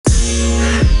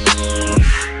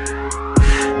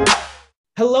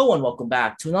Hello and welcome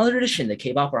back to another edition of the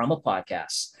K-Pop Rama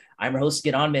podcast. I'm your host,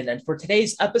 Gidonmin, and for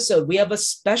today's episode, we have a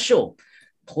special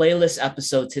playlist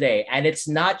episode today, and it's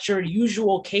not your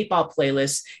usual K-pop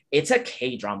playlist, it's a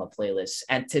K-drama playlist.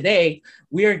 And today,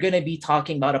 we are going to be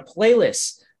talking about a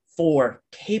playlist for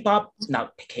K-pop,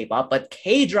 not K-pop, but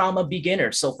K-drama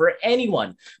beginners. So for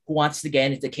anyone who wants to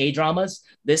get into K-dramas,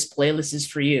 this playlist is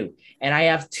for you. And I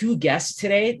have two guests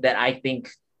today that I think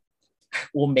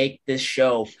will make this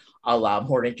show a lot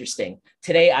more interesting.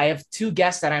 Today, I have two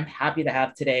guests that I'm happy to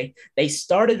have today. They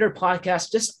started their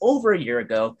podcast just over a year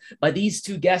ago, but these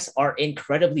two guests are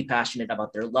incredibly passionate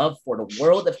about their love for the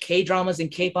world of K-dramas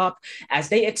and K-pop as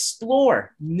they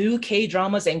explore new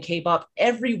K-dramas and K-pop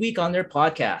every week on their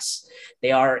podcasts.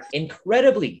 They are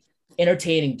incredibly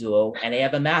entertaining duo, and they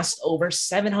have amassed over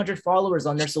 700 followers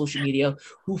on their social media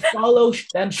who follow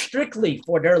them strictly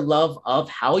for their love of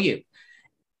Hallyu.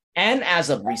 And as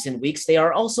of recent weeks, they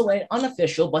are also an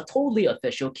unofficial but totally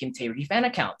official Kim Tae-ri fan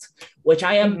account, which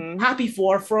I am happy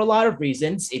for a lot of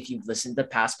reasons if you've listened to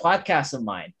past podcasts of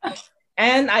mine.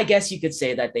 And I guess you could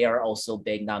say that they are also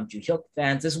big Nam Joo-hyuk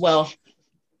fans as well.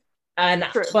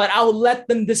 But I'll let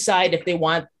them decide if they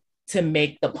want to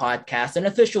make the podcast an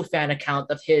official fan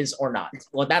account of his or not.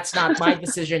 Well, that's not my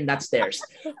decision, that's theirs.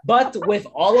 But with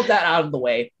all of that out of the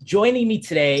way, joining me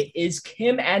today is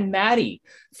Kim and Maddie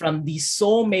from the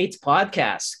Soulmates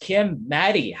podcast. Kim,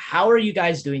 Maddie, how are you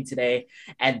guys doing today?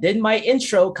 And did my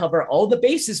intro cover all the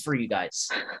bases for you guys?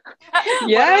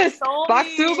 Yes,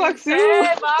 Baksu.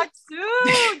 Hey,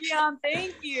 Baksu, Dion,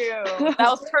 thank you. That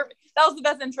was perfect. That was the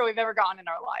best intro we've ever gotten in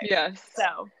our life. Yes.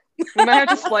 So we might have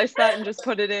to splice that and just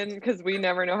put it in because we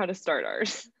never know how to start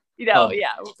ours. Oh,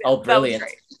 brilliant.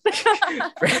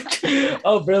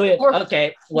 Oh, brilliant.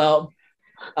 Okay. Well,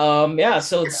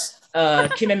 so it's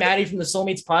Kim and Maddie from the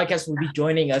Soulmates podcast will be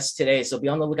joining us today, so be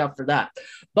on the lookout for that.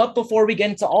 But before we get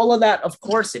into all of that, of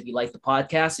course, if you like the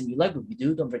podcast and you like what we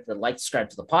do, don't forget to like, subscribe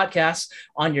to the podcast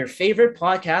on your favorite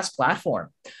podcast platform.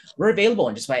 We're available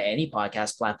on just about any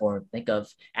podcast platform. Think of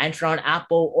Antron,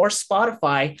 Apple, or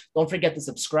Spotify. Don't forget to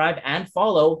subscribe and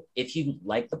follow if you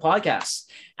like the podcast.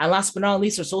 And last but not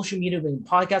least, our social media in the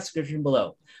podcast description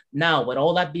below. Now, with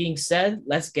all that being said,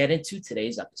 let's get into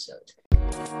today's episode.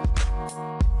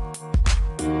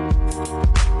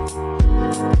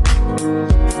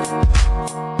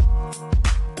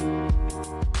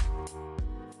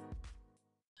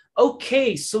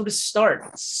 Okay, so to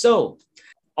start,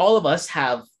 all of us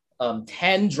have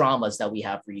 10 dramas that we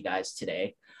have for you guys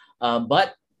today.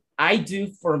 But I do,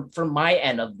 for my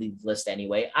end of the list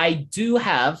anyway, I do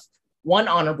have one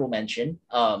honorable mention.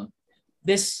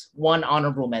 This one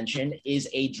honorable mention is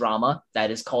a drama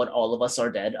that is called All of Us Are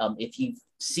Dead. If you've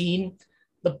seen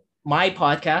my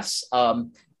podcast,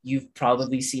 you've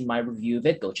probably seen my review of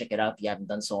it. Go check it out if you haven't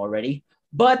done so already.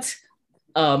 But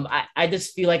I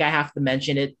just feel like I have to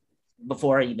mention it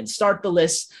before I even start the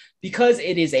list because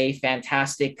it is a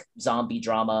fantastic zombie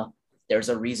drama. There's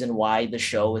a reason why the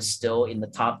show is still in the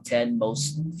top 10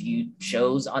 most viewed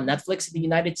shows on Netflix in the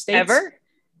United States. Ever?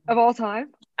 Of all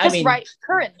time?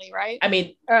 Currently, right? I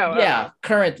mean,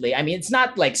 currently. I mean, it's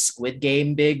not like Squid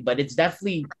Game big, but it's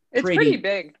definitely pretty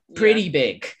big. Pretty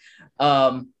big.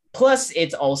 Plus,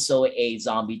 it's also a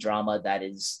zombie drama that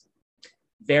is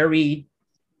very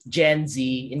Gen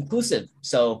Z inclusive.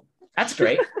 So that's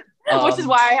great. Which is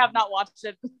why I have not watched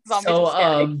it.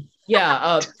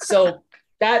 So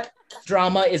that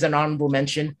drama is an honorable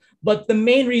mention. But the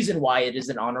main reason why it is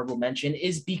an honorable mention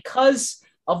is because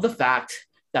of the fact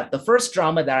that the first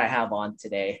drama that I have on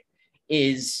today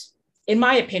is, in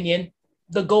my opinion,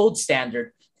 the gold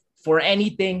standard for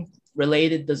anything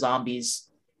related to zombies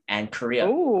and Korea.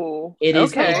 Ooh, it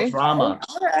is a drama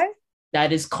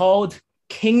that is called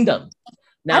Kingdom.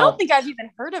 Now, I don't think I've even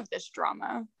heard of this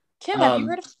drama. Kim, have you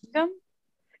heard of Kingdom?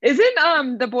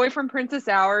 Isn't the boy from Princess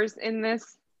Hours in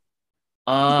this?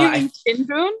 You mean Shin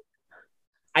Boon?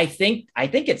 I think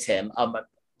it's him.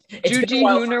 Joo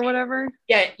Ji-hoon or whatever.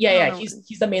 Yeah.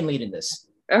 He's the main lead in this.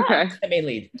 Okay. The main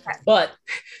lead. But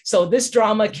so this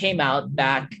drama came out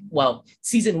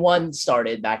season 1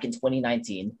 started back in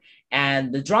 2019,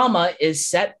 and the drama is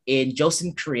set in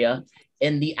Joseon, Korea,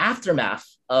 in the aftermath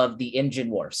of the Imjin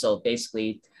War. So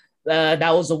basically,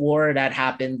 that was a war that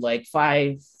happened like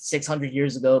 500-600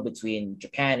 years ago between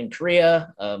Japan and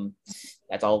Korea.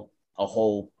 That's all a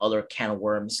whole other can of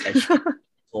worms, a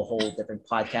whole different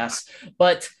podcast.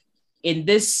 But in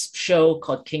this show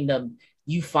called Kingdom,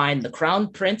 you find the crown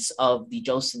prince of the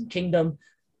Joseon Kingdom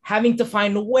having to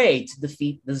find a way to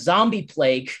defeat the zombie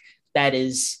plague that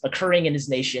is occurring in his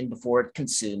nation before it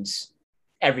consumes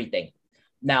everything.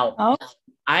 Now,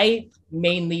 I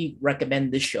mainly recommend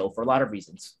this show for a lot of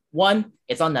reasons. One,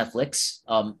 it's on Netflix.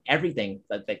 Everything,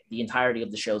 like the entirety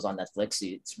of the show is on Netflix.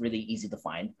 It's really easy to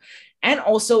find, and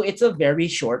also it's a very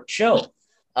short show.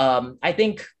 I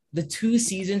think the 2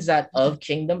 seasons of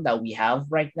Kingdom that we have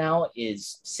right now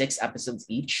is 6 episodes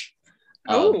each.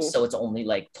 So it's only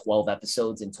like 12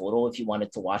 episodes in total if you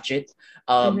wanted to watch it.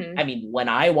 I mean, when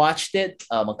I watched it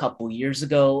a couple years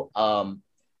ago,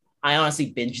 I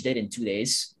honestly binged it in 2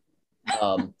 days.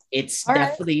 It's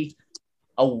definitely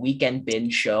a weekend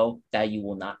binge show that you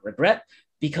will not regret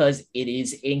because it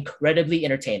is incredibly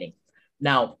entertaining.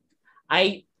 Now,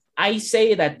 I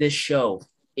say that this show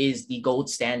is the gold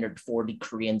standard for the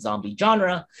Korean zombie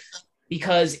genre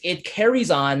because it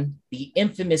carries on the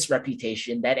infamous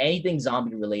reputation that anything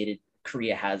zombie related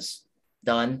Korea has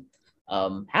done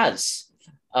has.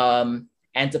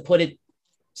 And to put it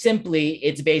simply,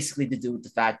 it's basically to do with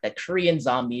the fact that Korean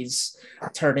zombies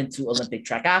turn into Olympic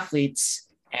track athletes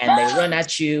and they run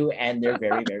at you and they're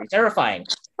very, very terrifying.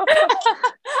 I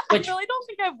really don't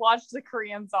think I've watched the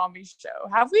Korean zombie show.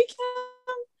 Have we,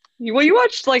 Kim? Well, you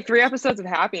watched like 3 episodes of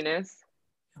Happiness.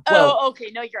 Well,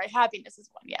 okay. No, you're right. Happiness is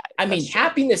one. Yeah. I mean,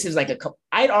 Happiness is like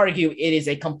I'd argue it is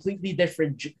a completely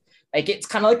different, like it's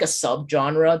kind of like a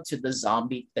subgenre to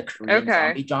the Korean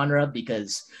zombie genre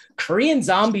because Korean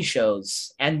zombie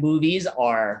shows and movies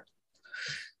are,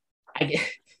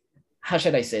 how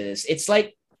should I say this? It's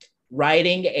like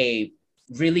riding a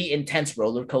really intense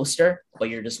roller coaster, but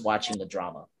you're just watching the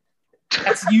drama.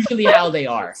 That's usually how they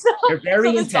are. They're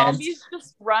very intense. Zombies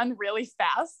just run really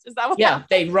fast. Is that what? Yeah,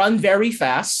 they run very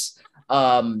fast.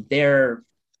 They're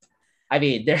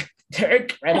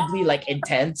incredibly like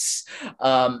intense.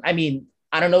 I mean,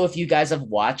 I don't know if you guys have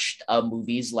watched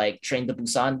movies like Train to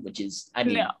Busan, which is,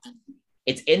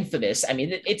 it's infamous. I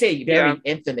mean, it's a very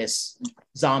infamous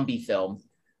zombie film.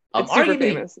 It's super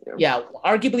famous.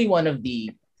 Arguably one of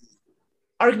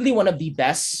the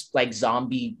best like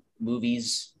zombie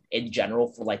movies in general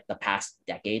for like the past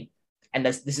decade, and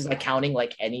this is like counting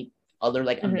like any other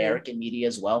like American media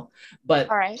as well. But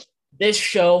this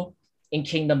show in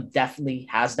Kingdom definitely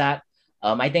has that.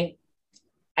 I think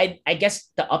I guess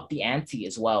to up the ante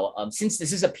as well. Since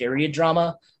this is a period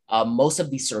drama, most of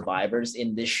the survivors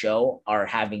in this show are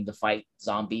having to fight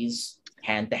zombies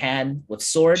hand to hand with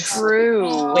swords.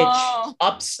 True.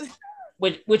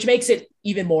 Which makes it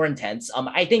even more intense.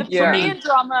 I think the Korean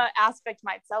drama aspect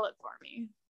might sell it for me.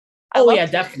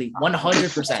 Definitely,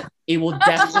 100%. It will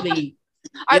definitely.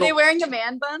 Are they wearing the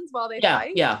man buns while they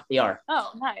fight? Yeah, they are.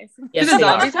 Oh, nice. Yes, do the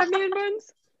zombies have man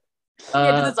buns? Do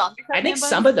the zombies have I think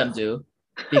some of them do.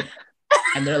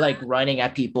 And they're like running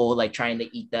at people, like trying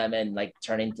to eat them and like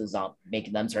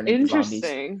making them turn into zombies.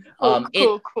 Interesting.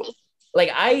 Cool.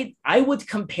 Like I would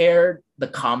compare the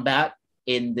combat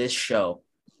in this show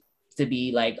to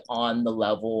be like on the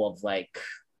level of like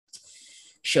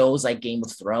shows like Game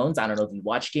of Thrones. I don't know if you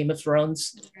watch Game of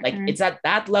Thrones. Like it's at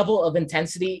that level of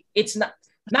intensity. It's not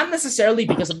necessarily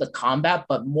because of the combat,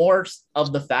 but more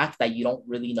of the fact that you don't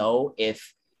really know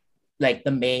if like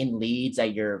the main leads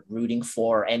that you're rooting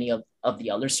for, any of the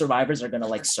other survivors are gonna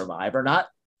like survive or not,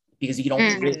 because you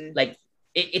don't really, like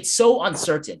it's so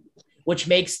uncertain, which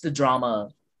makes the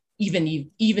drama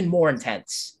even more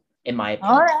intense in my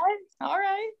opinion. All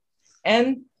right.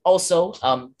 And also,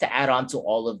 to add on to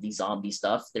all of the zombie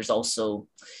stuff, there's also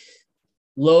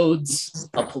loads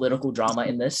of political drama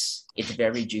in this. It's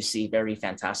very juicy, very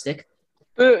fantastic.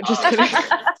 Just kidding.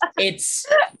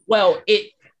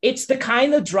 It's the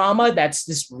kind of drama that's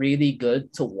just really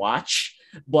good to watch.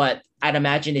 But I'd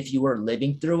imagine if you were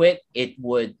living through it, it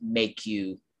would make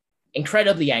you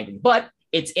incredibly angry. But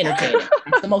it's entertaining.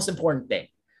 It's the most important thing.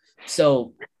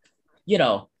 So,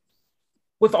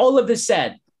 with all of this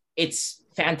said, it's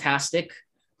fantastic.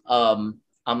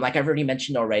 Like I've already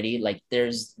mentioned already, like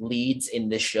there's leads in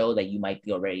this show that you might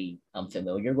be already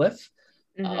familiar with.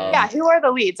 Who are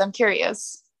the leads? I'm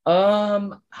curious.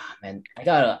 Man, I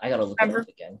gotta look it up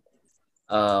again.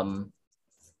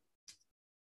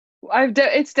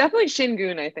 It's definitely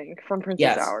Shingun, I think, from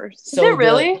Princess Hours. So is it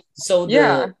really?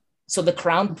 So the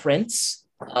Crown Prince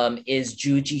is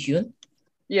Ju Ji-hyun.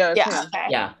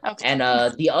 Okay. And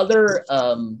the other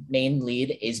main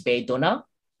lead is Bae Dona.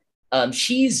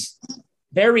 She's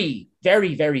very,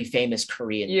 very, very famous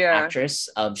Korean actress.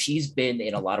 She's been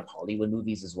in a lot of Hollywood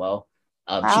movies as well.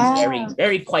 She's very,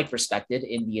 very quite respected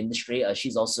in the industry.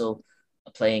 She's also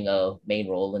playing a main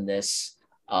role in this.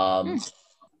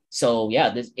 So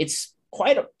yeah,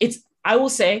 I will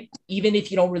say, even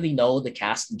if you don't really know the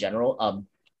cast in general,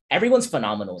 everyone's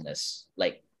phenomenal in this.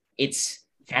 Like, it's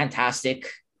fantastic,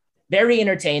 very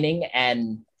entertaining,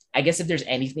 and I guess if there's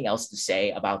anything else to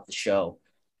say about the show,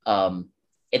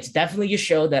 It's definitely a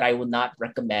show that I would not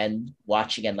recommend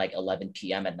watching at like 11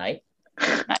 p.m. at night.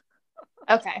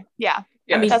 Okay. Yeah.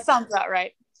 Yeah. I mean, That sounds about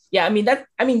right. yeah, I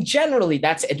mean, generally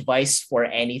that's advice for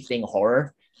anything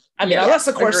horror. I mean, Yeah, unless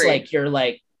of course agreed. you're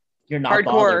not Hardcore.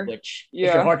 bothered, which if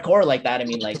Yeah. you're hardcore like that, I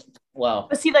mean, like, well,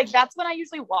 But see, like that's when I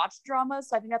usually watch dramas.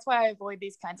 So I think that's why I avoid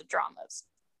these kinds of dramas.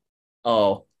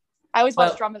 oh, I always watch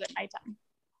Well- dramas at nighttime.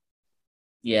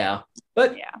 yeah.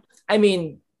 But Yeah. I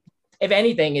mean, if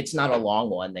anything, it's not a long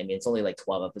one. I mean, it's only like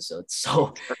 12 episodes.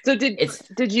 So So it's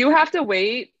did you have to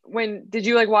wait did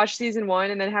you like watch season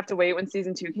 1 and then have to wait when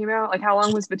season 2 came out? Like how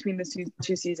long was between the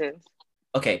two seasons?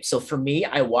 okay. So for me,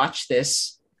 I watched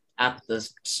this at the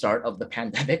start of the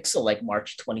pandemic. So like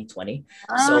March 2020.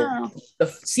 So the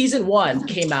season 1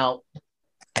 came out,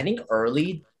 I think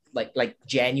early, like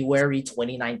January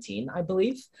 2019, I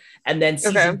believe. And then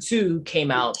season 2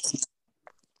 came out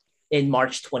in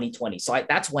March 2020. So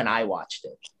that's when I watched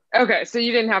it. Okay, so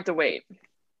you didn't have to wait.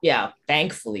 Yeah,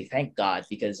 thankfully, thank God,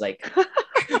 because like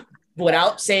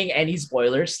without saying any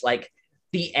spoilers, like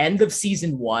the end of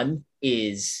season 1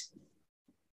 is,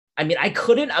 I mean, I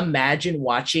couldn't imagine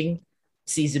watching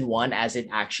season 1 as it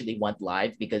actually went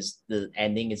live because the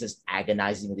ending is just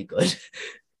agonizingly good.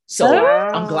 So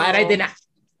I'm glad I didn't.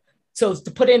 So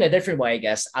to put it in a different way, I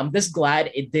guess, I'm just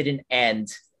glad it didn't end.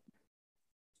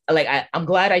 Like I'm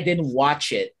glad I didn't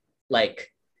watch it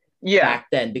like back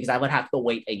then because I would have to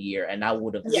wait a year and that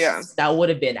would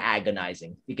have been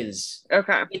agonizing because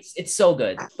it's so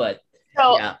good. But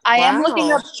so yeah. I am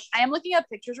looking up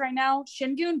pictures right now.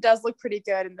 Shingun does look pretty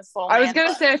good in this full. I was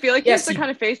gonna say I feel like he has the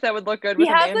kind of face that would look good with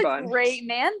a man bun. He has a great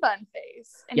man bun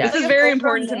face. And Yeah. This is very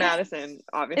important to Madison,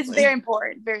 obviously. It's very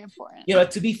important, very important. You know,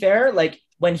 to be fair, like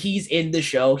when he's in the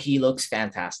show, he looks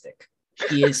fantastic.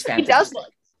 He is fantastic.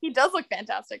 He does look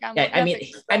fantastic.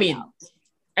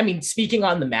 I mean, speaking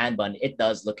on the man bun, it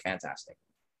does look fantastic.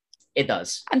 It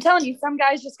does. I'm telling you, some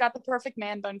guys just got the perfect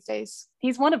man bun face.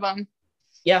 He's one of them.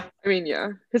 Yeah. I mean,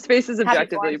 yeah. His face is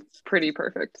objectively pretty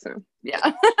perfect. So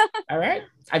yeah. All right.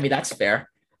 I mean, that's fair.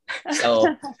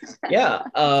 So yeah.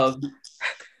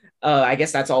 I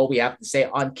guess that's all we have to say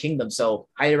on Kingdom. So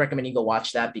highly recommend you go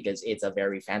watch that because it's a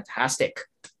very fantastic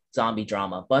zombie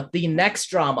drama. But the next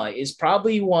drama is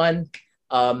probably one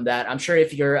that I'm sure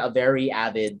if you're a very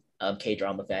avid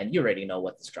K-drama fan, you already know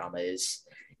what this drama is.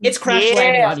 It's Crash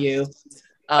Landing on You.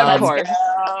 Of course.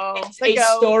 It's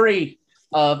a story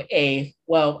of a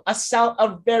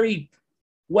very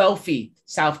wealthy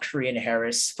South Korean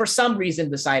heiress, for some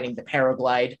reason deciding to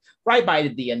paraglide right by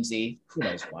the DMZ. Who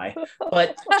knows why?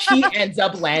 But she ends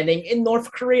up landing in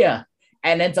North Korea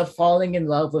and ends up falling in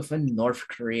love with a North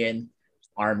Korean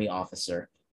army officer.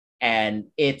 And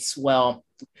it's, well,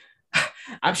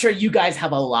 I'm sure you guys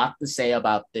have a lot to say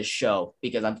about this show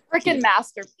because I'm freaking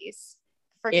masterpiece.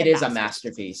 It is a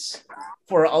masterpiece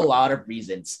for a lot of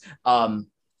reasons.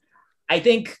 I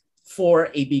think for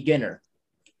a beginner,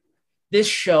 this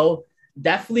show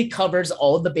definitely covers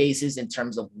all the bases in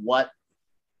terms of what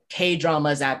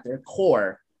K-dramas at their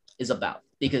core is about.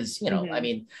 Because, you know, I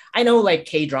mean, I know like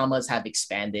K-dramas have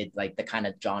expanded like the kind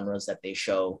of genres that they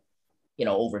show, you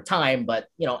know, over time. But,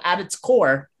 you know, at its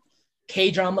core,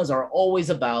 K-dramas are always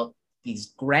about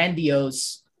these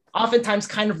grandiose, oftentimes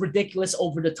kind of ridiculous,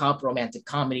 over-the-top romantic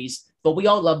comedies. But we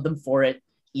all love them for it,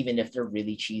 even if they're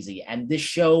really cheesy. And this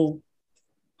show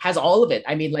has all of it.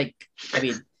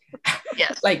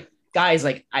 Yes. Like, guys,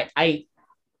 like I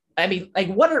mean, like,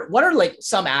 what are like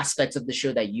some aspects of the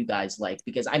show that you guys like?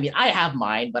 Because I mean, I have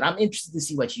mine, but I'm interested to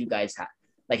see what you guys have to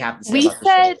say about the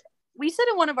show. We said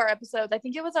in one of our episodes, I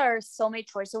think it was our Soulmate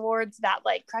Choice Awards, that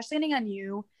like Crash Landing on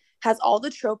You has all the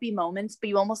tropey moments, but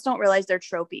you almost don't realize they're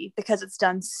tropey because it's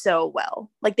done so well.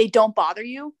 Like they don't bother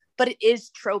you, but it is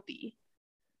tropey.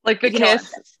 Like the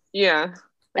kiss, yeah.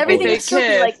 Like everything is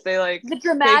tropey, like they like the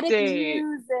dramatic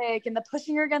music and the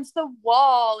pushing her against the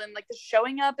wall and like the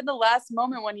showing up in the last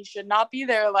moment when he should not be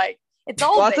there. Like it's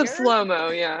all lots there. of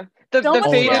slow-mo, yeah. The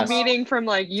faded meeting from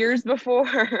like years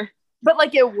before. But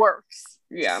like it works.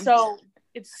 Yeah. So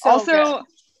it's so also good.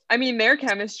 I mean their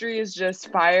chemistry is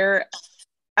just fire,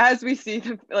 as we see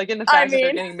them like in the fact that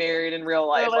they're getting married in real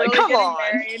life. Like come on.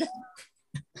 Married.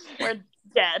 We're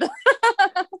dead.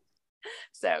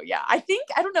 So yeah, I think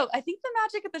the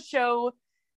magic of the show,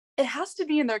 it has to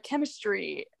be in their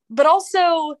chemistry, but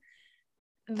also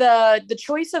the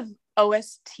choice of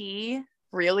OST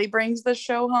really brings the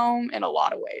show home in a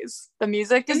lot of ways. The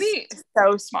music is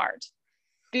so smart.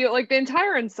 The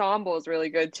entire ensemble is really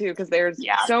good too, because there's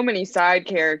so many side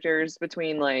characters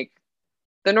between like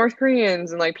the North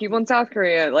Koreans and like people in South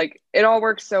Korea. Like it all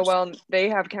works so well, and they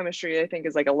have chemistry. I think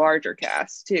is like a larger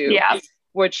cast too. Yeah,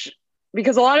 which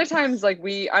because a lot of times, like,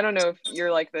 I don't know if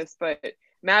you're like this, but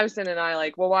Madison and I,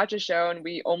 like, we'll watch a show and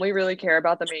we only really care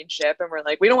about the main ship, and we're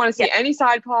like, we don't want to see any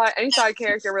side plot, any side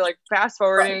character. We're like fast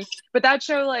forwarding. Right. But that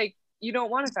show, like, you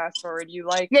don't want to fast forward. You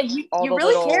like you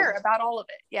really care about all of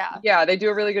it. Yeah, they do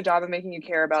a really good job of making you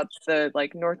care about the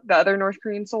other North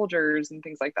Korean soldiers and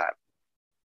things like that.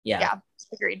 Yeah,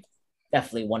 agreed.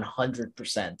 Definitely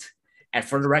 100%. And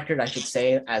for the record, I should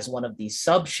say, as one of the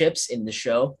sub ships in the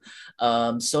show,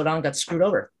 Sodong got screwed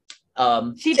over.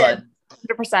 She did,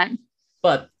 100%.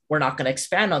 But we're not going to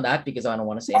expand on that because I don't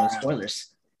want to say any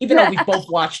spoilers. Even though we both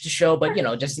watched the show, but,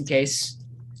 just in case,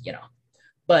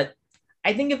 But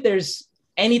I think if there's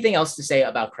anything else to say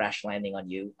about Crash Landing on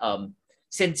You,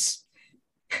 since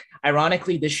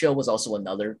ironically, this show was also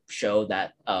another show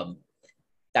that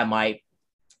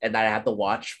that I had to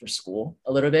watch for school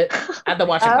a little bit. I had to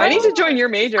watch it. I need to join your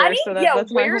major, so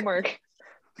that's my homework.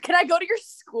 Can I go to your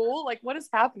school? Like, what is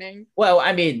happening? Well,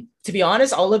 I mean, to be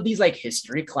honest, all of these like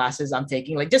history classes I'm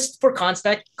taking, like just for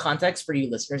context for you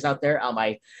listeners out there,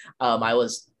 I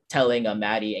was telling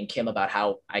Maddie and Kim about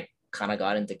how I kind of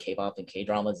got into K-pop and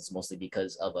K-dramas. It's mostly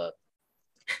because of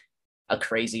a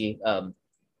crazy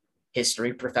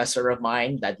history professor of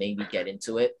mine that made me get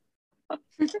into it.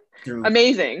 Through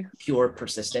amazing pure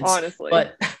persistence, honestly.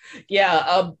 But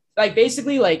yeah, like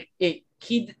basically, like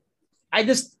I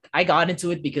got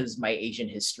into it because my Asian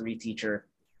history teacher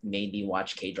made me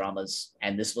watch K-dramas,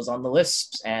 and this was on the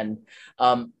list. And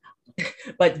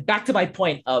but back to my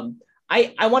point,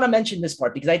 I want to mention this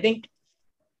part because I think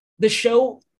the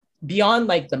show, beyond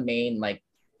like the main like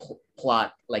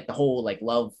plot, like the whole like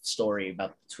love story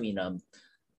between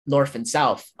North and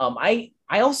South,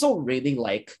 I also really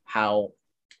like how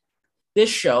this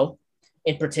show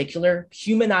in particular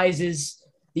humanizes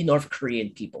the North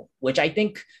Korean people, which I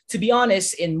think, to be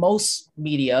honest, in most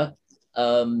media,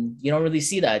 you don't really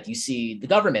see that. You see the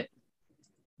government.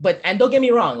 And don't get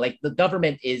me wrong, like the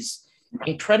government is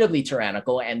incredibly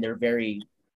tyrannical and they're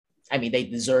they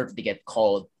deserve to get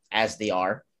called as they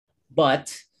are.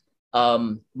 But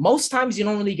most times you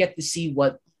don't really get to see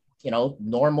what,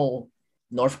 normal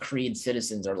North Korean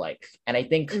citizens are like. And I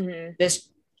think this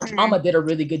drama did a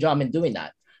really good job in doing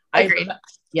that.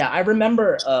 I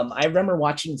remember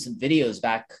watching some videos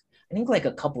back, I think like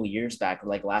a couple years back, or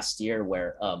like last year,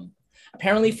 where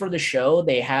apparently for the show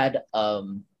they had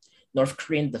North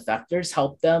Korean defectors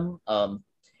help them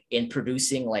in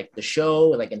producing like the show,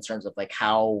 like in terms of like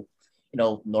how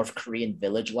North Korean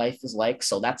village life is like.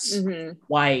 So that's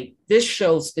why this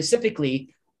show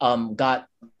specifically got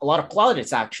a lot of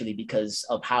plaudits, actually, because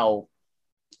of how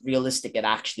realistic it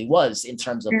actually was in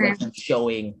terms of like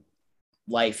showing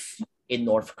life in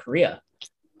North Korea.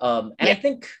 I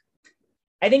think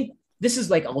this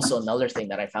is like also another thing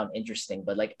that I found interesting,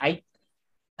 but like I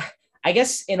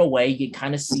guess in a way you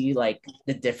kind of see like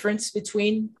the difference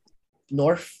between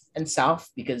North and South,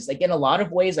 because like in a lot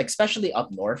of ways, like especially up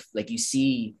north, like you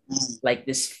see like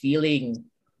this feeling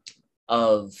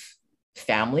of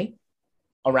family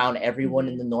around everyone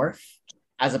in the North,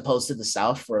 as opposed to the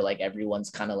South, where like everyone's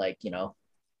kind of like,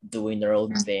 doing their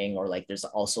own thing, or like there's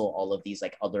also all of these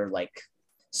like other like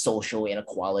social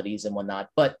inequalities and whatnot.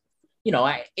 But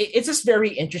it's just very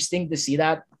interesting to see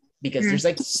that, because there's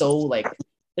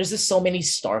just so many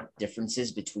stark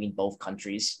differences between both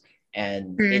countries.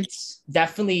 And it's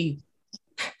definitely,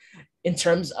 in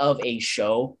terms of a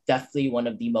show, definitely one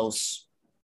of the most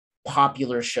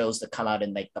popular shows that come out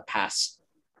in like the past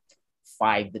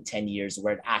 5 to 10 years,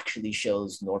 where it actually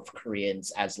shows North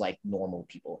Koreans as like normal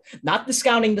people, not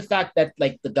discounting the fact that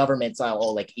like the governments are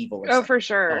all like evil. Oh, for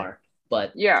sure.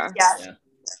 But that's a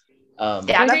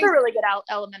really good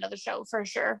element of the show, for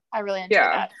sure. I really enjoy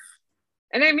that.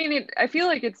 And I mean, I feel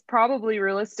like it's probably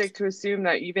realistic to assume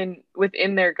that even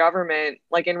within their government,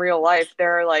 like in real life,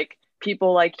 there are like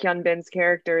people like Hyun Bin's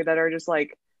character that are just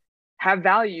like have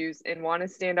values and want to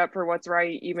stand up for what's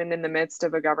right, even in the midst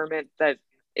of a government that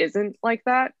isn't like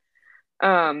that.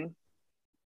 And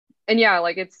yeah,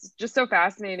 like it's just so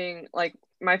fascinating. Like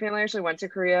my family actually went to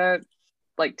Korea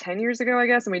like 10 years ago, I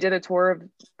guess, and we did a tour of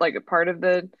like a part of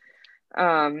the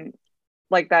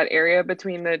like that area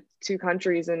between the two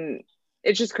countries, and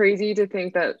it's just crazy to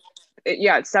think that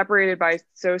it's separated by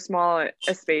so small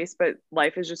a space, but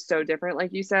life is just so different.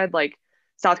 Like you said, like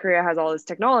South Korea has all this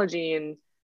technology and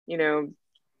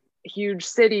huge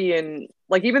city, and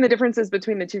like even the differences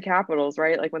between the two capitals,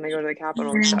 right? Like when they go to the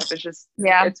capital and stuff, it's just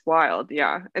it's wild.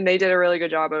 And they did a really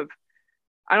good job of,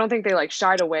 I don't think they like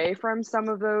shied away from some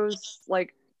of those,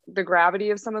 like the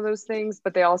gravity of some of those things,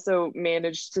 but they also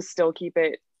managed to still keep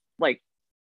it like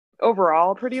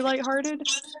overall pretty lighthearted.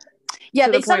 Yeah,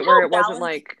 to the point where it wasn't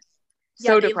like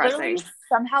So they depressing. literally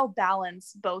somehow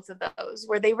balance both of those,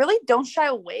 where they really don't shy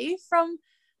away from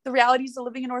the realities of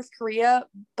living in North Korea,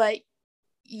 but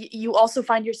you also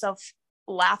find yourself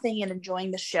laughing and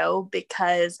enjoying the show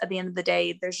because at the end of the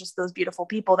day, there's just those beautiful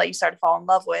people that you start to fall in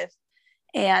love with.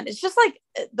 And it's just like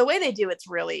the way they do it's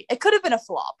really, it could have been a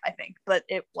flop, I think, but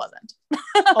it wasn't.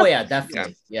 Oh yeah,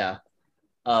 definitely. Yeah.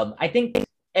 I think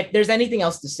if there's anything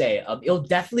else to say, it'll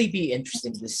definitely be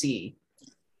interesting to see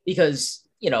because,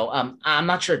 I'm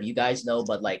not sure if you guys know,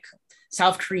 but like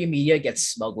South Korean media gets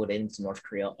smuggled into North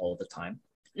Korea all the time.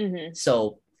 Mm-hmm.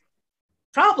 So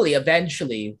probably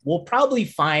eventually we'll probably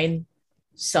find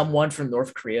someone from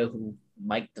North Korea who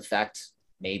might defect,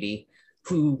 maybe,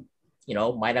 who,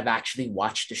 might have actually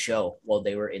watched the show while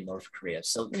they were in North Korea.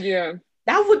 So yeah,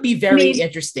 that would be very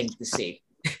interesting to see.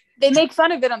 They make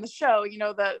fun of it on the show,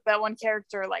 that one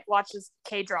character like watches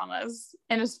K-dramas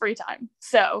in his free time.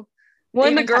 So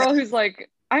the girl who's like,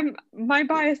 my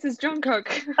bias is Jungkook.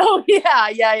 Oh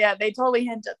yeah. They totally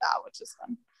hint at that, which is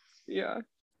fun.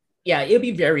 Yeah, it'll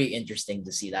be very interesting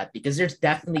to see that because there's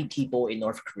definitely people in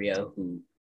North Korea who,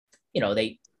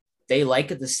 they like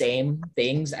the same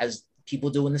things as people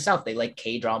do in the South. They like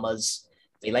K-dramas,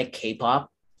 they like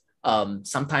K-pop.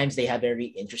 Sometimes they have very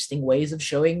interesting ways of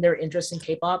showing their interest in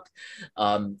K-pop,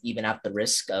 even at the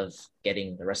risk of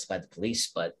getting arrested by the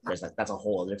police. But that's a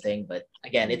whole other thing. But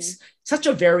again, it's such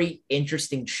a very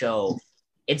interesting show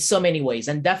in so many ways,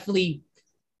 and definitely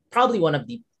probably one of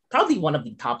the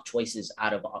top choices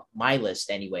out of my list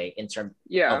anyway, in terms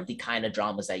of the kind of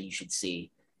dramas that you should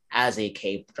see as a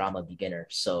K-drama beginner.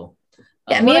 So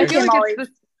me and Kim Molly,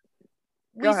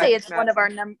 we say it's one of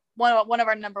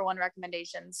our number one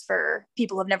recommendations for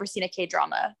people who have never seen a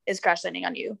K-drama is Crash Landing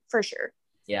on You, for sure.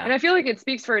 Yeah. And I feel like it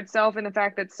speaks for itself in the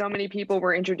fact that so many people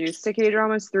were introduced to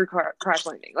K-dramas through Crash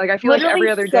Landing. Like I feel like every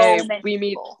other day we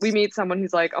meet someone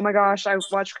who's like, oh my gosh, I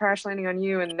watched Crash Landing on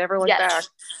You and never looked back.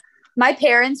 My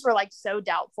parents were like so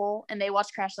doubtful and they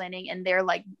watched Crash Landing and they're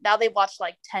like, now they've watched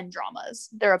like 10 dramas.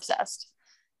 They're obsessed.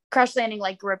 Crash Landing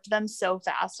like gripped them so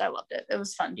fast. I loved it. It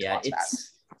was fun to watch that.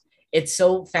 It's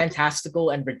so fantastical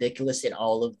and ridiculous in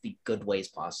all of the good ways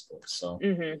possible. So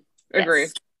agree.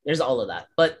 Yes. There's all of that.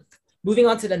 But moving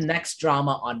on to the next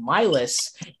drama on my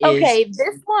list is... Okay,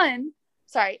 this one,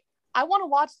 sorry, I want to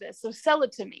watch this. So sell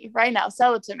it to me right now.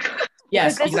 Sell it to me.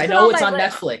 Yes, because I know it's on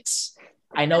Netflix.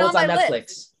 I know it's on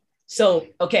Netflix. So,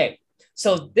 okay.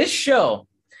 So this show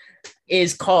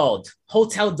is called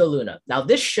Hotel de Luna. Now,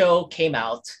 this show came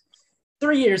out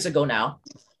 3 years ago now.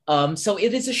 So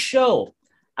it is a show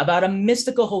about a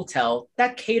mystical hotel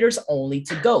that caters only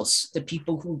to ghosts, to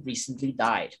people who recently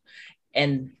died.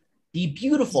 And the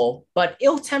beautiful but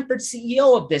ill-tempered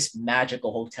CEO of this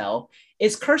magical hotel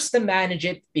is cursed to manage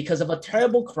it because of a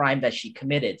terrible crime that she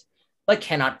committed, but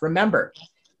cannot remember.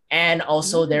 And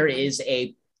also there is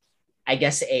a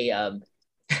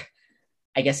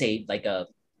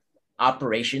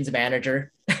operations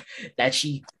manager that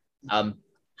she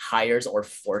hires or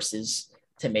forces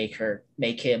to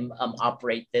make him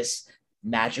operate this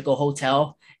magical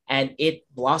hotel, and it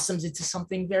blossoms into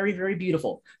something very, very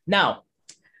beautiful. Now,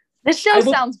 this show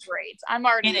sounds great.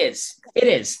 It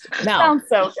is. Now, sounds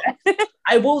so good.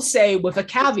 I will say with a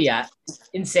caveat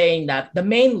in saying that the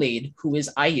main lead, who is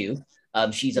IU,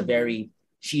 she is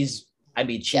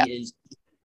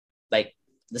like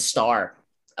the star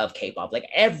of K-pop. Like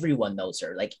everyone knows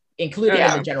her, like including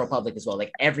in the general public as well.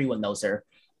 Like everyone knows her.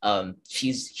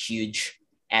 She's huge.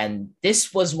 And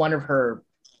this was one of her,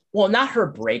 well, not her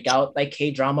breakout like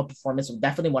K-drama performance, but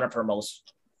definitely one of her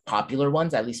most popular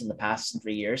ones, at least in the past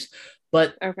 3 years.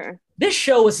 But this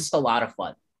show was just a lot of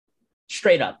fun,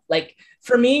 straight up. Like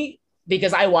for me,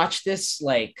 because I watched this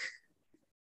like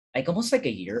almost like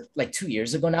a year, like 2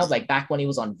 years ago now, like back when it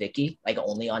was on Viki, like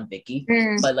only on Viki.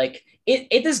 But like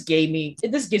it just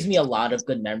gives me a lot of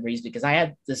good memories because I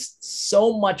had this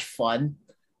so much fun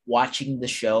watching the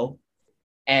show.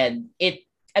 And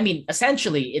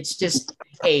essentially it's just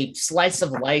a slice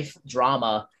of life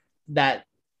drama that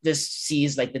just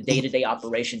sees like the day-to-day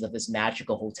operations of this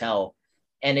magical hotel.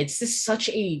 And it's just such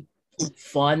a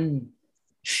fun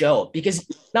show because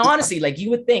now honestly, like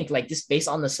you would think like just based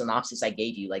on the synopsis I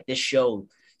gave you, like this show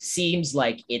seems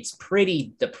like it's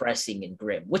pretty depressing and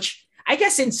grim, which I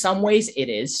guess in some ways it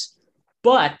is,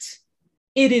 but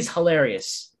it is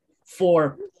hilarious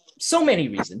for so many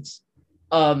reasons.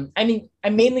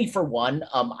 Mainly for one,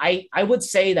 I would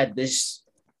say that this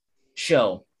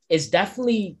show is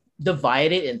definitely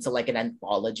divided into like an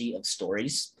anthology of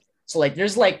stories. So like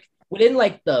there's like within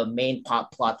like the main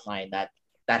plot line that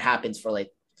happens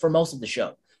for most of the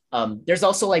show. There's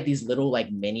also like these little like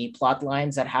mini plot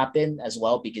lines that happen as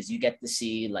well because you get to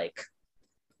see like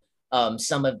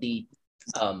some of the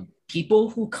people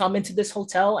who come into this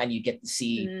hotel, and you get to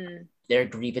see their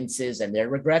grievances and their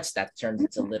regrets. That turns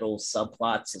into little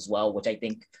subplots as well, which I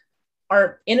think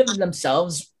are in of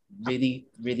themselves really,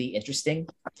 really interesting.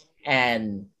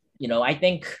 And, you know, I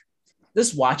think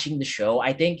just watching the show,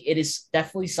 I think it is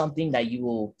definitely something that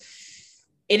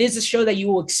it is a show that you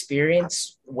will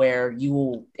experience, where you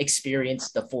will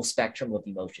experience the full spectrum of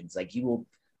emotions. Like, you will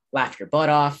laugh your butt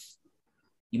off.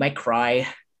 You might cry.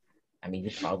 I mean,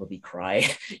 you'll probably cry.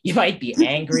 You might be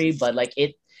angry, but like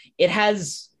it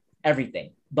has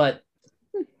everything. But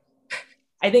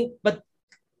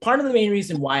part of the main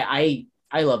reason why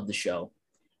I love the show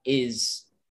is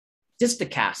just the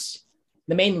cast,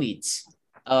 the main leads.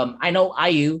 I know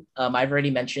IU. I've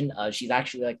already mentioned. She's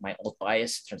actually like my old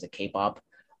bias in terms of K-pop.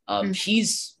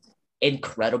 She's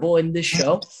incredible in this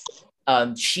show.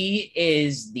 She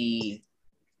is the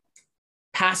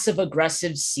passive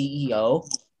aggressive CEO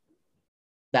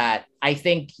that I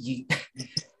think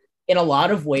in a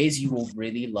lot of ways, you will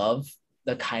really love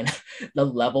the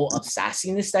level of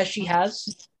sassiness that she has,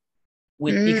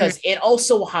 because it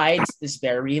also hides this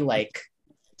very like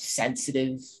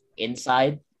sensitive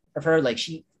inside of her. Like,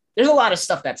 there's a lot of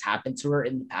stuff that's happened to her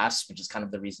in the past, which is kind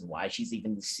of the reason why she's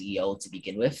even the CEO to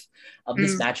begin with of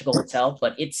this magical hotel.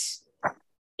 But it's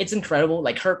incredible.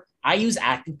 Like, IU's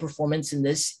acting performance in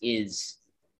this is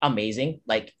amazing.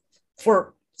 Like,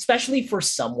 especially for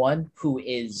someone who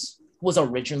was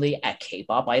originally a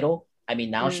K-pop idol. I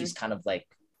mean, now she's kind of like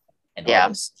an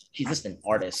artist. She's just an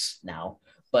artist now.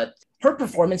 But her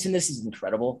performance in this is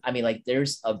incredible. I mean, like,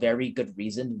 there's a very good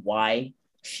reason why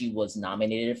she was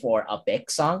nominated for a Baek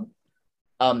song,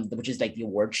 which is like the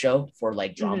award show for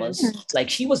like dramas. Like,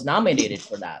 she was nominated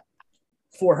for that,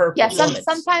 for her performance.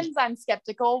 Sometimes I'm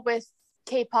skeptical with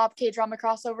K-pop, K-drama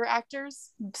crossover actors,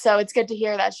 so it's good to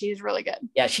hear that she's really good.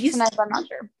 Yeah, she's. Sometimes I'm not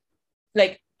sure.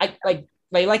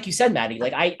 Like you said, Maddie.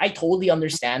 Like, I totally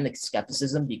understand the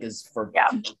skepticism, because for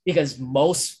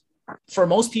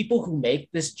most people who make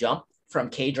this jump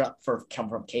from K-pop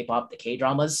to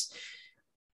K-dramas,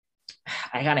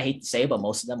 I kind of hate to say it, but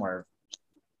most of them are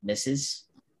misses.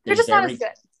 They're just not as good.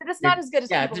 They're just not as good as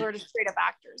people who are just straight up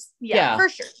actors. Yeah,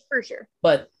 for sure.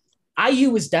 But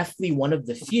IU is definitely one of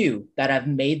the few that have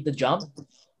made the jump,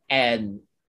 and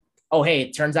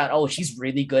it turns out, she's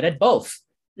really good at both,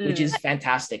 which is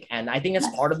fantastic. And I think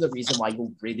that's part of the reason why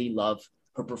you'll really love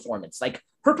her performance. Like,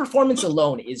 her performance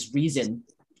alone is reason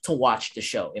to watch the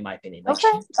show, in my opinion. Like,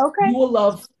 you will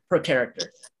love her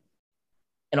character,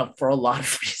 for a lot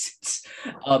of reasons.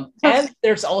 And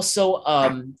there's also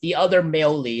the other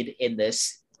male lead in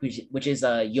this, which is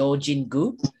Yo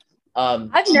Jin-gu.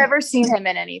 I've never seen him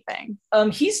in anything.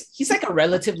 He's like a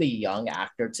relatively young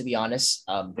actor, to be honest.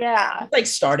 Like,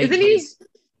 starting. Isn't he?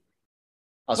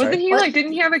 Wasn't he like?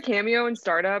 Didn't he have a cameo in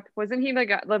Startup? Wasn't he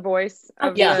like the voice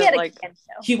of? He had a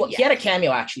cameo. He had a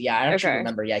cameo, actually. Yeah, I actually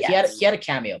remember. Yeah, he had a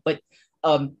cameo. But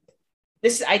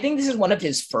I think this is one of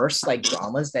his first like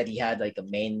dramas that he had like a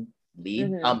main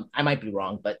lead. I might be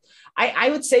wrong, but I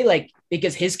would say, like,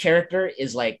 because his character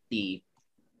is like the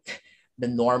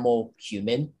normal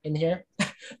human in here,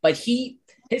 but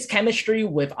his chemistry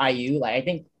with IU, like, I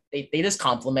think they just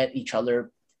complement each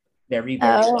other very,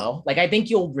 very well. Like, I think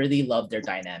you'll really love their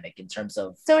dynamic in terms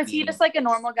of. So is he just like a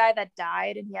normal guy that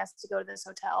died and he has to go to this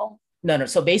hotel? No.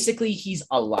 So basically, he's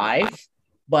alive,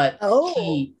 but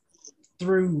he,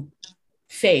 through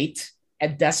fate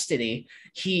and destiny,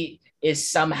 he is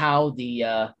somehow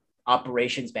the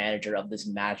operations manager of this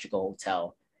magical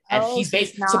hotel. And he's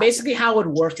basically how it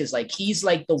works is like he's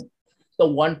like the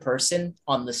one person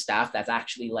on the staff that's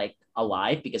actually like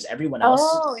alive, because everyone else,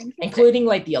 including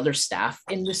like the other staff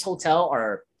in this hotel,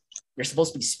 they're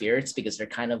supposed to be spirits, because they're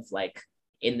kind of like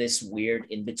in this weird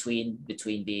in between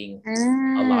being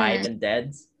alive and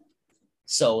dead.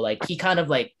 So like he kind of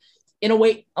like, in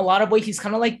a lot of ways, he's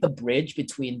kind of like the bridge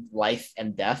between life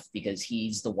and death, because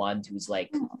he's the one who's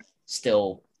like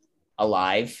still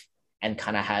alive and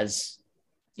kind of has,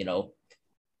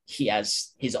 he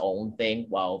has his own thing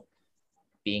while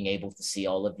being able to see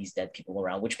all of these dead people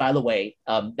around, which, by the way,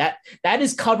 that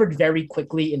is covered very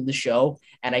quickly in the show.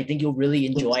 And I think you'll really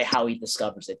enjoy how he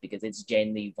discovers it, because it's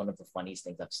genuinely one of the funniest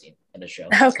things I've seen in the show.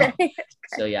 Okay.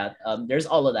 So yeah, there's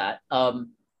all of that.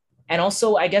 And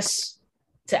also, I guess,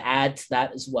 to add to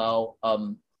that as well,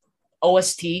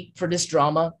 OST for this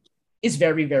drama is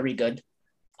very, very good.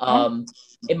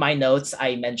 In my notes,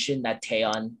 I mentioned that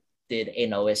Taeyeon did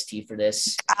an OST for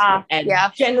this.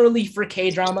 Generally for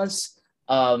K-dramas.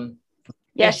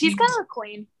 She's kind of a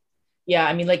queen. Yeah,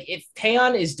 I mean, like, if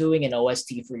Taeyeon is doing an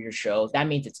OST for your show, that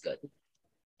means it's good.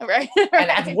 Right. And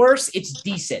at worst, it's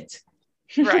decent.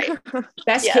 Right.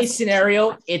 Best Yes. case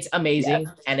scenario, it's amazing,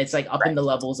 Yes. and it's like up in the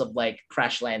levels of like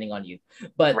crash landing on you.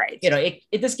 But Right. you know,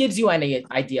 it just gives you an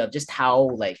idea of just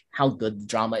how good the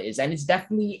drama is, and it's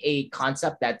definitely a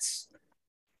concept that's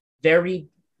very,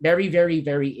 very, very,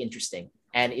 very interesting.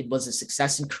 And it was a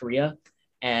success in Korea.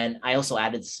 And I also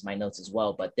added this to my notes as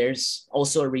well. But there's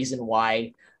also a reason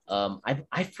why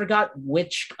I forgot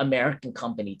which American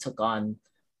company took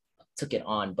it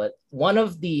on, but one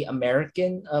of the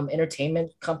American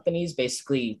entertainment companies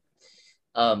basically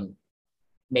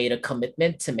made a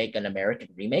commitment to make an American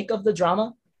remake of the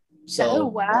drama. So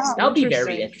wow. that'll be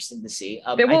very interesting to see.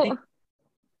 They will. I think,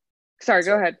 Sorry,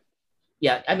 go ahead.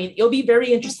 yeah, I mean, it'll be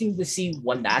very interesting to see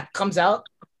when that comes out,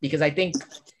 because I think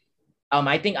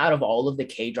out of all of the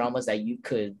K dramas that you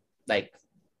could like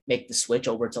make the switch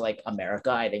over to like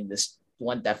America, I think this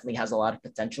one definitely has a lot of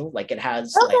potential. Like it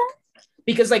has like,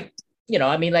 because like, you know,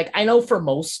 I mean, like I know for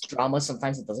most dramas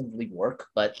sometimes it doesn't really work,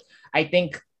 but I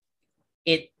think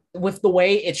it, with the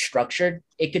way it's structured,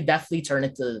 it could definitely turn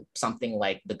into something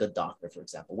like The Good Doctor, for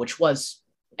example, which was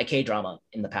a K drama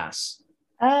in the past.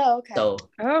 Oh, okay. So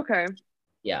okay,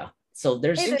 yeah, so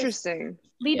there's interesting.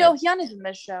 Lee Do-hyun is in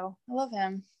this show. I love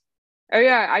him. Oh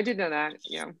yeah, I did know that.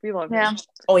 Yeah, we love him.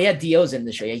 Oh yeah, Dio's in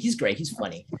the show. Yeah, he's great. He's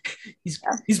funny.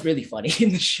 He's really funny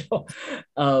in the show.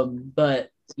 But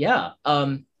yeah.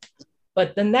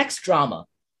 But the next drama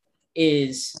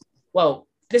is, well,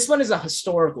 this one is a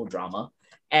historical drama,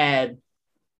 and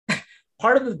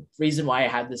part of the reason why I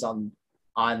have this on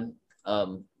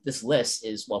this list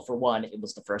is, well, for one, it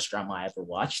was the first drama I ever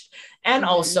watched, and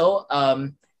also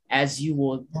as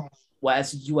you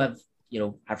have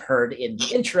have heard in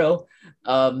the intro,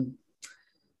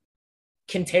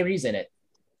 Kim Tae-ri's in it,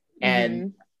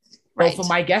 and both of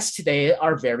my guests today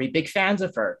are very big fans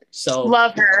of her. So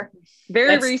love her.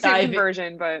 Very recent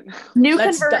conversion, but new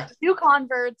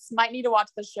converts might need to watch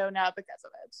the show now because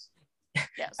of it.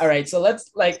 Yes. All right, so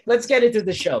let's get into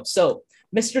the show. So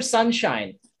Mr.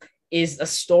 Sunshine is a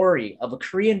story of a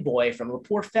Korean boy from a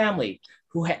poor family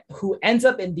who ends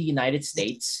up in the United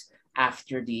States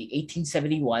after the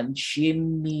 1871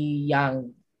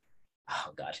 Shimiyangyo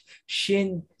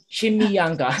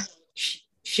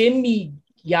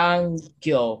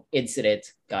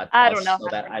incident. God, I don't know. So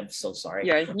bad. I'm so sorry.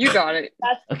 Yeah, you got it.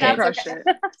 Okay. Crushed it.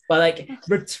 But like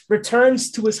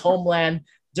returns to his homeland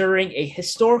during a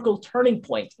historical turning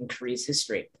point in Korea's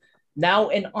history. Now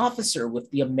an officer with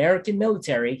the American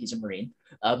military, he's a Marine,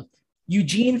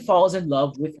 Eugene falls in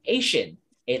love with Aishin,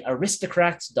 an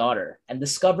aristocrat's daughter, and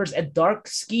discovers a dark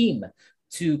scheme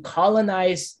to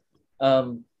colonize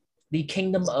the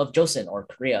kingdom of Joseon, or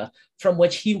Korea, from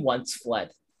which he once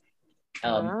fled.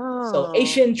 So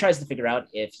Aishin tries to figure out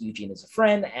if Eugene is a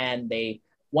friend, and they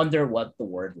wonder what the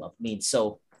word love means.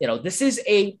 So, you know, this is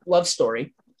a love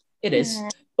story. It is.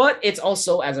 But it's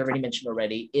also, as I already mentioned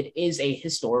already, it is a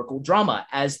historical drama,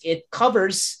 as it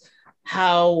covers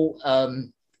how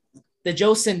the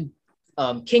Joseon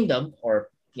kingdom, or,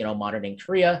 you know, modern day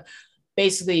Korea,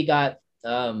 basically got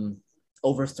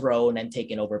overthrown and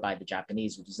taken over by the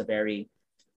Japanese, which is a very,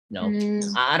 you know,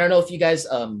 I don't know if you guys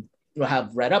have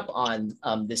read up on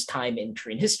this time in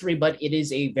Korean history, but it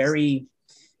is a very,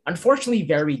 unfortunately,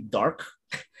 very dark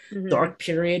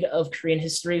period of Korean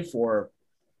history for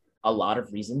a lot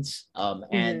of reasons.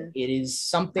 And it is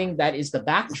something that is the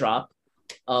backdrop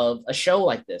of a show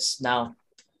like this. Now,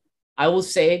 I will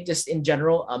say, just in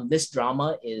general, this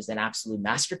drama is an absolute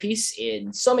masterpiece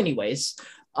in so many ways.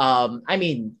 I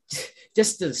mean,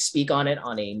 just to speak on it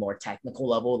on a more technical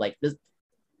level, like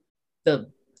the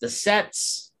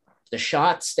sets, the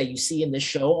shots that you see in this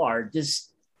show are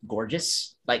just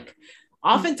gorgeous. Like,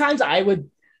 oftentimes I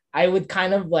would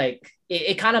kind of like,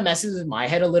 it kind of messes with my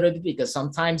head a little bit, because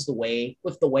sometimes the way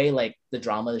like the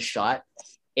drama is shot,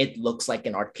 it looks like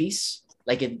an art piece.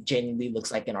 Like, it genuinely looks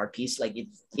like an art piece. Like, it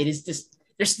is just,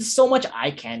 there's just so much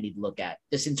eye candy to look at,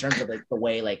 just in terms of like the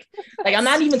way, like I'm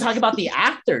not even talking about the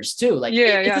actors too. Like,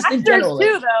 it's just in general. Actors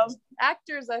too, like, though.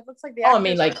 Actors, it looks like the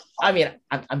actors.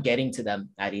 I'm getting to them,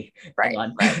 Addie. Right. Hang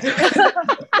on.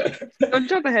 Don't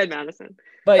jump ahead, Madison.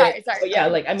 But yeah,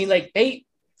 like, I mean, like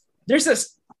there's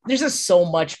just so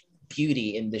much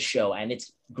beauty in the show, and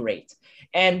it's great.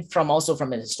 And from a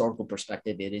historical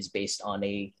perspective, it is based on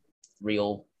a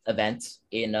real event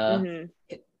in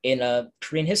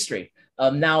Korean history.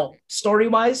 Now,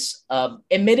 story-wise,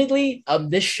 admittedly,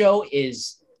 this show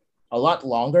is a lot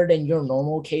longer than your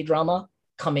normal K-drama,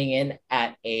 coming in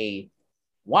at a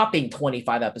whopping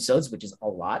 25 episodes, which is a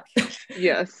lot.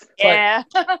 Yes. Yeah.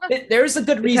 There's a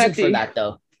good reason for that,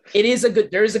 though. There is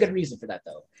a good reason for that,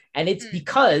 though. And it's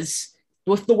because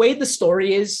with the way the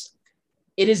story is,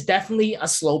 it is definitely a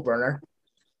slow burner.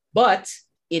 but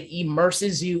it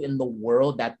immerses you in the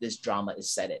world that this drama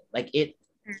is set in. Like it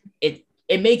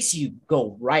makes you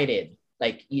go right in.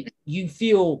 Like you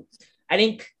feel, I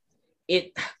think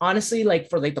it honestly, like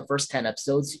for like the first 10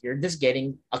 episodes, you're just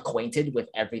getting acquainted with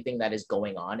everything that is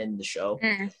going on in the show.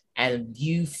 And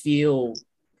you feel,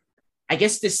 I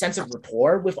guess, this sense of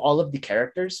rapport with all of the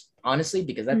characters, honestly,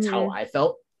 because that's how I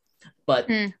felt. But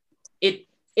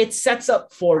it sets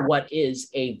up for what is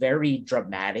a very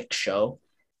dramatic show.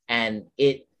 And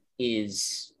it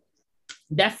is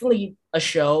definitely a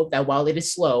show that, while it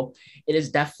is slow, it is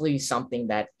definitely something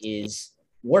that is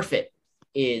worth it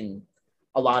in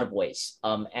a lot of ways.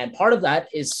 And part of that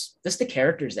is just the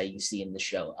characters that you see in the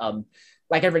show.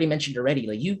 Like I already mentioned already,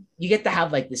 like you get to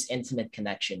have like this intimate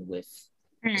connection with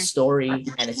the story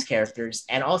and its characters.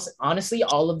 And also, honestly,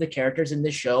 all of the characters in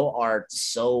this show are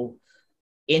so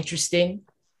interesting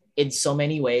in so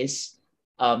many ways.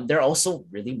 They're also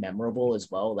really memorable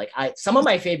as well. Like some of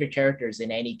my favorite characters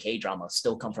in any K-drama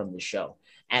still come from the show.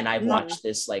 And I've watched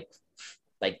this like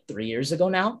 3 years ago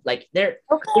now. Like they're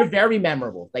very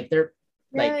memorable. Like they're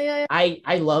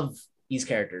I love these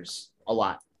characters a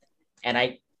lot.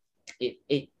 And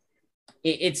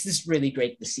it's just really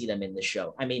great to see them in the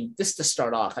show. I mean, just to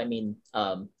start off, I mean,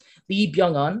 Lee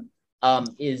Byung-un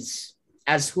is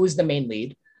who is the main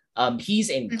lead.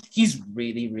 He's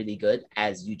really, really good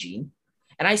as Eugene.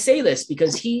 And I say this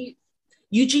because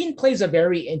Eugene plays a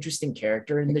very interesting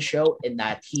character in the show, in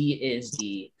that he is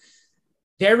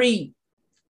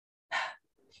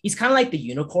he's kind of like the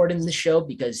unicorn in the show,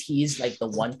 because he's like the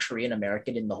one Korean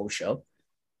American in the whole show.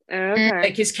 Okay.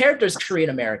 Like his character is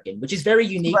Korean American, which is very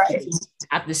unique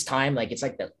at this time. Like it's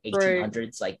like the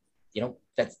 1800s. Like you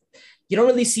don't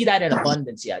really see that in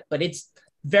abundance yet, but it's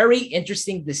very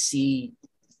interesting to see,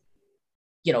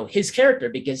 his character,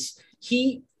 because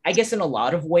he, I guess, in a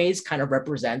lot of ways kind of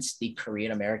represents the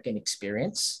Korean American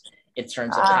experience in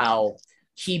terms of how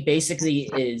he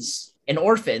basically is an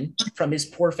orphan from his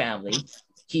poor family.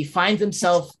 He finds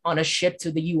himself on a ship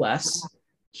to the US.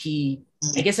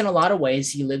 I guess in a lot of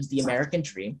ways, he lives the American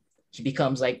dream. He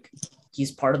becomes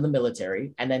he's part of the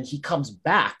military, and then he comes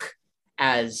back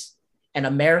as an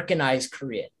Americanized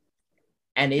Korean.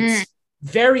 And it's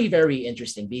very, very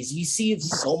interesting because you see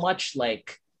so much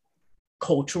like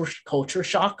culture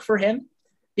shock for him,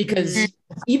 because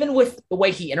even with the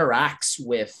way he interacts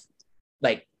with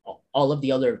like all of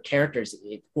the other characters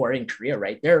who are in Korea,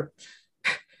 right? They're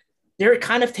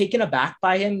kind of taken aback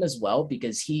by him as well,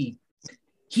 because he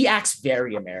acts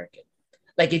very American.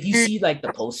 Like if you see like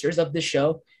the posters of the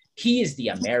show, he is the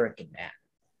American man.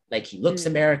 Like he looks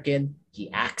American, he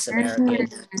acts American,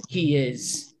 he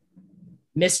is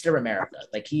Mr. America.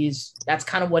 Like that's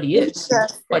kind of what he is.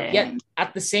 But yet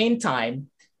at the same time,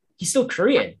 he's still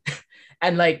Korean.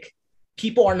 And like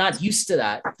people are not used to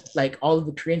that. Like all of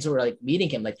the Koreans who are like meeting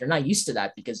him, like they're not used to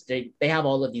that, because they have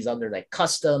all of these other like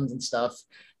customs and stuff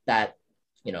that,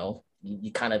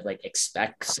 you kind of like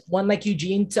expect one like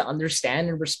Eugene to understand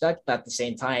and respect, but at the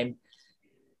same time,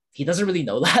 he doesn't really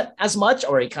know that as much,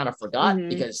 or he kind of forgot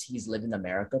because he's lived in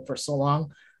America for so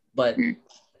long. But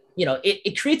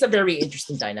it creates a very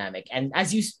interesting dynamic. And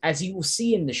as you will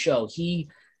see in the show, he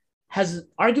has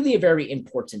arguably a very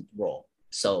important role.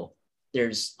 So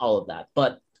there's all of that.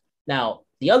 But now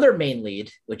the other main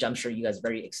lead, which I'm sure you guys are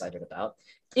very excited about,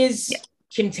 is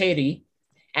Kim Tae-ri,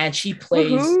 and she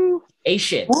plays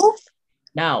Aishin.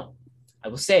 Now, I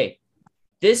will say,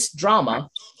 this drama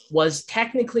was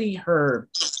technically her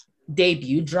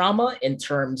debut drama in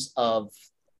terms of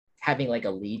having like a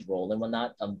lead role and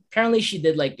whatnot. Apparently, she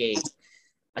did like a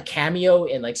cameo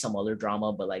in like some other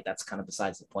drama, but like that's kind of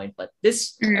besides the point. But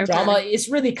this drama is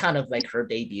really kind of like her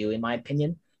debut, in my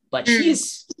opinion. But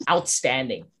she's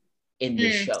outstanding in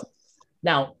this show.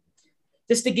 Now,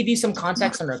 just to give you some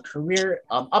context on her career,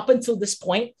 up until this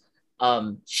point,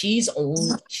 she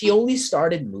only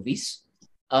starred in movies.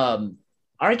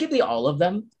 Arguably all of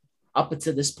them up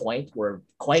until this point were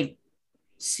quite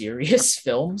serious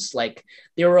films. Like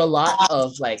there were a lot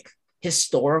of like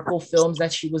historical films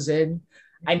that she was in.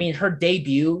 I mean, her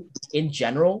debut in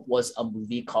general was a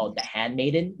movie called The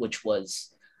Handmaiden, which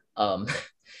was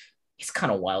it's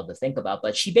kind of wild to think about,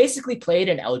 but she basically played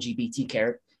an LGBT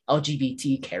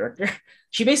character.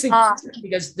 She basically,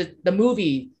 because the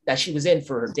movie that she was in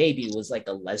for her debut was like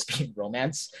a lesbian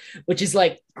romance, which is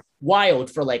like wild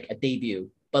for like a debut,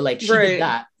 but like she did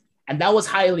that, and that was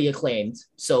highly acclaimed.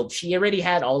 So she already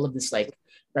had all of this like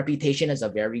reputation as a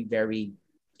very, very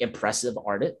impressive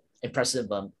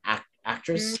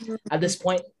actress at this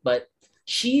point. But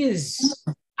she is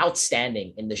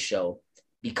outstanding in the show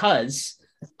because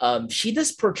she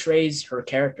just portrays her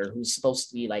character, who's supposed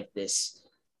to be like this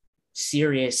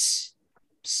serious,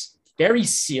 very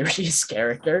serious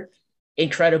character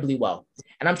incredibly well.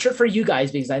 And I'm sure for you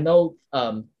guys, because I know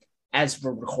as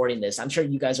we're recording this, I'm sure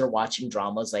you guys are watching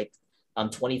dramas like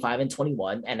 25 and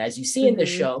 21. And as you see in the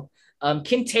show,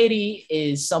 Kim Tae-ri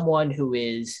is someone who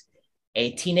is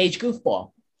a teenage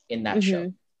goofball in that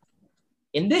show.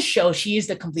 In this show, she is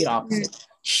the complete opposite.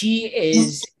 She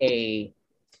is a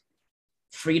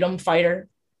freedom fighter.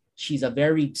 She's a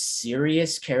very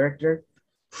serious character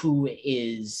who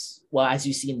is, well, as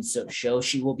you see in the show,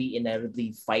 she will be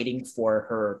inevitably fighting for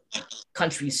her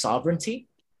country's sovereignty.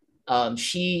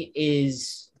 She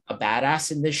is a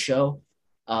badass in this show.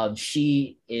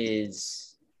 She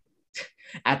is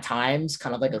at times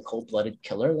kind of like a cold-blooded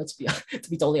killer. Let's be to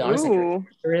be totally honest. Like her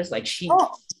character is like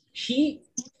she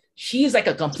is like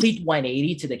a complete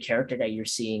 180 to the character that you're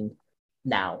seeing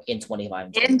now in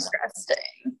 25. Interesting.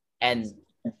 And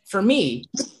for me,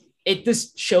 it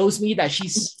just shows me that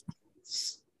she's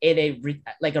in a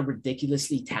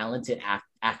ridiculously talented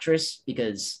actress,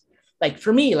 because like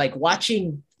for me, like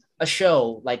watching a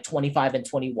show like 25 and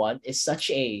 21 is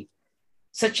such a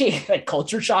like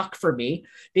culture shock for me,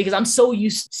 because I'm so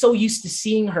used to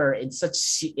seeing her in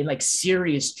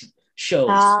serious shows,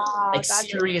 gotcha.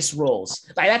 Serious roles.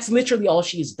 Like that's literally all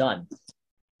she's done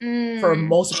for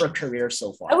most of her career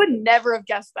so far. I would never have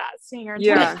guessed that, seeing her in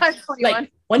 25, 21.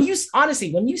 Like when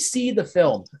you see the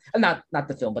film, not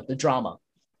the film, but the drama,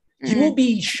 you will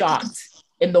be shocked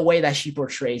in the way that she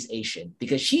portrays Asian,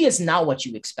 because she is not what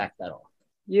you expect at all.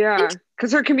 Yeah,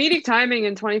 because her comedic timing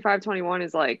in 25, 21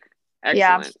 is like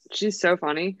excellent. Yeah. She's so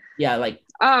funny. Yeah, like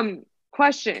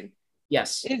question.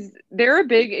 Yes. Is there a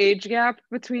big age gap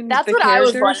between That's the what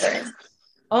characters? I was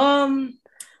wondering.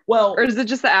 Well, or is it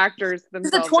just the actors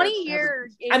themselves? It's a 20-year.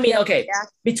 I mean, okay,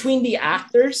 between the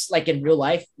actors, like in real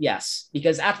life, yes,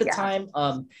 because at the time,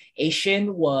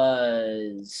 Asian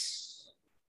was,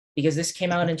 because this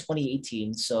came out in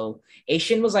 2018, so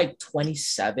Asian was like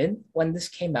 27 when this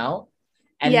came out,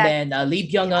 and then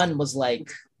Lee Byung-hun was like,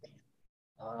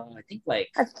 I think like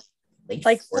late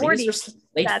 40s,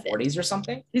 late 40s or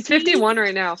something. He's 51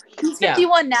 right now. He's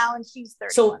 51 now, and she's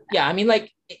 31. So yeah, I mean,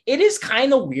 like it is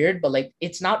kind of weird, but like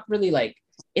it's not really like,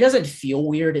 it doesn't feel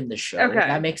weird in the show. Okay, if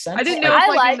that makes sense. I didn't know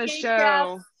if like in the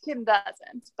show. Kim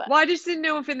doesn't. But. Well, I just didn't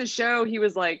know if in the show he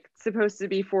was like supposed to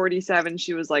be 47.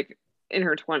 She was like in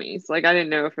her 20s. Like I didn't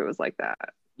know if it was like that.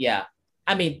 Yeah,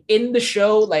 I mean, in the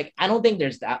show, like I don't think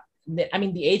there's that. I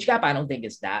mean, the age gap, I don't think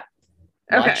is that.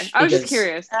 Okay, I was just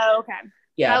curious. Oh, okay.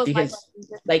 Yeah, because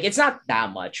like it's not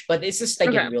that much, but it's just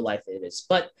like in real life it is.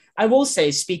 But I will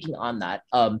say, speaking on that,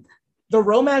 the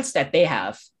romance that they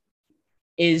have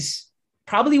is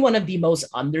probably one of the most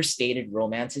understated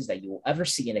romances that you will ever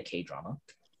see in a K-drama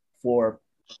for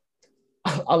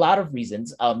a lot of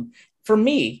reasons. For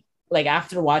me, like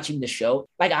after watching the show,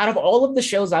 like out of all of the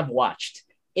shows I've watched,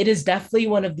 it is definitely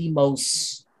one of the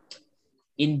most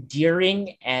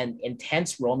endearing and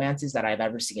intense romances that I've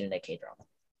ever seen in a K-drama.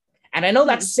 And I know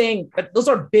that's saying, but those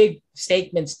are big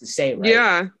statements to say, right?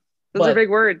 Yeah, those are big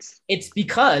words. It's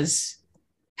because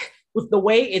with the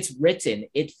way it's written,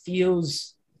 it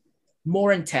feels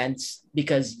more intense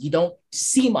because you don't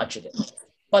see much of it.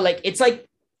 But like it's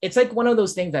like one of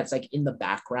those things that's like in the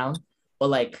background, but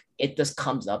like it just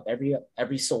comes up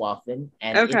every so often,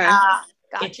 and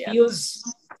it feels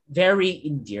very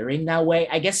endearing that way.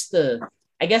 I guess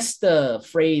the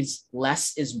phrase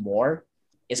 "less is more"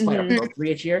 is quite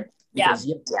appropriate here. Because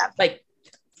like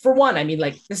for one, I mean,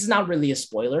 like this is not really a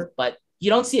spoiler, but you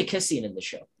don't see a kiss scene in the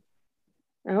show.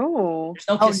 Oh, there's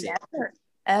no kissing. Never.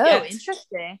 Oh,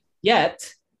 interesting.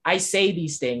 Yet I say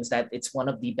these things that it's one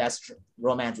of the best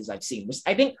romances I've seen, which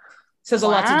I think says a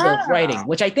lot to the writing.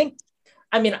 Which I think,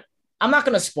 I mean, I'm not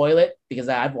gonna spoil it because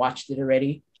I've watched it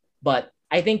already, but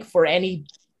I think for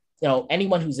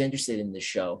anyone who's interested in this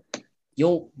show,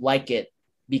 you'll like it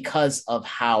because of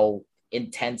how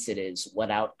intense it is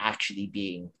without actually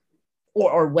being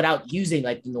or without using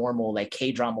like the normal like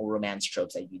K-drama romance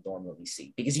tropes that you normally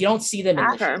see, because you don't see them in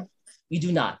the show.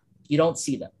 You don't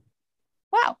see them.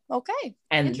 Wow. Okay.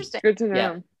 And interesting. Good to know.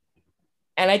 Yeah.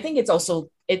 And I think it's also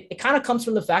it kind of comes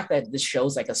from the fact that this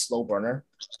show's like a slow burner,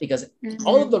 because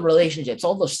all of the relationships,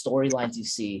 all the storylines you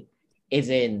see is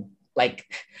in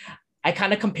like, I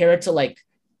kind of compare it to like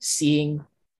seeing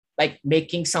like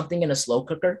making something in a slow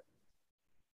cooker.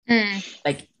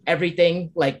 Like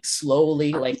everything like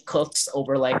slowly like cooks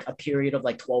over like a period of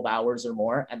like 12 hours or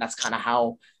more, and that's kind of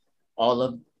how all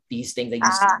of these things that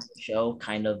you see in the show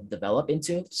kind of develop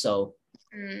into. So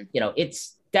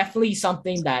it's definitely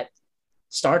something that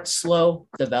starts slow,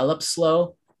 develops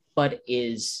slow, but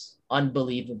is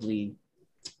unbelievably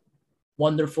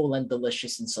wonderful and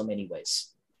delicious in so many ways.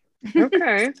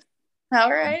 Okay. All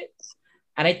right.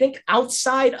 And I think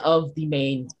outside of the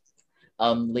main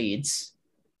leads,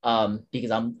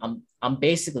 because I'm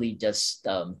basically just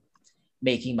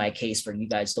making my case for you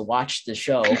guys to watch the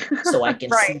show so I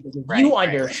can see the review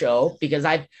on your show, because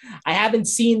I haven't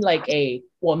seen like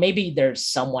maybe there's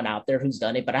someone out there who's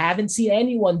done it, but I haven't seen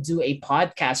anyone do a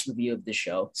podcast review of the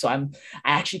show. So I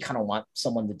actually kind of want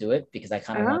someone to do it, because I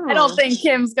kind of want. I don't think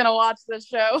Kim's gonna watch this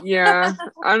show. Yeah,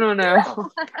 I don't know.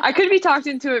 I could be talked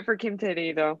into it for Kim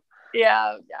Tae-ri though.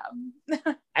 Yeah.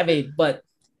 I mean, but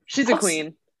she's a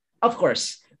queen. Of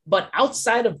course. But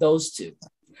outside of those two,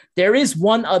 there is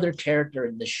one other character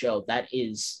in the show that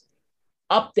is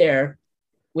up there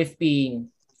with being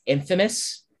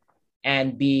infamous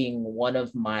and being one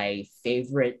of my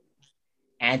favorite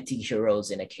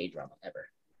anti-heroes in a K-drama ever.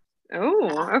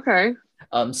 Oh, okay.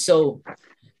 So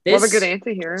this love a good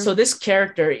anti-hero. So this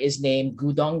character is named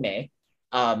Gu Dong-nae.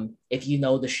 If you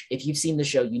know if you've seen the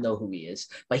show, you know who he is.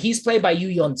 But he's played by Yoo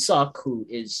Yeon-suk, who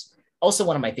is also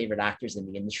one of my favorite actors in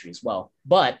the industry as well.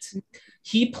 But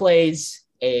he plays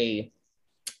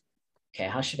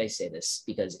how should I say this?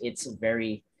 Because he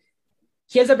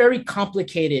has a very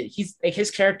complicated, his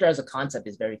character as a concept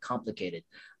is very complicated,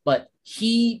 but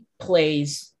he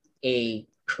plays a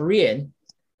Korean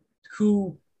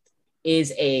who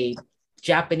is a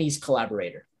Japanese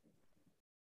collaborator.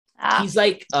 He's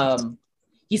like,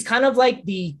 he's kind of like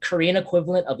the Korean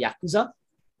equivalent of Yakuza,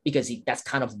 because that's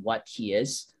kind of what he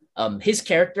is. His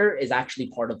character is actually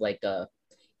part of like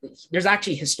there's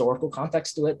actually historical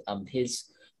context to it. His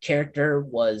character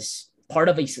was part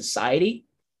of a society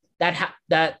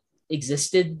that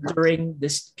existed during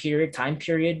this time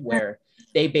period where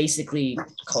they basically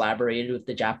collaborated with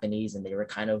the Japanese, and they were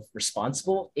kind of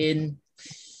responsible in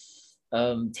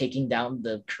taking down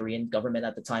the Korean government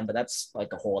at the time. But that's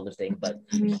like a whole other thing.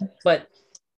 But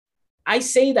I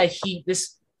say that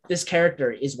this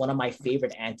character is one of my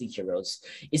favorite anti-heroes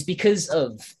is because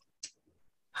of,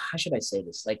 how should I say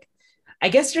this? Like, I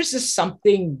guess there's just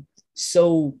something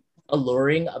so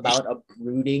alluring about a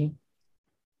brooding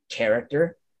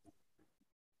character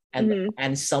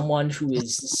and someone who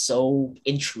is so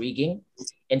intriguing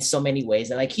in so many ways.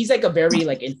 And like, he's like a very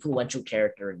like influential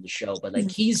character in the show, but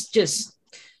like, he's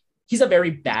a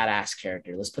very badass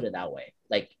character. Let's put it that way.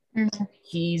 Like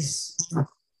he's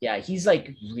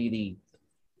like really,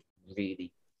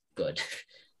 really good.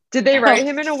 Did they write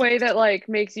him in a way that like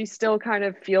makes you still kind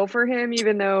of feel for him,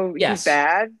 even though he's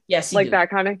bad? Yes, like that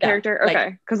kind of character. Like,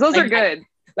 okay, because those are good.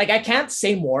 I can't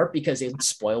say more because it would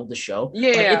spoil the show.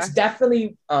 Yeah, but it's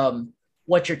definitely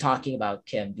what you're talking about,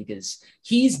 Kim, because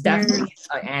he's definitely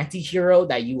an anti-hero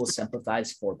that you will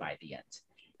sympathize for by the end.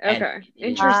 Okay,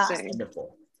 interesting.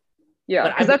 Wonderful. Yeah,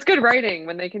 because that's good writing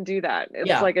when they can do that.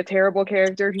 It's like a terrible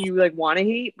character who you like want to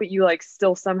hate, but you like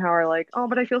still somehow are like, oh,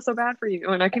 but I feel so bad for you,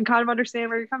 and I can kind of understand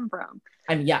where you're coming from.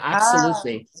 I mean, yeah,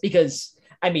 absolutely. Because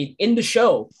I mean, in the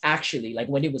show, actually, like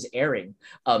when it was airing,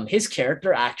 his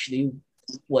character actually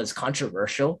was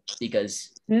controversial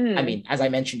because I mean, as I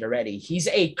mentioned already, he's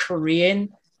a Korean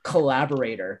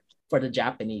collaborator for the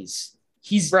Japanese.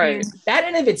 He's right. That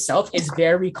in of itself is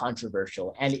very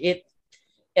controversial, and it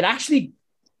actually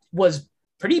was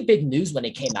pretty big news when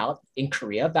it came out in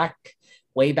Korea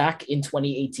way back in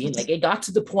 2018. Like, it got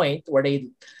to the point where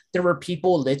there were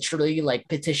people literally like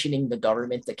petitioning the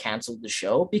government to cancel the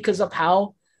show because of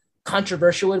how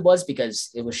controversial it was, because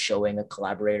it was showing a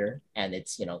collaborator, and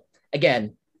it's, you know,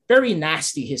 again, very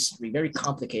nasty history, very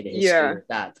complicated history with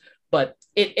that. But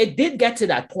it did get to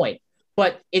that point.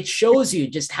 But it shows you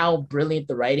just how brilliant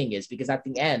the writing is, because at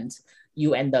the end,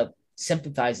 you end up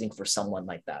sympathizing for someone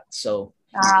like that. So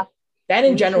that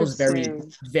in general is very,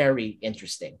 very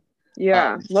interesting.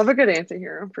 Yeah, love a good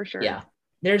anti-hero for sure. Yeah,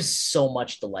 there's so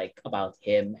much to like about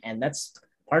him, and that's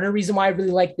part of the reason why I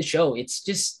really like the show.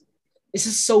 This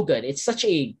is so good. It's such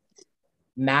a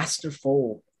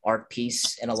masterful art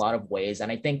piece in a lot of ways, and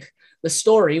I think the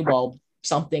story, while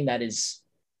something that is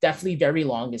definitely very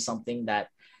long, is something that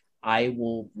I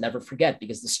will never forget,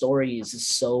 because the story is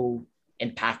just so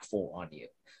impactful on you.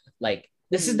 Like,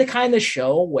 this is the kind of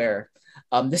show where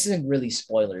this isn't really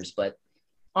spoilers, but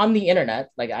on the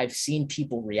internet, like, I've seen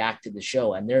people react to the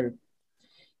show, and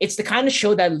it's the kind of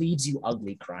show that leaves you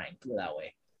ugly crying, put it that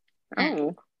way.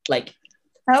 Oh, like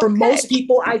for most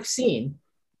people I've seen,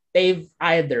 they've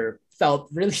either felt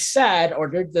really sad or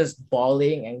they're just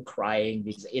bawling and crying,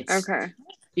 because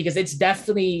it's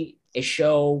definitely a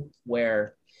show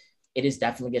where it is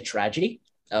definitely a tragedy.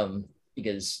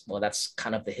 Because, well, that's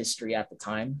kind of the history at the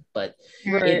time, but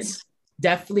it's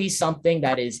definitely something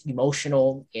that is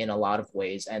emotional in a lot of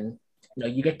ways. And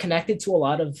you get connected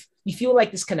to you feel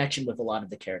like this connection with a lot of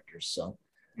the characters. So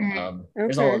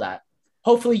there's all of that.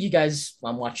 Hopefully you guys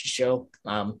watch the show.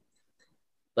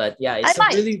 But yeah, it's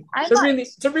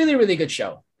a really, really good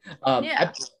show.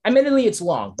 Admittedly, it's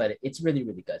long, but it's really,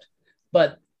 really good.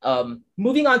 But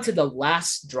moving on to the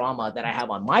last drama that I have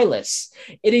on my list,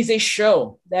 it is a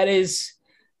show that is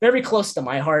very close to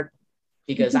my heart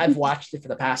because I've watched it for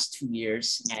the past 2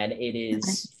 years, and it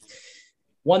is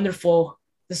wonderful.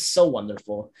 This is so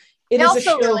wonderful.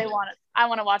 I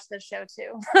want to watch this show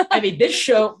too. I mean, this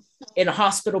show in a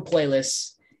hospital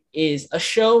playlist is a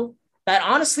show that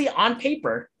honestly, on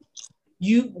paper,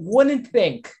 you wouldn't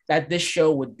think that this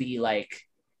show would be like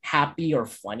happy or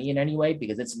funny in any way,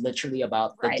 because it's literally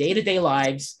about the day-to-day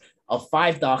lives of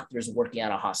 5 doctors working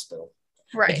at a hospital.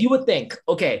 Right. Like, you would think,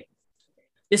 okay,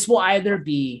 this will either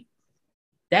be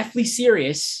deathly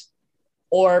serious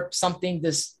or something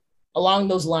this along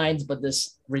those lines, but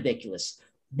this ridiculous.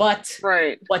 But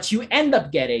what you end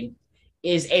up getting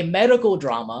is a medical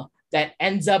drama that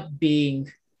ends up being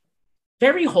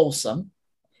very wholesome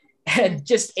and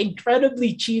just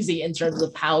incredibly cheesy in terms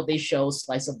of how they show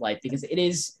slice of life, because it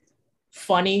is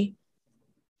funny,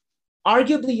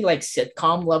 arguably like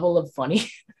sitcom level of funny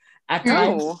at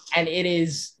times, and it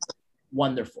is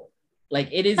wonderful. Like,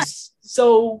 it is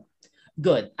so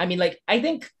good. I mean, like, I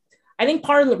think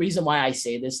part of the reason why I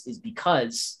say this is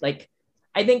because, like,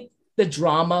 I think the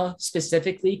drama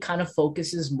specifically kind of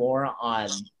focuses more on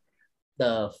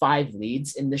the 5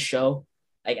 leads in the show,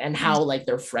 like, and how like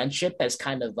their friendship has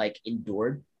kind of like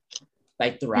endured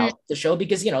like throughout the show,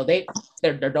 because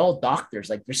they're all doctors,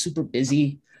 like they're super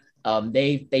busy.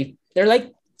 They're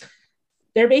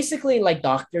basically like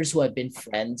doctors who have been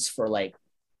friends for like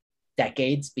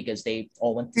decades because they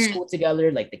all went to school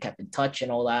together, like they kept in touch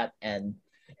and all that. And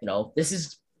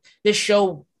this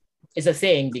show is a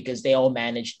thing because they all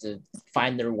managed to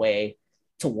find their way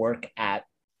to work at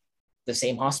the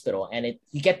same hospital, and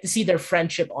you get to see their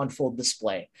friendship on full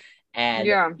display, and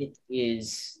it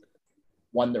is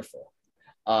wonderful.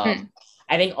 I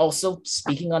think also,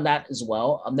 speaking on that as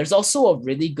well, there's also a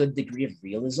really good degree of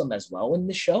realism as well in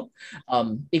the show,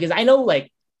 because I know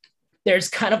like there's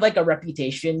kind of like a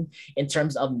reputation in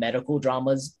terms of medical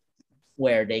dramas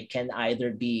where they can either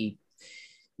be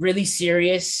really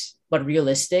serious but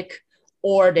realistic,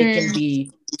 or they can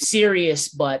be serious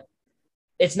but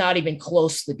it's not even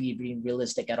close to being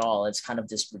realistic at all. It's kind of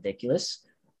just ridiculous.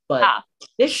 But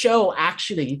this show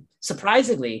actually,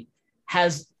 surprisingly,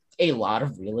 has a lot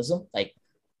of realism. Like,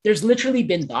 there's literally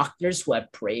been doctors who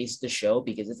have praised the show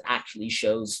because it actually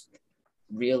shows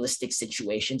realistic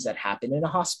situations that happen in a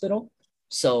hospital.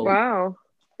 So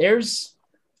there's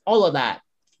all of that,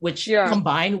 which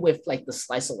combined with like the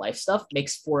slice of life stuff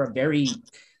makes for a very,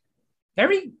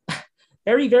 very,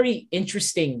 very, very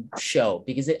interesting show,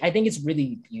 because I think it's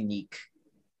really unique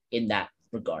in that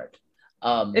regard.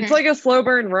 It's like a slow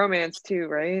burn romance too,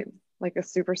 right? Like a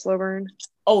super slow burn.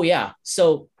 Oh yeah.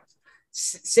 So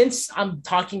since I'm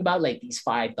talking about like these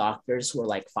 5 doctors who are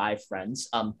like 5 friends,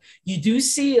 you do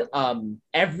see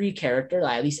every character,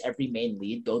 like, at least every main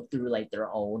lead, go through like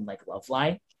their own like love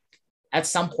line at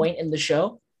some point in the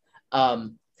show.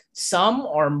 Some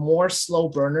are more slow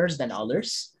burners than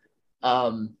others.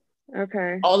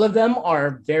 All of them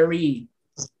are very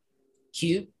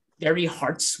cute, very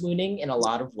heart swooning in a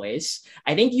lot of ways.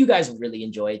 I think you guys will really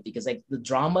enjoy it because like the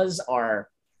dramas are,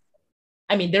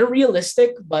 I mean, they're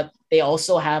realistic, but they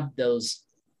also have those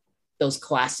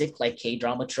classic like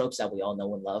K-drama tropes that we all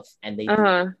know and love, and they do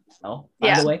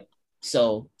by the way.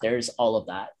 So there's all of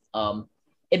that.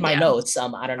 In my notes,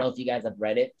 I don't know if you guys have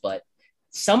read it, but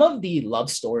some of the love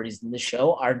stories in the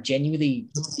show are genuinely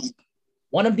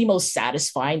one of the most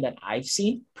satisfying that I've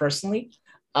seen personally.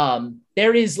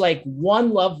 There is like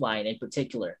one love line in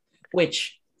particular,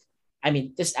 which, I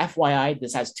mean, this FYI,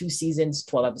 this has 2 seasons,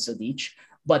 12 episodes each,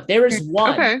 but there is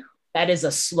one that is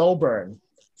a slow burn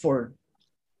for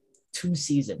 2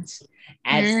 seasons.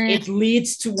 And it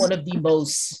leads to one of the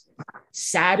most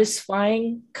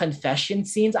satisfying confession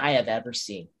scenes I have ever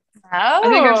seen.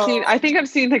 I think I've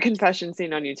seen the confession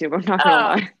scene on YouTube. I'm not gonna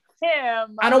lie.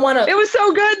 I don't want to. It was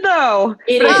so good though.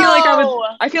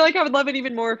 I feel like I would love it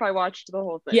even more if I watched the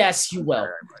whole thing. Yes, you will.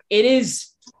 It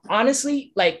is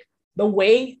honestly like the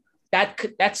way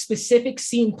that specific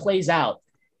scene plays out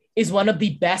is one of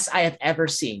the best I have ever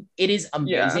seen. It is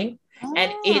amazing,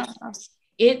 and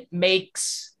it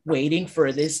makes waiting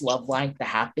for this love line to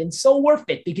happen. So worth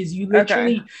it because you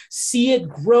literally see it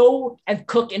grow and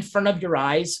cook in front of your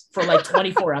eyes for like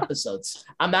 24 episodes.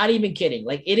 I'm not even kidding.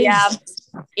 Like it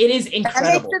is incredible.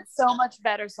 That makes it so much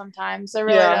better sometimes. It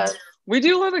really does. We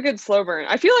do love a good slow burn.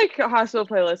 I feel like Hospital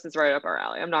Playlist is right up our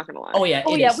alley. I'm not gonna lie. Oh yeah.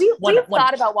 We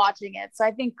thought about watching it, so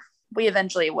I think we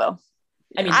eventually will.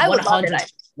 I mean,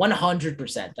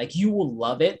 100%. Like you will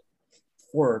love it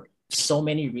for so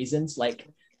many reasons. Like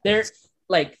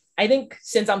I think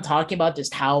since I'm talking about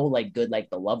just how like good like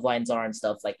the love lines are and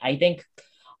stuff, like I think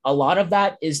a lot of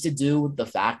that is to do with the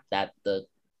fact that the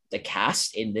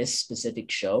cast in this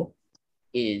specific show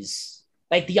is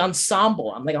like the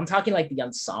ensemble. I'm talking like the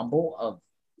ensemble of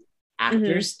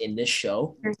actors in this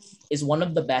show is one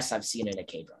of the best I've seen in a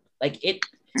K-drama. Like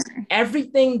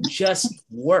everything just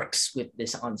works with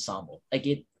this ensemble. Like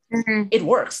it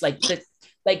works. Like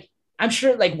I'm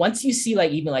sure like once you see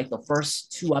like even like the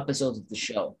first 2 episodes of the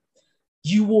show,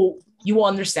 you will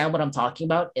understand what I'm talking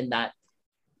about in that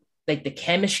like the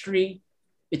chemistry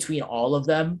between all of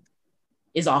them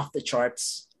is off the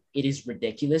charts. It is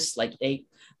ridiculous. Like they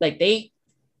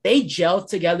gel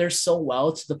together so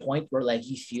well to the point where like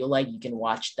you feel like you can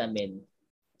watch them in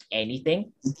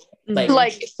anything.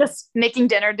 Like just making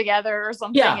dinner together or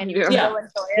something. Yeah, and you really enjoy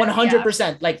it.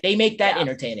 100%. Like they make that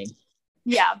entertaining.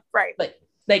 Yeah, right. Like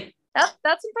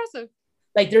that's impressive.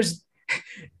 Like there's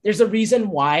a reason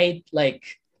why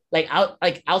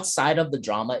outside of the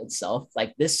drama itself,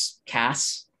 like this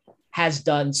cast has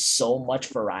done so much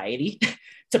variety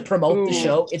to promote the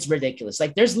show. It's ridiculous.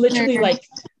 Like there's literally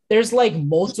there's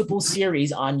multiple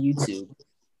series on YouTube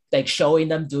like showing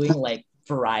them doing like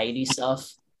variety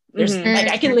stuff. There's like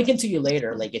I can link it to you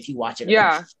later, like if you watch it.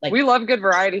 Yeah, like we love good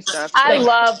variety stuff. I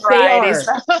love variety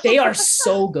stuff. They are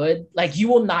so good. Like you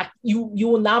will not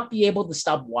be able to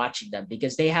stop watching them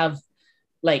because they have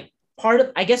like part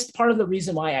of the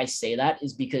reason why I say that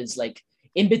is because like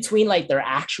in between like their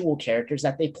actual characters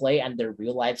that they play and their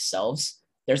real life selves,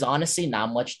 there's honestly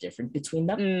not much different between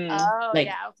them.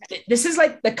 This is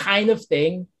like the kind of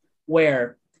thing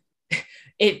where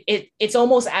it's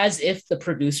almost as if the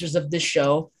producers of this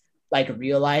show like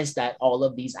realized that all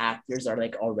of these actors are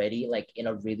like already like in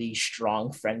a really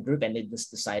strong friend group and they just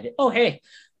decided, oh hey,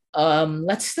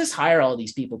 let's just hire all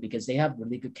these people because they have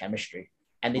really good chemistry,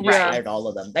 and they just hired all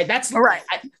of them. Like that's right.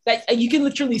 You can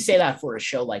literally say that for a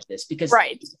show like this because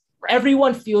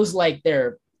everyone feels like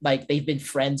they've been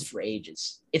friends for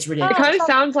ages. It's ridiculous. It kind of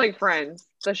sounds like Friends,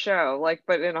 the show, like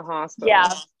but in a hospital. Yeah.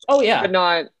 Oh yeah. But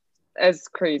not as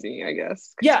crazy, I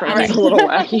guess. Yeah, Friends is a little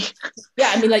wacky.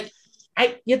 Yeah, I mean like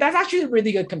that's actually a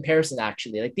really good comparison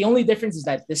actually. Like the only difference is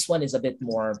that this one is a bit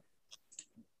more,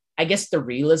 I guess the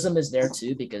realism is there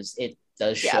too because it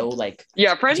does show like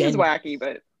Friends is wacky,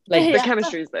 but like the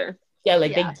chemistry is there. Yeah,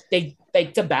 like they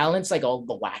like to balance like all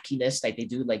the wackiness, like they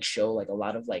do like show like a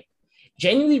lot of like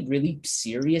genuinely really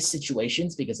serious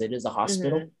situations because it is a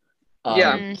hospital.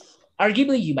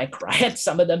 Arguably you might cry at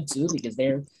some of them too because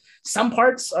some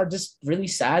parts are just really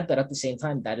sad, but at the same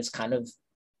time that is kind of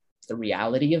the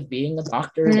reality of being a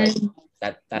doctor. Like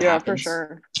that happens. For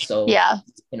sure. So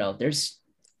you know, there's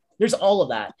all of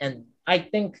that, and I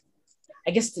think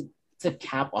I guess to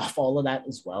cap off all of that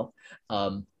as well,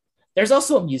 there's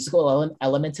also a musical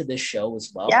element to this show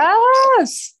as well.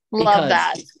 Yes, love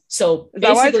that. is So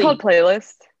that why it's called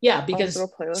Playlist? Yeah, because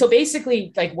so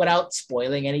basically, like without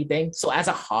spoiling anything, so as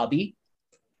a hobby,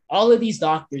 all of these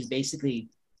doctors basically,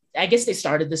 I guess they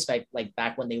started this like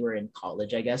back when they were in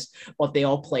college, I guess, but they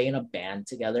all play in a band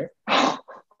together.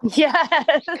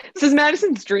 Yes. This is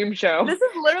Madison's dream show. This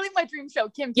is literally my dream show.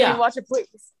 Kim, can you watch it, please?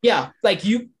 Yeah, like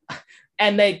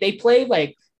and they play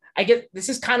like, I get this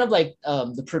is kind of like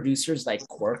the producer's like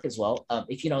quirk as well.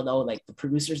 If you don't know, like the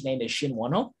producer's name is Shin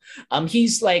Won-ho.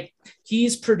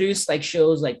 He's produced like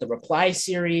shows like the Reply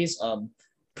series,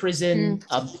 Prison,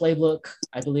 Playbook,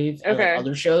 I believe, and like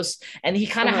other shows. And he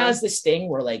kind of has this thing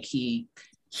where like he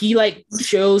like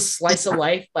shows slice of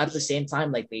life, but at the same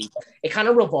time, like it kind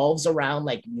of revolves around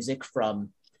like music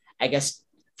from, I guess,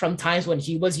 from times when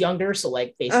he was younger. So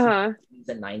like basically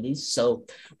the 90s. So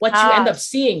what you end up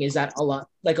seeing is that a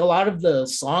lot of the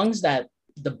songs that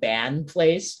the band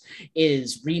plays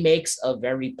is remakes of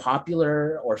very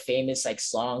popular or famous like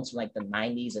songs from like the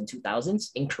 90s and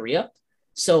 2000s in Korea.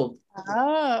 So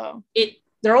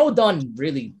they're all done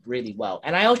really, really well.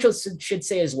 And I also should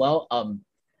say as well,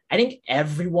 I think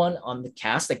everyone on the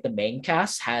cast, like the main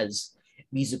cast, has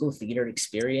musical theater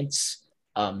experience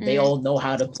They all know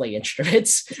how to play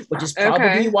instruments, which is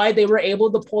probably why they were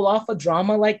able to pull off a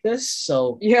drama like this.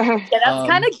 So yeah, that's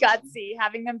kind of gutsy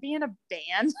having them be in a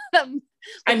band.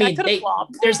 I mean,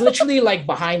 there's literally like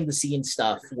behind the scenes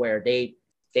stuff where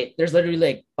there's literally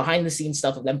like behind the scenes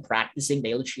stuff of them practicing.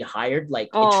 They literally hired like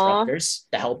instructors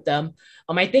to help them.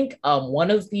 I think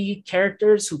one of the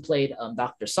characters who played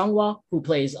Dr. Sunghwa,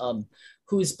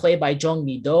 who's played by Jung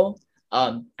Mi-do,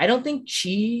 I don't think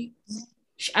she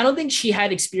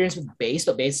had experience with bass,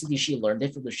 but basically she learned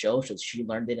it for the show. So she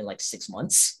learned it in like 6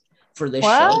 months for this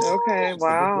show. Okay,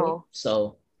 wow.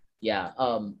 So yeah,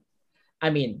 I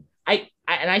mean,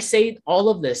 I say all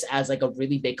of this as like a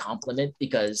really big compliment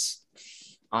because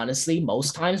honestly,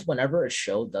 most times whenever a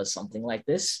show does something like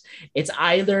this, it's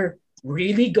either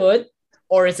really good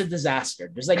or it's a disaster.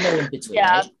 There's like no in between,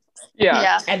 right?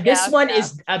 Yeah. And this one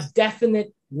is a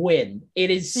definite win.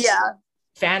 It is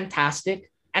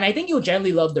fantastic. And I think you'll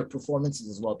generally love their performances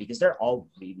as well because they're all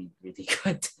really, really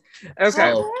good.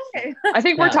 Okay. So, I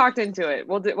think we're talked into it.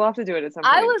 We'll have to do it at some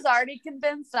point. I was already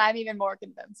convinced. I'm even more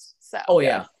convinced. So. Oh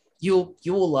yeah, you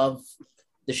will love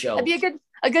the show. It'd be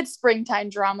a good springtime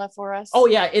drama for us. Oh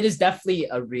yeah, it is definitely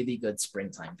a really good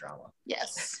springtime drama.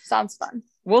 Yes, sounds fun.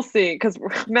 We'll see, because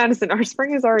Madison, our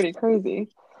spring is already crazy.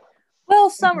 Well,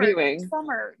 summer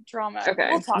drama.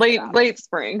 Okay, we'll late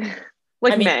spring,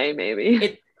 like May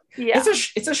maybe.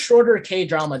 It's a shorter K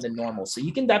drama than normal, so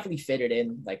you can definitely fit it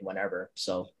in like whenever.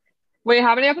 So wait,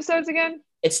 how many episodes again?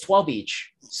 It's 12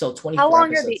 each, so 24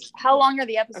 episodes. How long are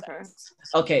the episodes?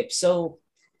 Okay, so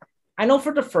I know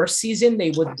for the first season they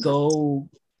would go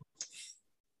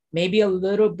maybe a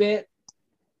little bit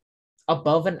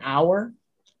above an hour.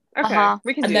 Okay,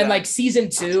 we can. And then like season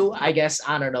 2, I guess,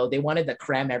 I don't know, they wanted to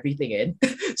cram everything in.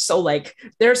 So like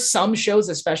there's some shows,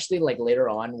 especially like later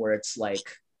on, where it's like,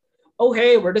 oh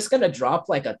hey, we're just gonna drop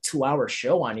like a 2-hour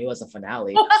show on you as a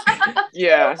finale.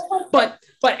 Yeah. But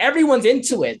everyone's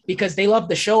into it because they love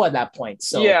the show at that point.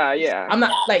 So yeah. I'm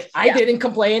not like I didn't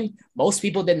complain. Most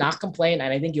people did not complain,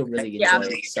 and I think you'll really enjoy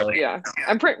it. So yeah,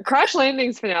 Crash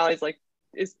Landing's finale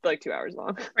is like 2 hours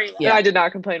long. Yeah, I did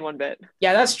not complain one bit.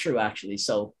 Yeah, that's true actually.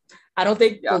 So I don't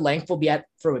think the length will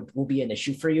be an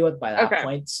issue for you by that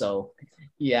point. So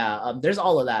yeah, there's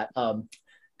all of that.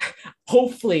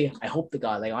 Hopefully, I hope to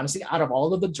God, like honestly, out of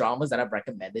all of the dramas that I've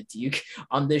recommended to you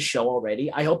on this show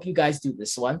already, I hope you guys do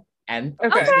this one and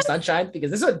Sunshine,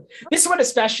 because this one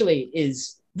especially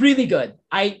is really good.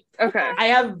 I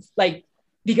have like,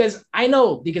 because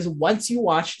once you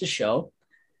watch the show,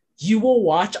 you will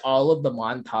watch all of the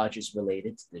montages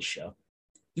related to this show.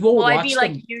 You will watch I be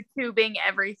like YouTubing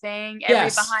everything?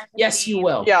 Yes, you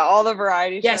will. Yeah, all the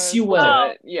variety shows. Yes, you will.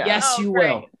 Oh. Yes, you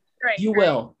great. will. Great, you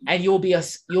will, and you'll be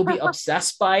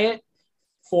obsessed by it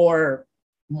for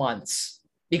months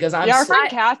because our friend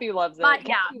Kathy loves it.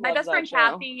 My best friend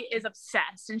Kathy is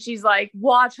obsessed, and she's like,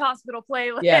 watch Hospital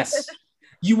Playlist. Yes,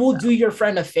 you will do your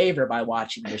friend a favor by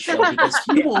watching this show because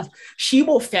she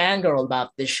will fangirl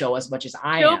about this show as much as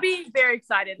I am. She'll be very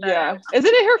excited. Yeah,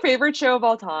 isn't it her favorite show of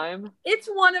all time? It's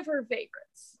one of her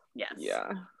favorites. Yes.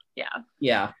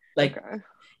 Yeah. Like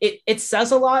it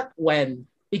says a lot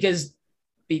because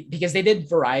they did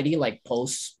Variety like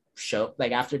post show,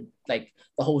 like after like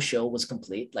the whole show was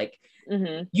complete, like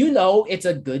it's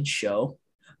a good show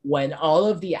when all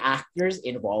of the actors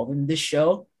involved in this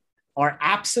show are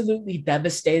absolutely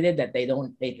devastated that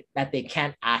they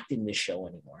can't act in this show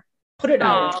anymore. Put it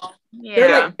out.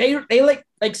 Yeah. They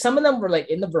like some of them were like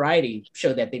in the Variety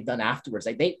show that they've done afterwards,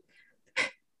 like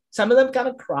some of them kind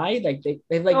of cried, like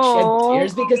they've like shed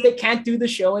tears because they can't do the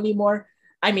show anymore.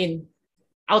 I mean,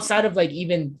 outside of like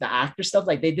even the actor stuff,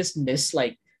 like they just miss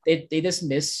they just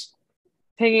miss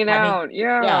hanging out.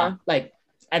 Yeah, like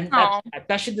and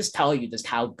that should just tell you just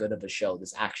how good of a show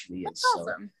this actually is. That's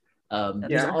awesome. So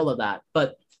there's all of that.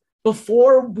 But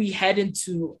before we head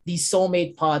into the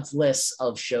Soulmate Pod's list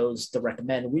of shows to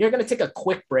recommend, we are going to take a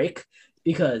quick break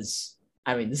because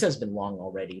I mean this has been long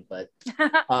already. But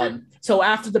so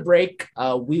after the break,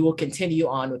 we will continue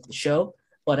on with the show.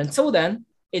 But until then,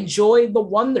 enjoy the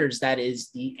wonders that is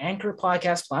the Anchor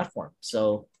podcast platform.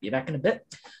 So be back in a bit.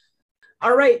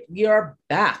 All right, we are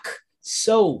back.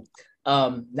 So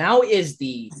now is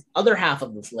the other half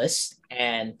of this list,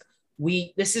 and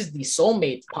this is the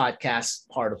Soulmate podcast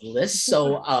part of the list.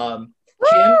 So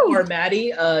Kim or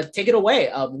Maddie, take it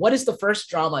away. What is the first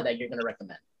drama that you're going to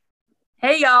recommend?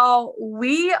 Hey y'all,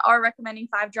 we are recommending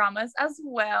 5 dramas as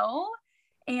well.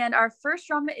 And our first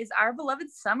drama is Our Beloved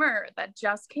Summer that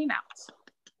just came out.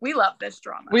 We love this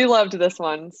drama. We loved this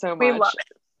one so much. We love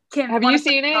it. Kim, have you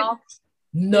seen it?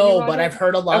 No, watch but it? I've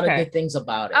heard a lot of Okay. good things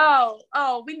about it.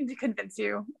 Oh, we need to convince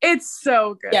you. It's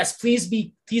so good. Yes, please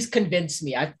convince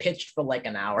me. I've pitched for like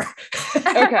an hour.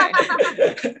 Okay.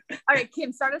 All right,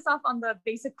 Kim, start us off on the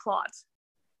basic plot.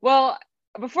 Well,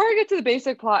 before I get to the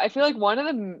basic plot, I feel like one of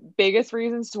the biggest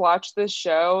reasons to watch this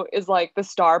show is like the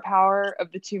star power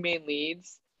of the two main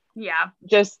leads. Yeah.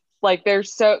 Just like they're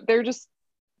just,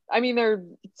 I mean, they're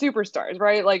superstars,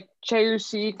 right? Like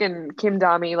Chae-Woo-sik and Kim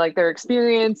Dami, like they're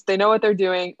experienced, they know what they're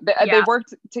doing. They've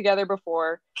worked together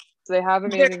before, so they have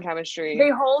amazing chemistry. They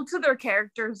hold to their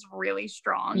characters really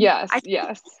strong. Yes, I think,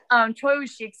 yes. Choi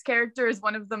Woo-sik's character is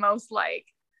one of the most like,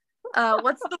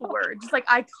 what's the word? Just like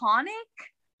iconic.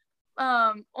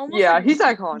 Almost Yeah, like he's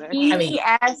iconic. I mean-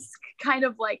 esque kind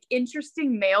of like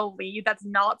interesting male lead that's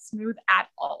not smooth at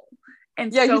all.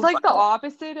 And Yeah, so he's like the fun.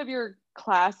 opposite of your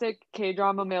classic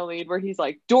K-drama male lead where he's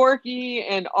like dorky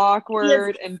and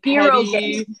awkward and zero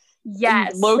petty.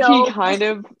 Yes, And low-key so- kind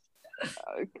of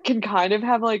can kind of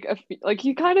have like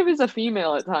he kind of is a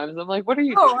female at times. I'm like, what are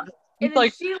you doing? and He's then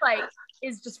like, she like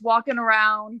is just walking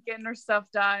around getting her stuff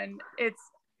done. It's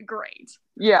great.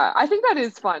 yeah, I think that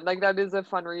is fun. Like that is a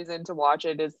fun reason to watch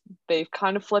it, is they've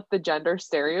kind of flipped the gender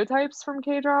stereotypes from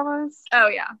K-dramas, Oh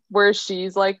yeah, where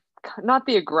she's like not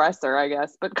the aggressor, I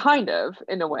guess, but kind of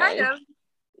in a way. kind of.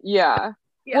 Yeah.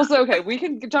 Yeah. Well, so okay, we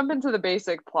can jump into the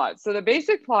basic plot. So the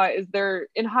basic plot is they're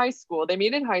in high school. They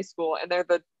meet in high school, and they're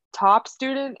the top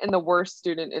student and the worst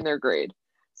student in their grade.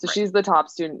 So Right. she's the top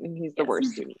student and he's the Yes.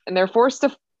 worst student. And they're forced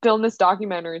to film this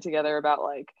documentary together about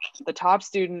like the top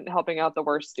student helping out the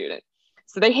worst student.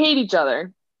 So they hate each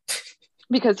other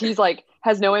because he's like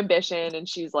has no ambition and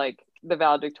she's like the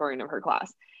valedictorian of her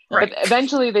class. Right. But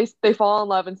eventually they fall in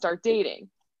love and start dating.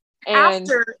 And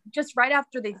Right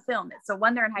after they film it. So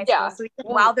when they're in high Yeah. school, so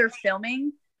even while they're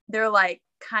filming, they're like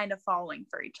kind of falling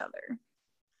for each other.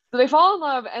 so they fall in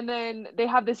love, and then they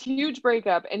have this huge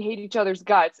breakup and hate each other's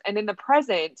guts. And in the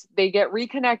present, they get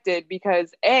reconnected because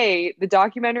the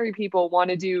documentary people want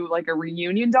to do like a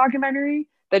reunion documentary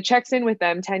that checks in with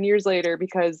them 10 years later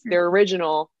because their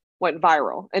original went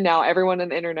viral. And now everyone on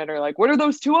the internet are like, what are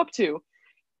those two up to?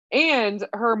 And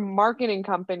her marketing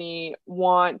company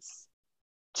wants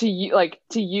to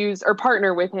use or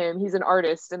partner with him. He's an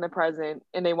artist in the present,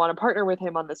 and they want to partner with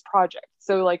him on this project.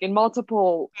 So like in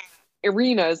multiple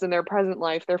arenas in their present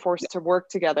life, they're forced to work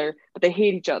together, but they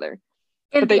hate each other.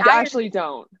 And But they the irony- actually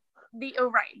don't.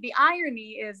 The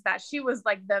irony is that she was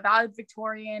like the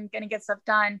valedictorian, gonna get stuff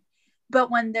done, but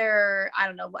when they're, I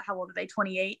don't know how old are they,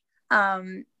 28?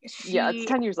 It's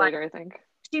 10 years later, I think.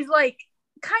 She's like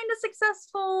kind of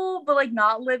successful, but like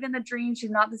not living the dream. She's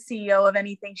not the CEO of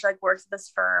anything. She like works at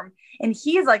this firm, and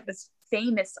he's like this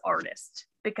famous artist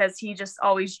because he just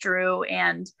always drew,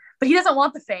 but he doesn't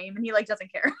want the fame, and he like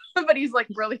doesn't care. But he's like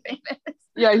really famous.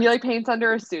 Yeah, he like paints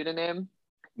under a pseudonym,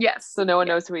 Yes. so no one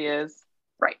knows who he is.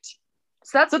 Right.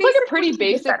 So that's So it's like a basically pretty the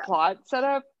basic setup. plot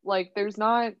setup. Like it's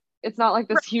not like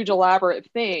this huge elaborate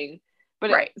thing. But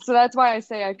Right. so that's why I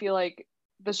say I feel like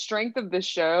the strength of this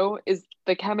show is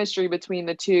the chemistry between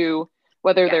the two,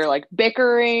 whether Yes. they're like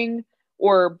bickering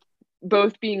or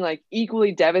both being like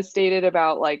equally devastated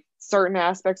about like certain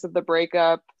aspects of the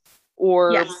breakup,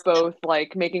 or Yes. both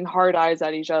like making hard eyes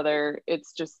at each other.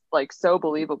 It's just like so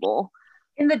believable.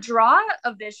 In the draw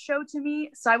of this show to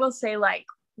me, so I will say like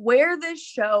where this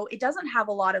show, it doesn't have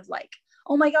a lot of like,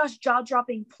 oh my gosh,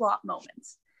 jaw-dropping plot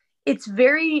moments. It's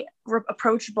very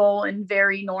approachable and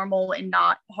very normal and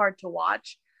not hard to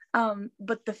watch.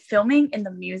 But the filming and the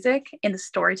music and the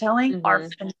storytelling are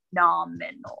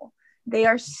phenomenal. They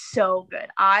are so good.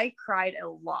 I cried a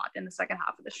lot in the second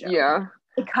half of the show. Yeah.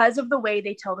 Because of the way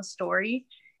they tell the story,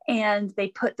 and they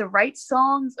put the right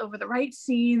songs over the right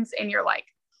scenes, and you're like,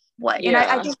 what? And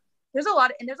I think there's a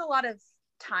lot of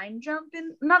time jump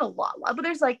in, not a lot, but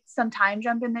there's like some time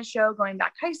jump in this show going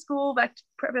back to high school, back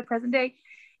to present day.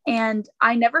 And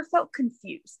I never felt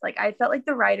confused. Like I felt like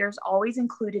the writers always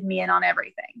included me in on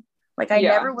everything. Like I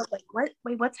never was like,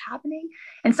 what's happening?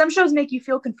 And some shows make you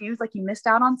feel confused, like you missed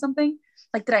out on something.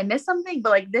 Like, did I miss something? But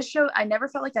like this show, I never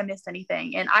felt like I missed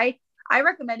anything. And I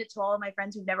recommend it to all of my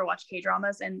friends who've never watched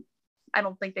K-dramas, and I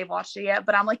don't think they've watched it yet,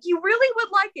 but I'm like, you really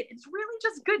would like it. It's really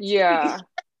just good. Yeah.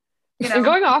 You know? And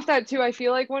going off that too, I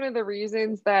feel like one of the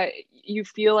reasons that you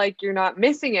feel like you're not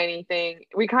missing anything,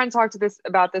 we kind of talked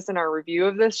about this in our review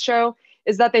of this show,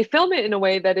 is that they film it in a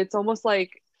way that it's almost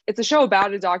like it's a show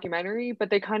about a documentary, but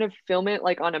they kind of film it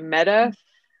like on a meta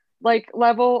like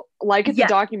level, like it's a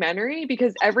documentary,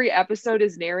 because every episode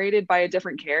is narrated by a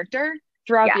different character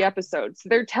throughout the episode. So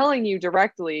they're telling you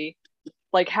directly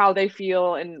like how they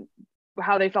feel and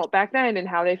how they felt back then and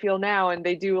how they feel now, and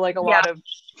they do like a lot of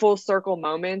full circle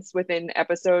moments within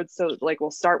episodes. So like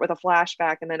we'll start with a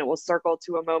flashback and then it will circle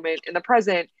to a moment in the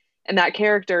present, and that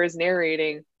character is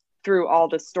narrating through all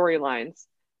the storylines.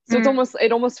 So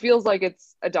it almost feels like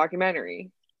it's a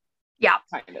documentary. Yeah,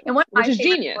 kind of, and one of which my is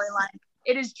favorite genius.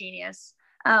 It is genius.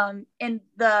 And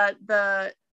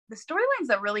the storylines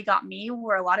that really got me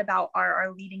were a lot about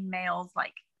our leading male's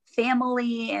like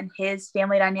family and his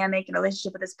family dynamic and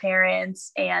relationship with his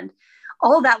parents and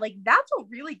all of that. Like that's what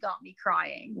really got me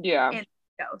crying. Yeah. In the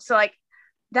show. So like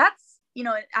that's, you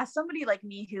know, as somebody like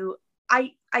me who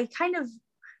I kind of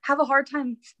have a hard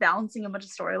time balancing a bunch of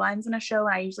storylines in a show,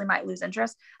 and I usually might lose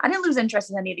interest. I didn't lose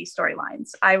interest in any of these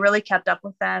storylines. I really kept up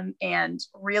with them and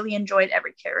really enjoyed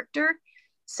every character.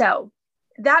 So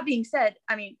that being said,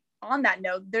 I mean, on that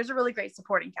note, there's a really great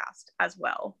supporting cast as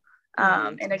well.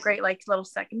 And a great like little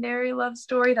secondary love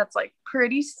story that's like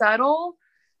pretty subtle.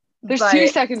 There's 2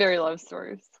 secondary love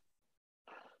stories.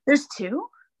 There's 2?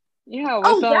 Yeah.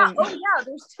 With, yeah,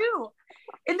 there's 2.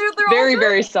 And they're very, all good.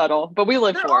 very subtle, but we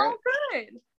live they're for all it.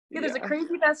 Good. Yeah, there's a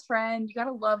crazy best friend. You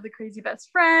gotta love the crazy best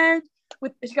friend.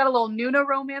 She got a little Nuna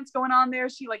romance going on there.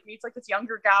 She like meets like this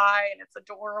younger guy, and it's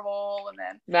adorable. And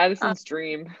then Madison's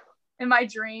dream. In my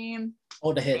dream.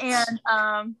 Oh, the hits. And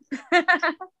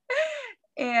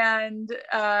and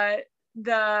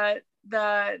the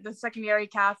secondary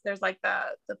cast. There's like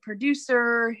the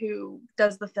producer who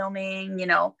does the filming. You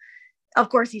know, of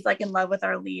course he's like in love with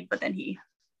our lead, but then he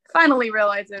finally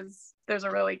realizes there's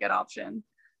a really good option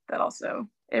that also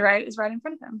is right in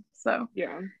front of him. So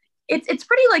yeah, it's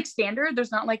pretty like standard.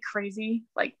 There's not like crazy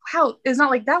like how it's not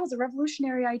like that was a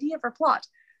revolutionary idea for plot,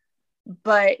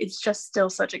 but it's just still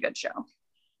such a good show.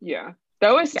 Yeah, the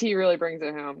OST really brings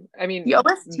it home. I mean, the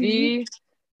OST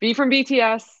V from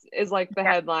BTS is like the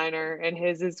headliner, and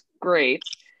his is great.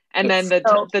 And then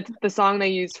the song they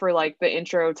use for like the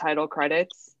intro title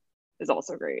credits is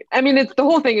also great. I mean, the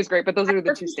whole thing is great, but those are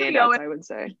the 2 standouts, I would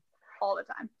say. All the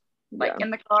time. Like in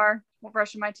the car while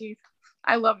brushing my teeth.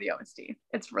 I love the OST.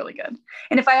 It's really good.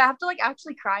 And if I have to like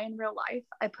actually cry in real life,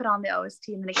 I put on the OST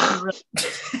and then it can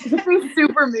really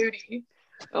super moody.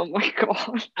 Oh my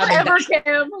god. Whatever,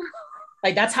 Kim.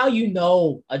 Like that's how you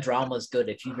know a drama is good,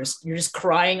 if you're just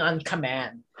crying on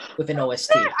command with an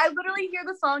OST. I literally hear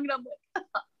the song and I'm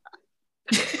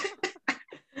like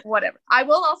whatever. I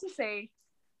will also say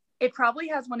it probably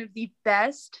has one of the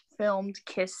best filmed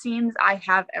kiss scenes I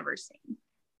have ever seen.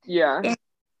 Yeah. And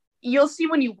you'll see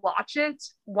when you watch it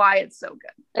why it's so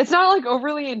good. It's not like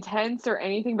overly intense or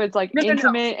anything, but it's like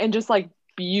intimate and just like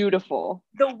beautiful.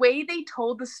 The way they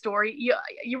told the story, you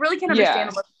really can't understand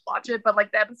unless you watch it, but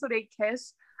like the episode 8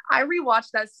 kiss, I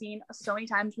rewatched that scene so many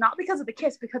times, not because of the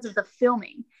kiss, because of the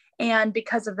filming and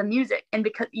because of the music, and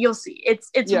because you'll see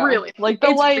it's really like the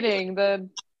lighting, the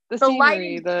scenery,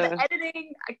 lighting, the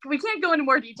editing. We can't go into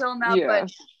more detail on that,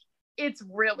 but it's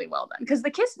really well done because the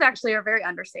kisses actually are very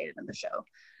understated in the show.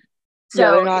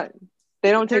 So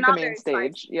they don't take the main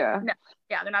stage. Spicy. No,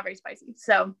 they're not very spicy.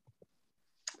 So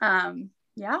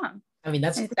yeah. I mean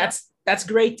that's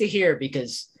great to hear,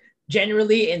 because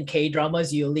generally in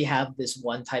K-dramas you only have this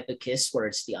one type of kiss where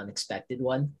it's the unexpected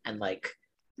one, and like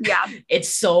it's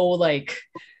so like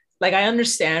I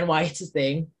understand why it's a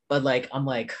thing, but like I'm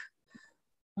like,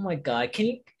 oh my god,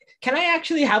 can I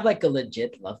actually have like a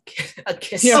legit love a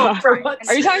kiss? Yeah. For once?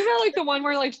 Are you talking about like the one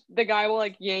where like the guy will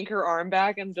like yank her arm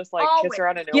back and just like kiss her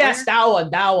out of nowhere? Yes, that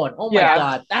one. Oh my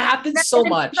god, that happens so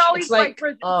much. It's like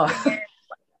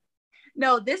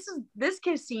no, this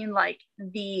kiss scene, like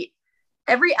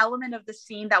every element of the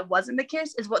scene that wasn't the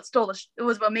kiss is what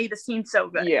what made the scene so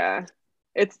good. Yeah,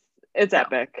 it's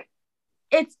epic.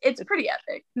 It's pretty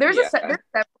epic. There's several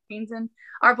scenes in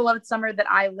Our Beloved Summer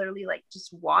that I literally like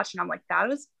just watch and I'm like, that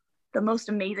was the most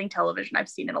amazing television I've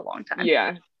seen in a long time.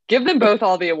 Yeah, give them both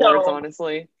all the awards.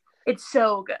 Honestly, it's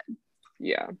so good.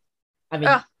 Yeah, I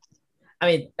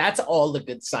mean that's all the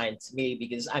good sign to me,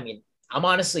 because I mean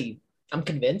I'm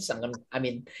convinced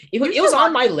it was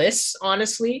on my list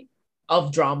honestly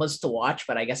of dramas to watch,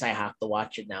 but I guess I have to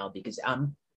watch it now because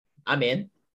I'm in.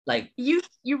 Like you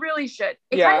really should.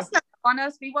 It kind of snuck up on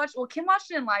us. Kim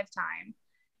watched it in Lifetime,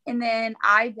 and then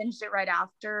I binged it right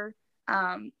after.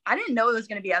 I didn't know it was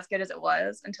going to be as good as it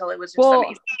was until it was just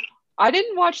amazing. I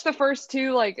didn't watch the first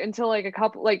 2 like until like a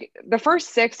couple, like the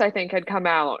first 6 I think had come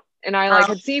out, and I like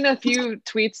had seen a few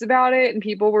tweets about it and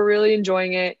people were really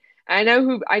enjoying it. I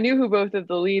knew who both of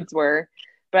the leads were,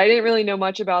 but I didn't really know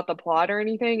much about the plot or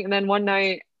anything. And then one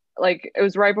night, like it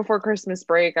was right before Christmas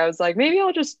break, I was like, maybe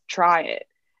I'll just try it.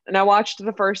 And I watched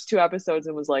the first 2 episodes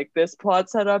and was like, this plot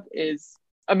setup is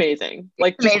amazing.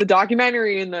 Like just the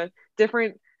documentary and the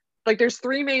different like there's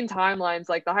three main timelines,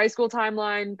 like the high school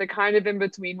timeline, the kind of in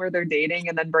between where they're dating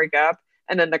and then break up,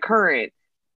 and then the current.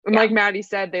 And like Maddie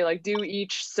said, they like do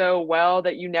each so well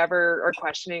that you never are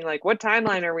questioning like what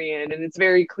timeline are we in, and it's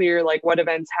very clear like what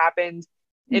events happened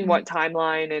in what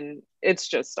timeline, and it's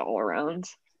just all around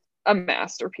a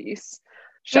masterpiece.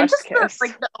 Chef's kiss.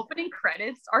 The opening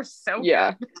credits are so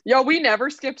good. Yeah, we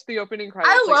never skipped the opening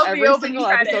credits. I love the opening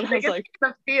credits. Episode, I was like,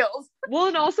 the feels. Well,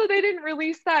 and also they didn't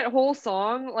release that whole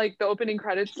song, like the opening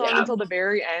credits song, until the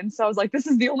very end. So I was like, this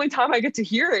is the only time I get to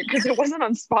hear it because it wasn't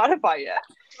on Spotify yet.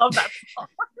 Love that song.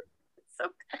 So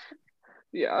good.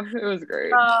 Yeah, it was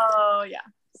great. Oh yeah.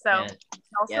 So you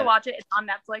can also watch it. It's on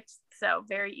Netflix, so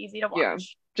very easy to watch. Yeah,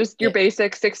 just your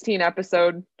basic 16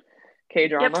 episode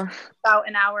K-drama. About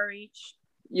an hour each.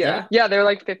 Yeah, they're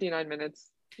like 59 minutes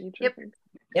each. Yep.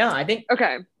 Yeah, I think.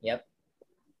 Okay. Yep.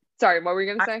 Sorry, what were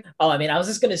you gonna say? I mean, I was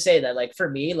just gonna say that, like, for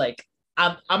me, like,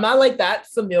 I'm not like that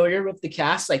familiar with the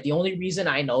cast. Like, the only reason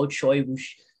I know Choi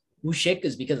Woo-shik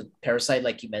is because of Parasite,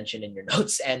 like you mentioned in your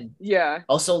notes, and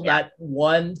also that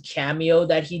one cameo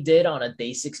that he did on a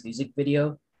Day 6 music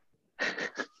video.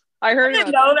 I heard. I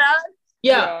didn't know that.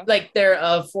 Yeah, like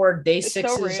they're for Day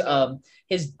 6's so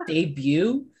his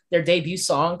their debut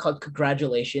song called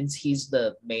Congratulations. He's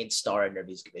the main star in their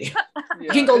music video. You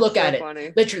can go look at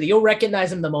it. Literally, you'll recognize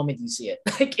him the moment you see it.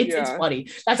 Like it's funny.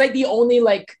 That's like the only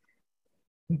like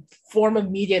form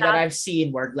of media that I've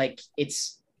seen where like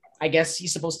it's, I guess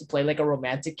he's supposed to play like a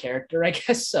romantic character, I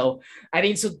guess. So I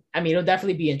think so. I mean, it'll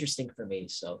definitely be interesting for me.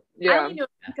 So I only knew it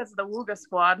because of the Wooga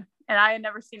Squad, and I had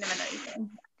never seen him in anything.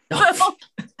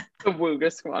 The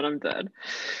Wooga Squad, I'm dead.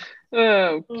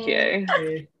 Okay.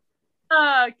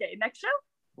 Okay, next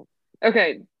show.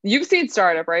 Okay, you've seen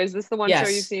Startup, right? Is this the one show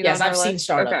you've seen? Yes, I've seen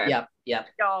Startup. Okay. Yep.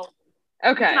 Y'all.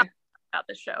 Okay. About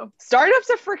the show. Startup's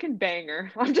a freaking banger.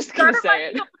 I'm just gonna say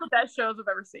it. One of the best shows I've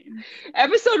ever seen.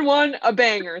 Episode 1, a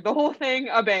banger. The whole thing,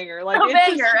 a banger. Like a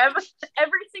banger.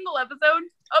 Every single episode,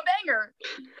 a banger.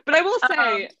 But I will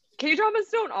say, K-dramas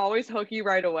don't always hook you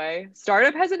right away.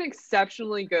 Startup has an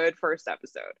exceptionally good first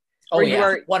episode. Where you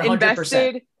are 100%.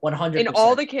 invested 100%. in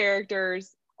all the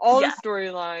characters, all the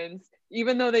storylines,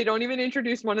 even though they don't even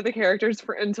introduce one of the characters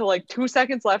until like 2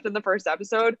 seconds left in the first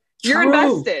episode. You're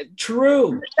invested.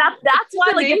 True. That's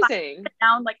why, like, amazing. If I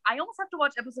down, like, I almost have to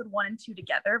watch episode 1 and 2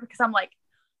 together because I'm like,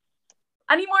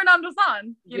 I need more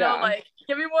Namdo-san. You know, like,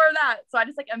 give me more of that. So I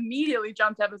just like immediately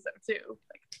jumped to episode 2,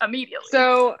 like immediately.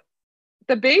 So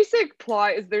the basic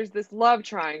plot is there's this love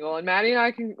triangle, and Maddie and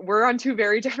I we're on two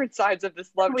very different sides of this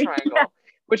love triangle,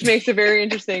 which makes it very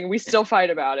interesting. We still fight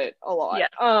about it a lot.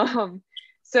 Yeah.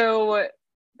 So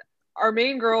our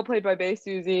main girl, played by Bae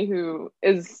Suzy, who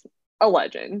is a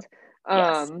legend.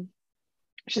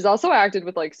 She's also acted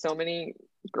with like so many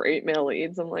great male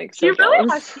leads. I'm like, so she really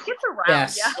has. She gets around.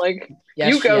 Yes. Yeah. Like,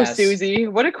 you go, Suzy.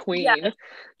 What a queen.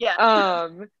 Yeah.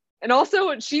 And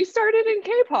also she started in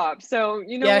K-pop, so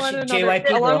you know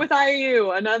what? Along with IU,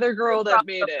 another girl that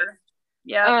made it.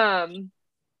 Yeah.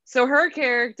 So her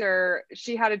character,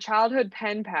 she had a childhood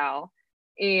pen pal,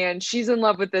 and she's in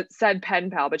love with the said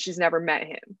pen pal, but she's never met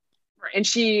him. Right. And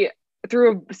she,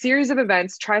 through a series of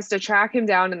events, tries to track him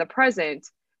down in the present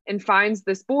and finds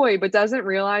this boy, but doesn't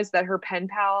realize that her pen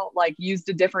pal like used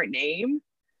a different name.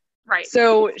 Right.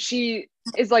 So she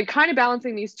is like kind of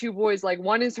balancing these two boys. Like,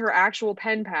 one is her actual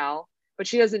pen pal, but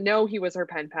she doesn't know he was her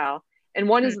pen pal. And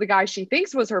one is the guy she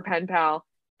thinks was her pen pal,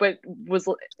 but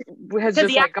has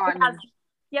just like gotten...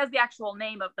 He has the actual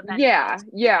name of the pen pal.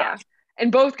 Yeah.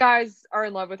 And both guys are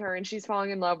in love with her, and she's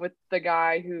falling in love with the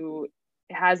guy who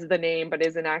has the name but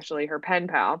isn't actually her pen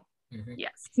pal. Mm-hmm.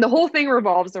 Yes. The whole thing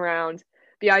revolves around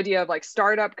the idea of like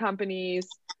startup companies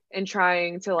and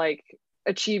trying to like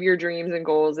achieve your dreams and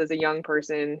goals as a young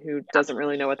person who doesn't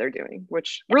really know what they're doing,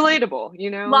 which relatable,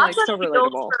 you know, lots like of so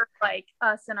relatable for like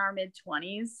us in our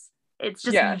mid-20s. It's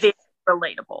just very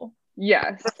relatable.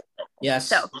 Yes.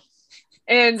 So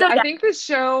I think this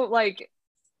show, like,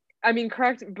 I mean,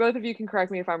 both of you can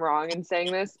correct me if I'm wrong in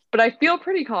saying this, but I feel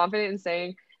pretty confident in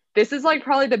saying this is like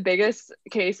probably the debiggest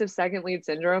case of second lead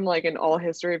syndrome, like in all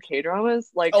history of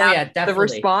K-dramas. Like, definitely. The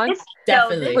response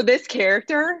for this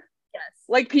character. Yes.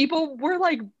 Like, people were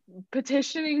like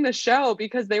petitioning the show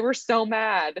because they were so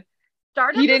mad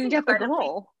he didn't get the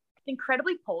girl.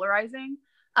 Incredibly polarizing.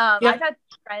 I've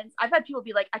had people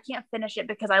be like, I can't finish it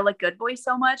because I like Good Boy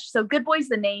so much. So Good Boy's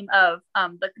the name of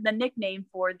the nickname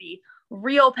for the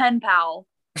real pen pal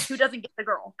who doesn't get the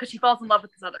girl because she falls in love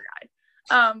with this other guy.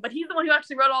 But he's the one who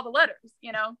actually wrote all the letters,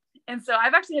 you know? And so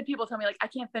I've actually had people tell me, like, I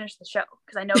can't finish the show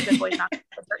because I know Good Boy's not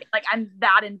like, I'm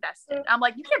that invested. I'm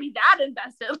like, you can't be that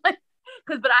invested. Like,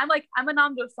 but I'm a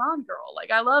Namdo-san girl.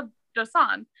 Like, I love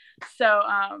Dosan. So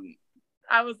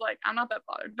I was like, I'm not that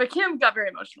bothered. But Kim got very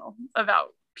emotional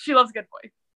about, she loves Good Boy.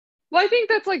 Well, I think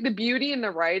that's like the beauty in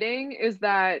the writing is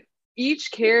that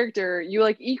each character, you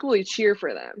like equally cheer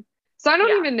for them. So I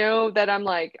don't even know that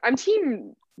I'm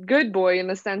team Good Boy in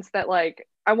the sense that like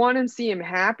I want to see him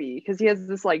happy because he has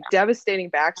this like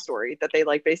devastating backstory that they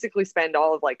like basically spend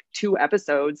all of like 2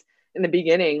 episodes in the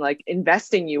beginning like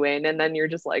investing you in, and then you're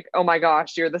just like, oh my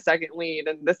gosh, you're the second lead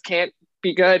and this can't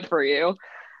be good for you.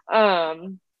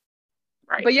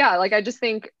 Right. But yeah, like I just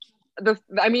think the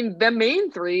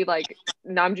main 3, like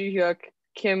Nam Joo Hyuk,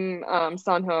 Kim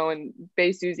Sun Ho, and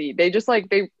Bae Suzy, they just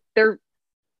like they're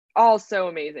all so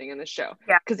amazing in the show.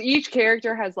 Yeah. Because each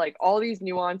character has like all these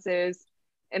nuances,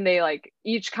 and they like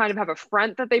each kind of have a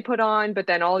front that they put on, but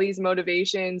then all these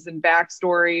motivations and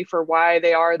backstory for why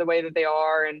they are the way that they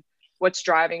are and what's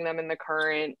driving them in the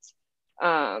current.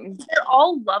 They're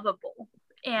all lovable,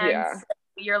 and yeah.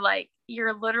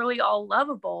 you're literally all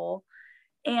lovable.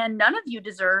 And none of you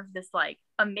deserve this like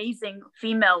amazing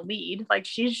female lead. Like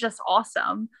she's just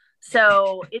awesome.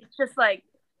 So it's just like,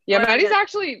 yeah, Maddie's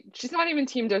actually, she's not even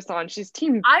team Dosan. She's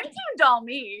team. I'm team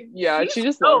Dalmi. Yeah, she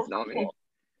just loves Dalmi. Cool.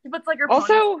 She puts like her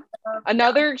also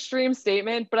another extreme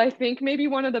statement, but I think maybe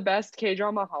one of the best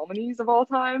K-drama harmonies of all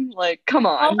time. Like, come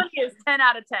on. Harmony is 10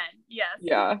 out of 10. Yes.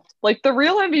 Yeah, like the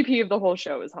real MVP of the whole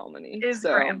show is Harmony.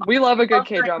 So we love a good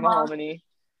K-drama harmony.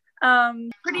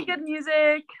 Pretty good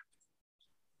music.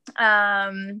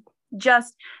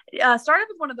 Just Startup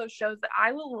is one of those shows that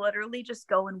I will literally just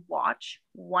go and watch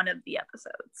one of the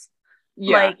episodes.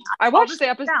 Yeah, like I watched the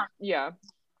episode. Yeah,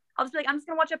 I'll just be like, I'm just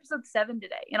gonna watch episode 7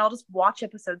 today, and I'll just watch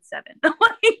episode 7.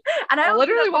 And I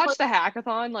literally watch the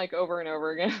hackathon like over and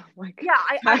over again. Like, yeah,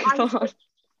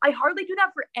 I hardly do that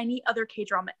for any other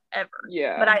K-drama ever.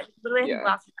 Yeah, but I literally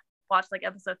last week watched like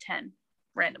episode 10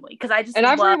 randomly because I just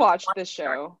I've rewatched this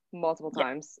show multiple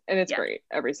times, and it's great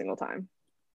every single time.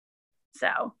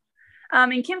 So,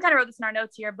 and Kim kind of wrote this in our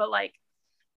notes here, but like,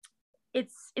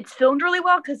 it's filmed really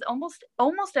well because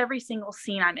almost every single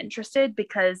scene I'm interested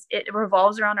because it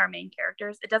revolves around our main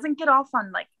characters. It doesn't get off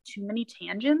on like too many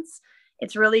tangents.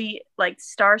 It's really like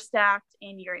star stacked,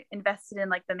 and you're invested in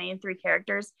like the main 3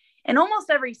 characters. And almost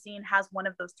every scene has one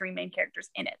of those 3 main characters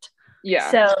in it.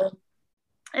 Yeah. So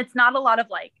it's not a lot of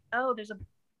like, oh, there's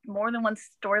more than one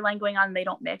storyline going on and they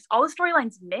don't mix. All the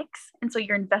storylines mix, and so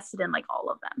you're invested in like all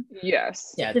of them.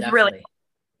 Yes. Yeah, it's really,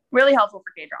 really helpful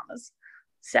for K-dramas.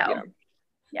 So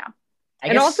yeah.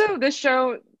 And also this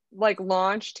show like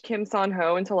launched Kim Sun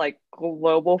Ho into like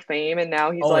global fame, and now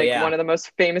he's one of the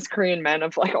most famous Korean men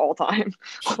of like all time.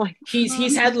 Like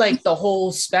he's had like the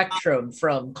whole spectrum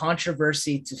from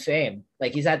controversy to fame.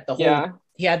 Like he's had the whole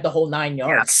he had the whole 9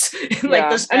 yards.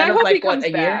 Like the span of like what, a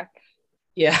year?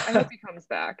 Yeah. I hope he comes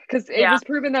back because it was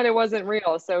proven that it wasn't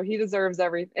real. So he deserves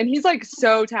everything. And he's like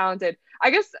so talented.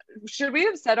 I guess, should we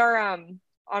have said our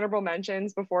honorable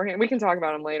mentions beforehand? We can talk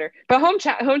about them later. But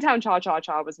Hometown Cha Cha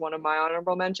Cha was one of my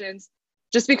honorable mentions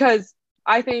just because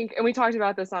I think, and we talked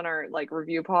about this on our like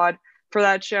review pod for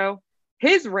that show,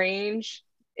 his range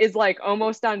is like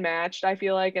almost unmatched, I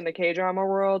feel like, in the K-drama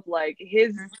world. Like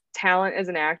his talent as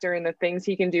an actor and the things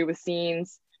he can do with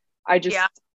scenes, I just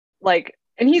like.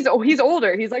 And he's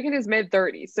older. He's like in his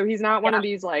mid-30s. So he's not one of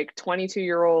these like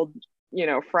 22-year-old, you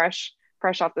know, fresh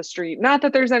off the street. Not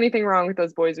that there's anything wrong with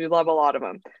those boys. We love a lot of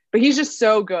them. But he's just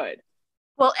so good.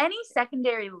 Well, any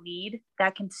secondary lead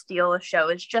that can steal a show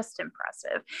is just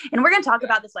impressive. And we're going to talk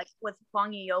about this like with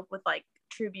Hwang Yi-yeop with like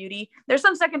True Beauty. There's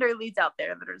some secondary leads out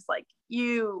there that are just like,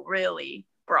 you really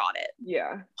brought it.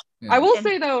 Yeah. I will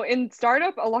say though, in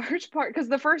Startup, a large part, because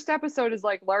the first episode is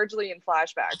like largely in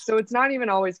flashback, so it's not even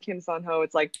always Kim Sun Ho.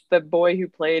 It's like the boy who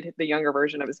played the younger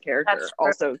version of his character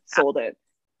also sold it,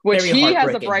 which he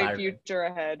has a bright future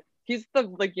ahead. He's the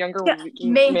like younger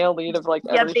male lead of like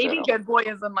every Baby show. Good Boy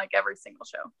is in like every single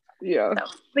show. Yeah. So,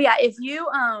 but yeah, if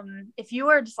you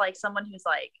are just like someone who's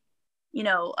like, you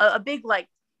know, a big like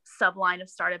subline of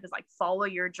Startup is like follow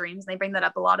your dreams, and they bring that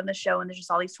up a lot in the show, and there's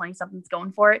just all these 20-somethings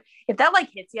going for it. If that like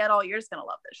hits you at all, you're just gonna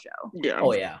love this show. Yeah.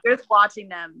 Oh yeah. You're just watching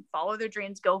them follow their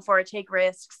dreams, go for it, take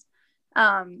risks,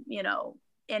 you know,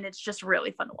 and it's just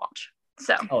really fun to watch.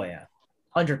 So oh yeah,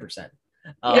 100%.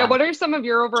 Yeah, what are some of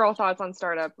your overall thoughts on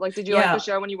Startup? Like, did you like the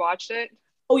show when you watched it?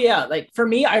 Oh yeah, like for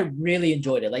me, I really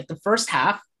enjoyed it. Like the first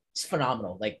half is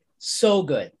phenomenal, like so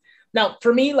good. Now,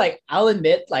 for me, like, I'll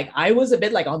admit, like, I was a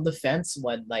bit, like, on the fence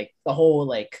when, like, the whole,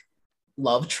 like,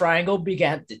 love triangle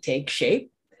began to take shape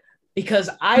because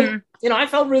I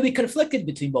felt really conflicted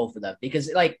between both of them because,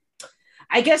 like,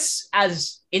 I guess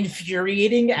as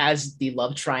infuriating as the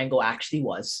love triangle actually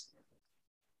was,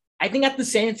 I think at the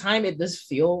same time, it does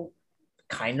feel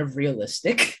kind of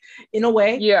realistic in a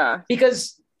way. Yeah.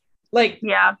 Because like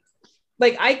Yeah.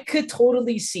 like I could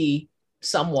totally see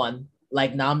someone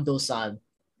like Nam Do-san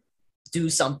do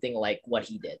something like what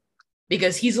he did.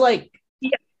 Because he's like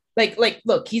Yeah. like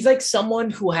look, he's like someone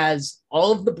who has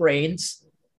all of the brains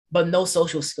but no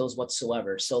social skills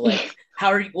whatsoever. So like how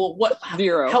are you well, what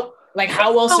Zero. how like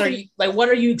how else are you like what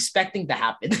are you expecting to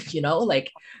happen? You know, like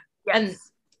and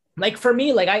Yes. like for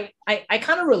me, like I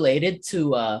kind of related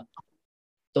to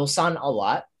Dosan a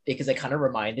lot because it kind of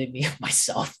reminded me of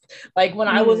myself. Like when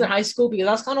I was in high school, because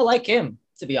I was kind of like him,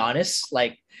 to be honest.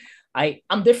 Like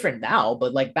I'm different now,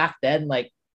 but like back then,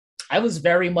 like I was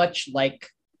very much like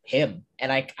him,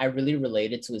 and I really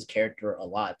related to his character a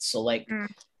lot. So like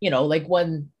you know, like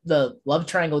when the love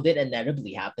triangle did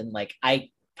inevitably happen, like I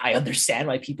understand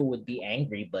why people would be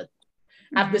angry, but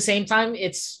at the same time,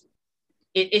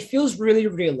 it feels really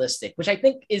realistic, which I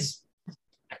think is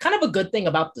kind of a good thing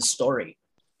about the story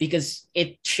because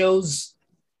it shows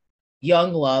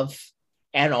young love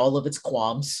and all of its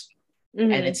qualms,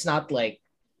 and it's not like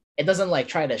it doesn't like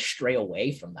try to stray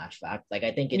away from that fact. Like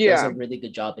I think it does a really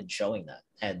good job in showing that,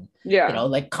 and you know,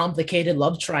 like complicated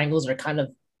love triangles are kind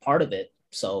of part of it.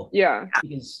 So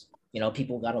because you know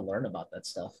people got to learn about that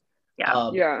stuff.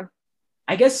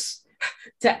 I guess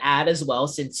to add as well,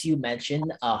 since you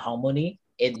mentioned Harmony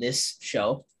in this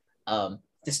show,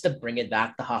 just to bring it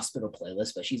back, the hospital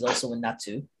playlist, but she's also in that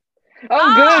too.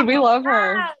 Oh, good. We love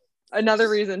her. Another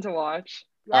reason to watch.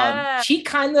 She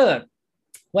kind of,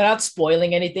 without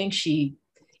spoiling anything, she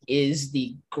is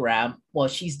the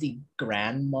she's the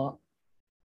grandma.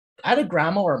 Either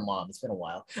grandma or mom, it's been a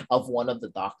while, of one of the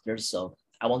doctors, so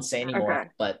I won't say anymore.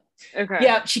 But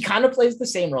yeah, she kind of plays the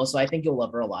same role, so I think you'll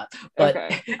love her a lot. But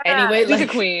anyway, she's a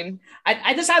queen.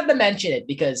 I just had to mention it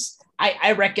because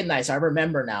I recognize, I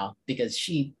remember now because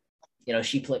she, you know,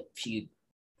 she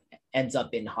ends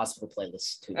up in hospital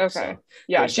playlist too. So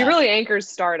yeah, she really anchors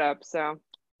Startup. So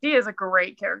she is a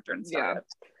great character in Startup.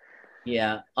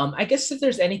 Yeah. I guess if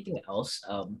there's anything else,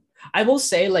 I will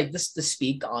say like this to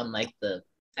speak on like the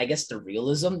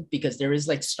realism, because there is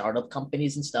like startup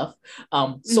companies and stuff.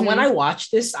 So when I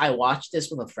watched this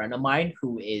with a friend of mine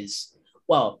who is,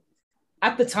 well,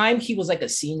 at the time he was like a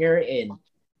senior in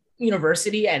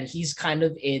university and he's kind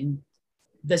of in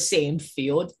the same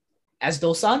field as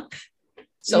Dosan.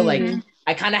 So like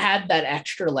I kind of had that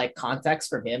extra like context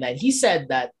from him, and he said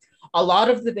that a lot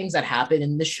of the things that happen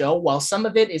in the show, while some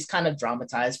of it is kind of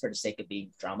dramatized for the sake of being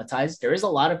dramatized, there is a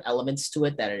lot of elements to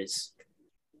it that is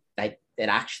that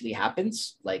actually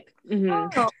happens. Like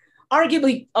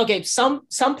arguably, okay, some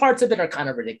parts of it are kind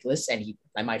of ridiculous, and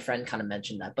my friend kind of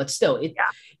mentioned that, but still,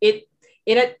 it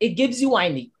gives you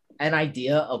an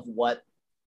idea of what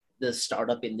the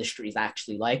startup industry is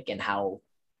actually like and how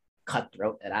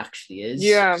cutthroat it actually is.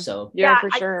 So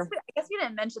for sure. I guess we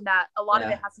didn't mention that a lot of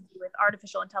it has to do with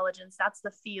artificial intelligence. That's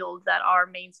the field that our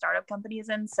main startup company is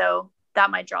in. So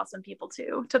that might draw some people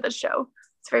to the show.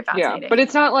 It's very fascinating. Yeah, but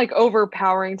it's not like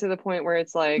overpowering to the point where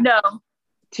it's like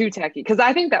too techy. Because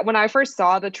I think that when I first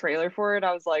saw the trailer for it,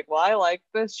 I was like, well, I like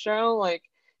this show. Like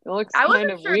it looks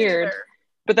kind of weird. Either.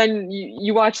 But then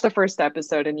you watch the first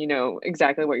episode and you know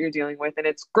exactly what you're dealing with, and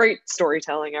it's great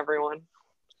storytelling, everyone.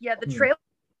 Yeah, the trailer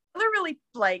really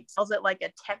like tells it like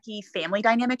a techie family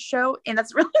dynamic show, and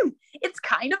that's really it's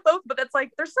kind of both, but that's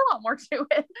like there's still a lot more to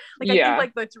it. Like I think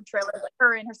like the trailer, like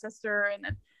her and her sister,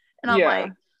 and I'm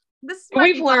like, this.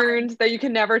 We've learned that you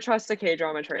can never trust a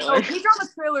K-drama trailer. Oh,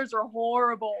 K-drama trailers are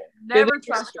horrible. Never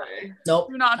trust them. Nope.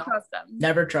 Do not trust them.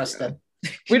 Never trust them.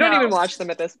 We don't even watch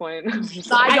them at this point.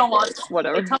 I don't watch them.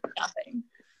 Whatever. They tell me nothing.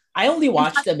 I only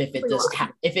watch them if it's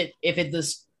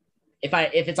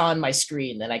on my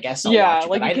screen, then I guess I'll watch it.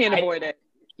 Like you can't avoid it.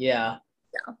 Yeah,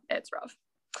 it's rough.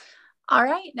 All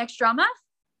right, next drama.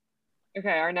 Okay,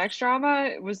 our next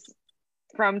drama was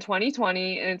from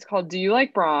 2020, and it's called Do You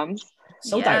Like Brahms?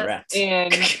 So direct.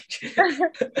 And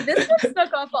this one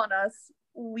snuck up on us.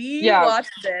 We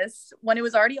watched this when it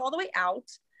was already all the way out,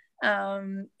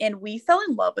 and we fell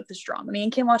in love with this drama. Me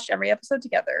and Kim watched every episode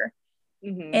together,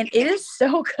 and it is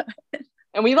so good.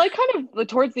 And we like kind of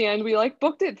towards the end, we like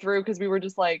booked it through because we were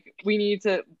just like, we need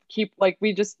to keep like,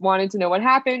 we just wanted to know what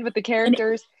happened with the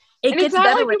characters. It gets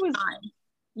better with time.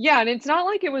 Yeah, and it's not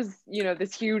like it was, you know,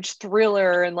 this huge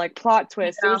thriller and like plot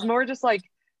twist. It was more just like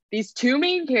these two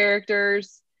main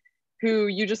characters who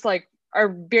you just like are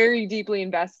very deeply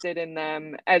invested in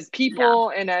them as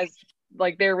people and as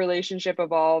like their relationship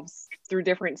evolves through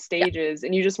different stages,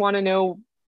 and you just want to know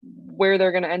where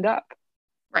they're going to end up.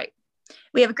 Right.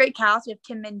 We have a great cast. We have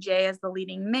Kim Min Jae as the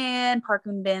leading man, Park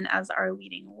Eun Bin as our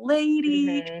leading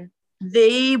lady.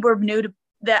 They were new to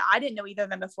that I didn't know either of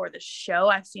them before the show.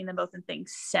 I've seen them both in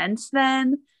things since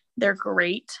then. They're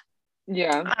great.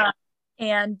 Yeah.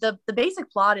 And the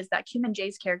basic plot is that Kim and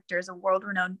Jae's character is a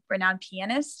renowned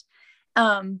pianist,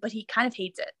 but he kind of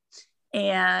hates it.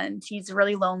 And he's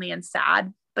really lonely and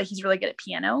sad, but he's really good at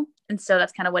piano. And so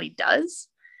that's kind of what he does.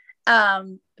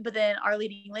 But then our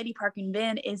leading lady, Park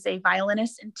Eun-bin, is a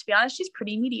violinist. And to be honest, she's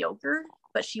pretty mediocre,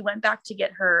 but she went back to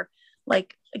get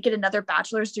another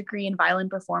bachelor's degree in violin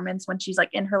performance when she's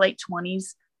like in her late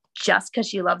 20s, just because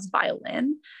she loves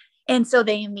violin. And so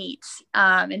they meet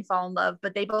and fall in love,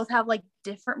 but they both have like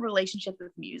different relationships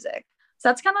with music. So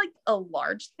that's kind of like a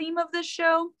large theme of this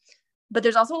show. But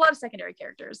there's also a lot of secondary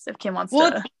characters if Kim wants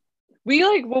to.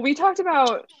 We talked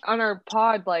about on our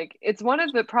pod, like it's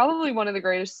probably one of the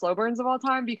greatest slow burns of all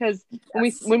time, because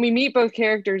when we meet both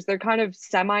characters, they're kind of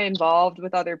semi-involved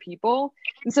with other people.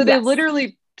 And so they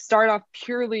literally start off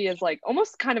purely as like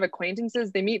almost kind of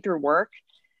acquaintances. They meet through work.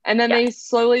 And then they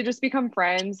slowly just become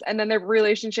friends, and then their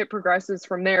relationship progresses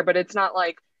from there. But it's not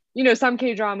like, some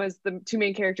K-dramas, the two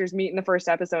main characters meet in the first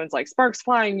episode, and it's like sparks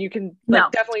flying. You can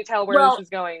definitely tell where this is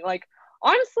going. Like,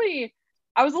 honestly,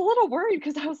 I was a little worried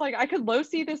because I was like, I could low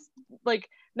see this, like,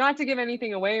 not to give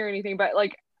anything away or anything, but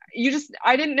like,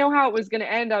 I didn't know how it was going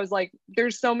to end. I was like,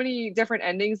 there's so many different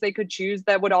endings they could choose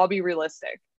that would all be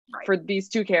realistic for these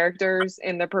two characters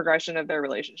in the progression of their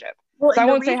relationship. Well, so I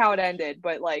won't say how it ended,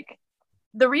 but like,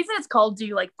 the reason it's called Do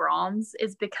You Like Brahms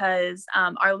is because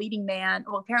our leading man,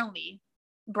 well, apparently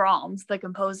Brahms, the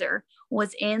composer,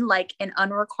 was in like an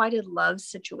unrequited love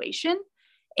situation.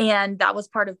 And that was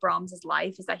part of Brahms's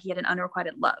life, is that he had an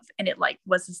unrequited love, and it like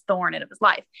was his thorn in his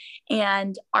life.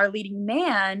 And our leading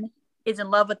man is in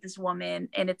love with this woman,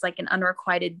 and it's like an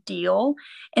unrequited deal.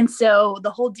 And so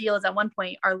the whole deal is, at one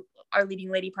point, our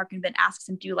leading lady, Park Eun-bin, asks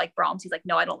him, do you like Brahms? He's like,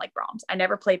 no, I don't like Brahms. I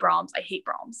never play Brahms. I hate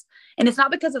Brahms. And it's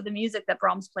not because of the music that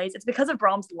Brahms plays. It's because of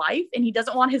Brahms' life. And he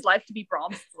doesn't want his life to be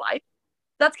Brahms' life.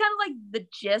 That's kind of like the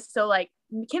gist. So like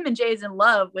Kim and Jae is in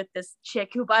love with this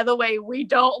chick who, by the way, we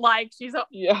don't like. She's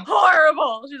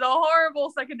horrible. She's a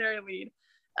horrible secondary lead.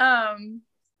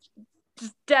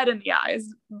 Just dead in the eyes.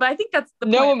 But I think that's the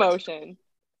point. No emotion.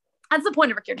 That's the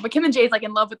point of her character. But Kim and Jae is like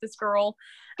in love with this girl.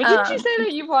 But didn't you say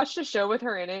that you've watched a show with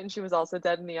her in it, and she was also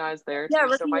dead in the eyes there? Yeah,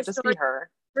 so it might just be her.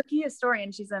 Rookie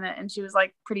Historian, she's in it, and she was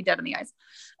like pretty dead in the eyes.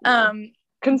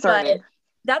 Concerning. But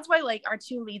that's why like our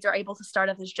two leads are able to start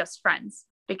off as just friends,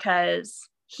 because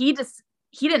he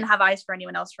didn't have eyes for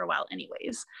anyone else for a while,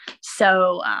 anyways.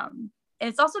 So and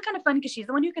it's also kind of fun because she's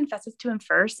the one who confesses to him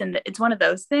first, and it's one of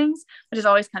those things which is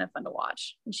always kind of fun to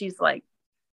watch. And she's like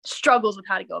struggles with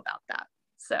how to go about that.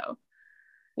 So,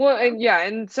 well,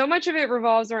 and so much of it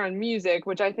revolves around music,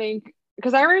 which I think,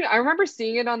 because I remember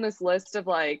seeing it on this list of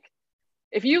like,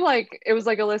 it was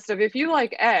like a list of, if you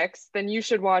like X, then you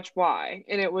should watch Y,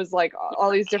 and it was like all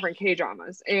these different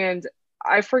K-dramas, and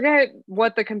I forget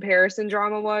what the comparison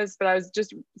drama was, but I was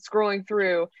just scrolling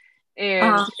through,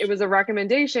 and it was a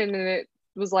recommendation, and it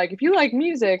was like, if you like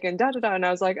music and da da da, and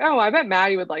I was like, oh, I bet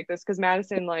Maddie would like this, because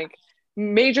Madison like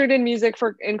majored in music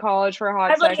in college for a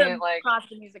hot second, like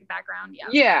classical music background.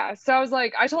 So I was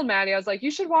like, I told Maddie, I was like, you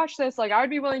should watch this. Like, I would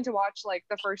be willing to watch like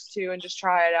the first two and just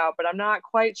try it out, but I'm not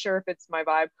quite sure if it's my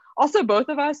vibe. Also, both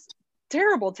of us,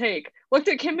 terrible take, looked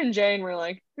at Kim and Jae and we're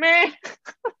like, meh.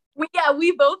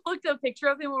 We both looked at a picture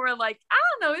of him and we're like, I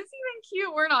don't know, is he even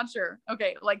cute? We're not sure.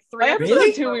 Okay, like 3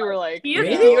 episodes 2 we were like, he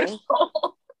is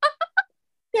beautiful.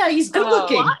 Yeah, he's good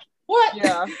looking. What?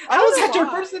 Yeah. How was that your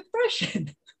first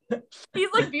impression? He's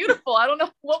like beautiful. I don't know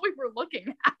what we were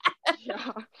looking at.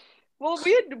 Yeah. Well,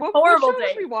 what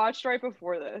show we watched right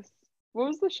before this? What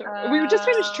was the show? We just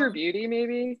finished True Beauty,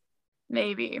 maybe.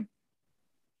 Maybe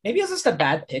it was just a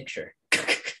bad picture.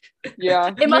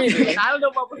 Yeah, it must be. I don't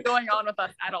know what was going on with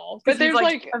us at all. But there's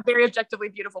like a very objectively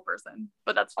beautiful person.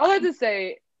 But that's fine. All I have to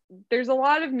say, there's a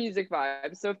lot of music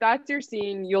vibes. So if that's your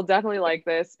scene, you'll definitely like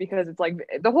this, because it's like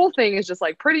the whole thing is just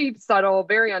like pretty subtle,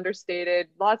 very understated,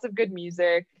 lots of good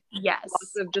music. Yes.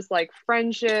 Lots of just like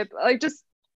friendship, like just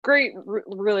great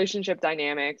relationship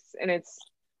dynamics. And it's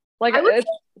like,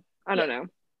 I don't know.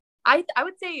 I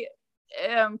would say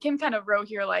Kim kind of wrote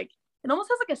here, like, it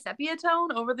almost has like a sepia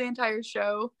tone over the entire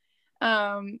show,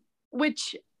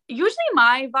 which usually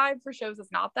my vibe for shows is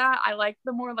not that. I like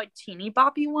the more like teeny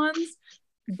boppy ones,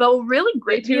 but really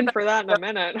great. Stay tuned for that in a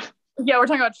minute. Yeah, we're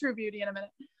talking about True Beauty in a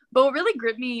minute. But what really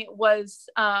gripped me was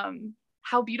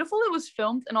how beautiful it was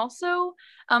filmed, and also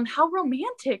how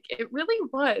romantic it really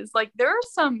was. Like, there are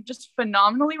some just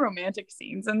phenomenally romantic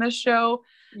scenes in this show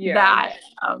that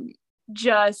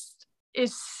just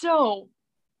is so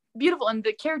beautiful, and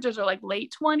the characters are like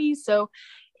late 20s, so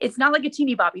it's not like a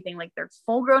teeny boppy thing. Like they're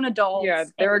full grown adults. Yeah,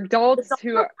 they're adults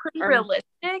who are pretty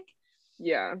realistic.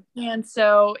 Yeah. And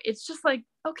so it's just like,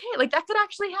 okay, like that could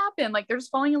actually happen. Like they're just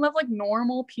falling in love like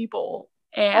normal people.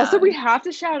 And also, we have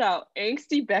to shout out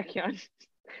Angsty Baekhyun.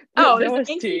 Oh, there's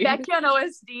Angsty Baekhyun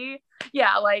OSD.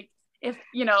 Yeah, like if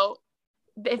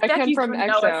Becky's from doing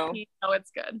EXO, OST,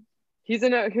 it's good. He's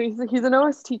an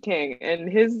OST king, and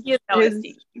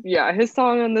his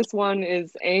song on this one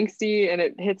is angsty, and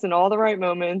it hits in all the right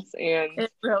moments, and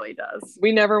it really does.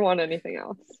 We never want anything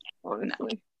else,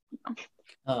 honestly. No.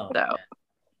 Oh, so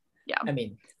yeah. I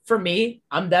mean, for me,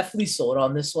 I'm definitely sold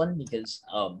on this one because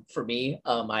for me,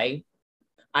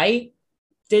 I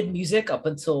did music up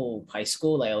until high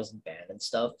school. Like I was in band and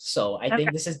stuff. So I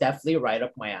think this is definitely right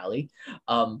up my alley.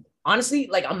 Honestly,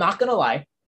 like I'm not gonna lie,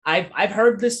 I've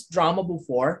heard this drama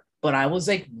before, but I was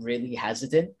like really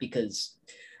hesitant because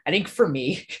I think for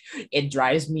me, it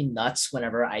drives me nuts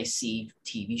whenever I see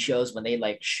TV shows when they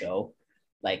like show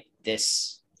like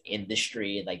this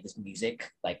industry, like this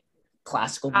music, like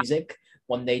classical music,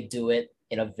 when they do it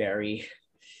in a very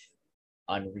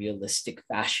unrealistic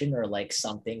fashion, or like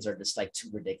some things are just like too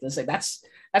ridiculous. Like that's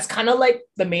kind of like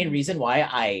the main reason why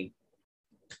I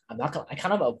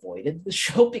kind of avoided the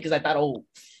show because I thought,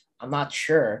 I'm not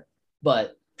sure,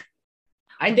 but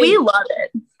I think we love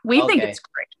it. We think it's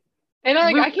great. And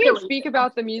I can't speak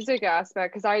about the music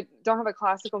aspect because I don't have a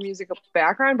classical music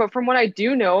background, but from what I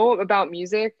do know about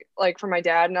music, like from my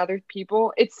dad and other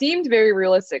people, it seemed very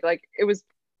realistic. Like it was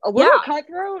a little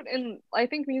cutthroat, and I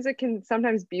think music can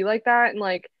sometimes be like that. And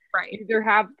like, either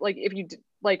have like, if you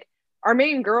like, our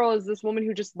main girl is this woman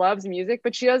who just loves music,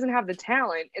 but she doesn't have the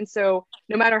talent. And so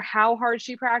no matter how hard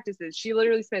she practices, she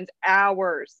literally spends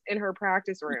hours in her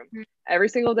practice room every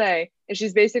single day. And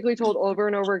she's basically told over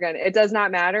and over again, it does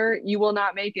not matter. You will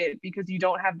not make it because you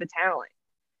don't have the talent.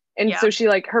 And so she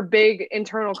like, her big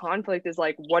internal conflict is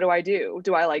like, what do I do?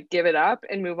 Do I like give it up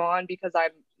and move on because I'm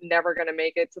never going to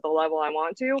make it to the level I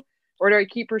want to? Or do I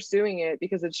keep pursuing it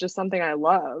because it's just something I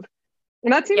love?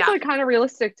 And that seems like kind of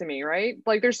realistic to me, right?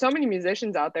 Like there's so many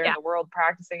musicians out there in the world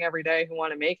practicing every day who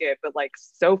want to make it, but like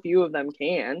so few of them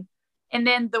can. And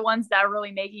then the ones that are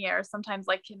really making it are sometimes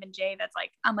like Kim and Jay, that's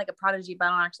like, I'm like a prodigy, but I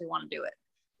don't actually want to do it.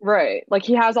 Right. Like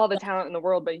he has all the talent in the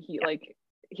world, but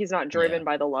he's not driven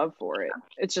by the love for it.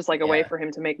 It's just like a way for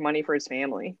him to make money for his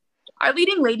family. Our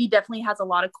leading lady definitely has a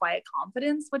lot of quiet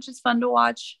confidence, which is fun to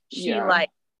watch. She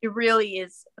it really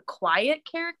is a quiet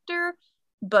character,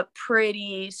 but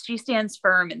she stands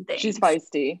firm in things. She's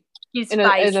feisty. She's in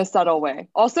a subtle way.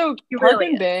 Also, Park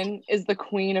really Bin is the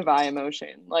queen of eye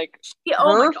emotion. Like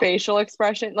her facial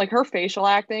expression, like her facial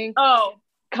acting. Oh,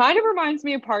 kind of reminds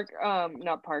me of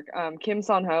Kim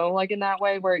Son-ho, like in that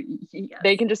way where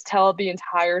they can just tell the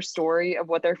entire story of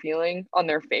what they're feeling on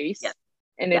their face,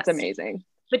 and it's amazing.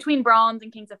 Between Bronze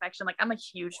and King's Affection, like I'm a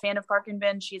huge fan of Park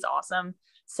Bin. She's awesome.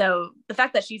 So the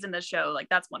fact that she's in this show, like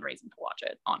that's one reason to watch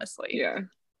it, honestly. Yeah.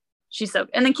 She's so,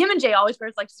 and then Kim and Jay always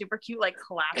wears like super cute, like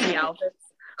classy outfits.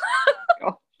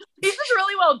 He's just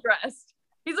really well dressed.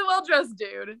 He's a well-dressed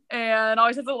dude and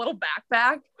always has a little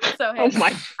backpack. So hey. Oh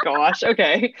my gosh.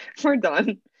 Okay. We're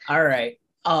done. All right.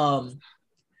 I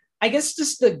guess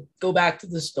just to go back to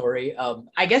the story,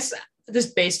 I guess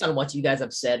just based on what you guys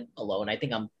have said alone, I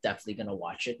think I'm definitely gonna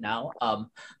watch it now.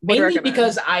 Mainly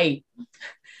because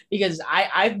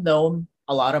I've known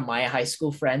a lot of my high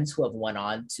school friends who have went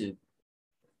on to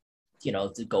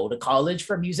go to college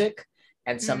for music,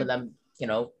 and some of them,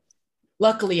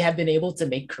 luckily have been able to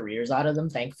make careers out of them,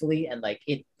 thankfully, and like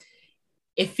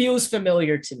it feels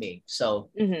familiar to me.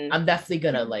 So I'm definitely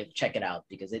gonna like check it out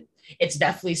because it's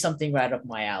definitely something right up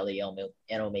my alley.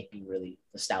 It'll make me really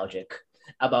nostalgic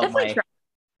about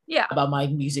about my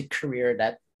music career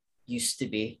that used to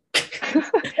be.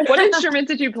 What instrument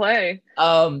did you play?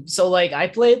 So like I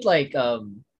played like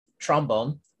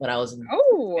trombone when I was in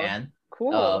band.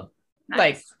 Cool.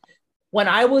 Like when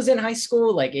I was in high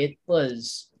school, like you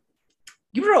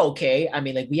were okay. I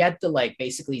mean, like we had to like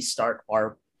basically start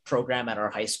our program at our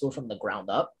high school from the ground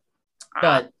up,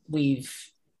 but we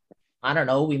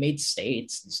made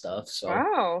states and stuff.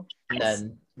 So and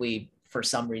then for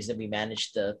some reason we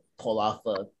managed to pull off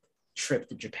a trip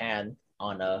to Japan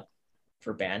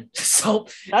for band. So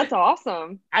that's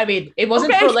awesome. I mean, it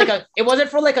wasn't for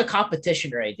like a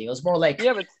competition or anything. It was more like,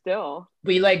 but still,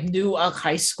 we like knew a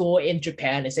high school in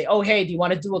Japan and say, oh hey, do you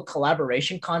want to do a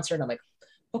collaboration concert? And I'm like,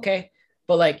 okay,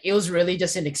 but like it was really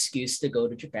just an excuse to go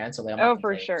to Japan. So like,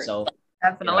 for sure. So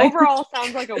definitely, overall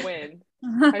sounds like a win.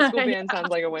 High school band sounds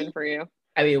like a win for you.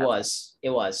 I mean, it was.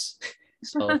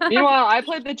 So meanwhile, I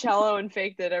played the cello and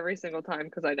faked it every single time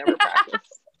because I never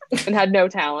practiced. and had no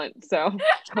talent. So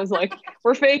I was like,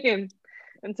 we're faking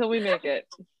until we make it.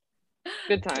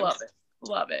 Good times.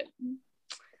 Love it.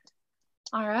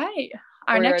 All right.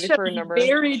 Our Are we next ready show for is number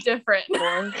very different.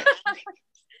 4?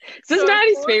 This is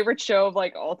Maddie's favorite show of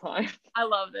like all time. I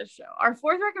love this show. Our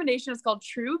fourth recommendation is called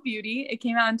True Beauty. It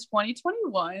came out in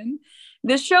 2021.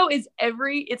 This show is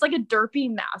it's like a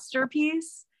derpy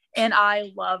masterpiece, and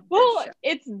I love this show.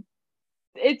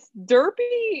 It's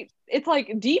derpy. It's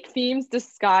like deep themes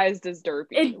disguised as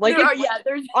derpy.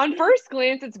 There's on first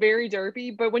glance it's very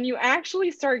derpy, but when you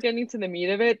actually start getting to the meat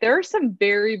of it, there are some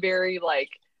very, very like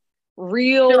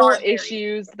real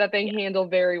issues that they handle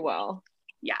very well.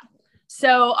 Yeah.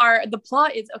 So the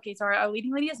plot is so our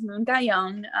leading lady is Moon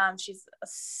Ga-young. She's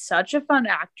such a fun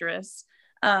actress.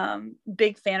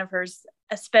 Big fan of hers.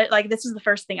 Like this is the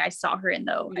first thing I saw her in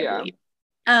though. I believe.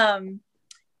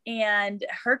 And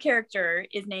her character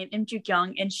is named Im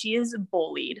Joo-kyung, and she is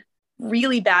bullied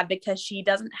really bad because she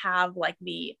doesn't have like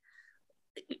the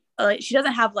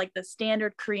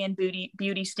standard Korean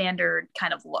beauty standard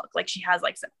kind of look. Like she has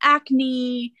like some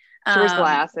acne. She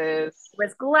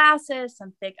wears glasses,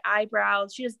 some thick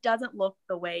eyebrows. She just doesn't look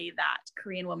the way that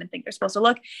Korean women think they're supposed to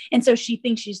look. And so she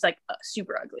thinks she's like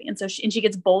super ugly. And so she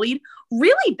gets bullied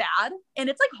really bad. And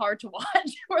it's like hard to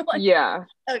watch. We're like, yeah.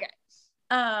 Okay.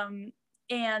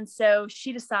 And so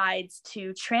she decides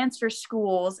to transfer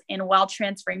schools, and while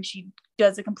transferring, she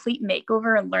does a complete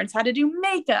makeover and learns how to do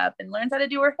makeup and learns how to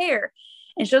do her hair,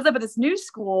 and shows up at this new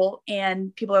school,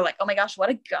 and people are like, oh my gosh, what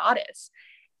a goddess.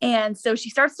 And so she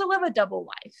starts to live a double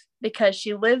life because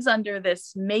she lives under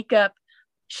this makeup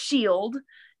shield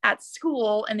at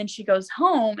school, and then she goes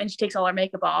home and she takes all her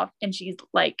makeup off, and she's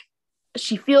like,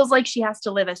 she feels like she has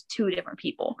to live as two different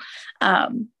people.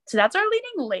 So that's our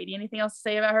leading lady. Anything else to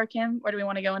say about her, Kim? Or do we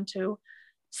want to go into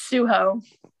Suho?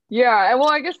 Yeah, well,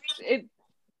 I guess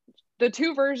the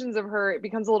two versions of her, it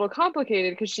becomes a little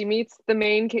complicated because she meets the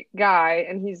main guy,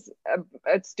 and he's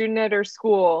a student at her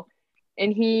school,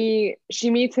 and she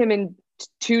meets him in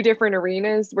two different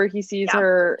arenas where he sees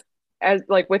her as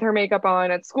like with her makeup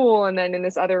on at school, and then in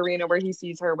this other arena where he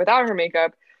sees her without her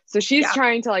makeup. So she's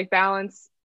trying to like balance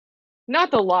not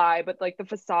the lie, but like the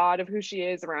facade of who she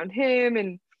is around him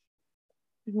and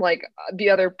like the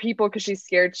other people, because she's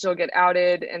scared she'll get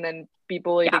outed and then be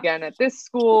bullied again at this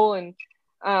school. And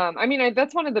I mean,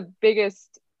 that's one of the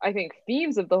biggest, I think,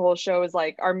 themes of the whole show is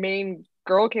like our main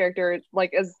girl character,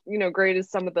 like as you know, great as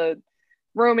some of the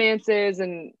romances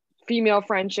and female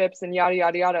friendships and yada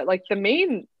yada yada, like the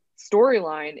main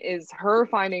storyline is her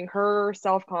finding her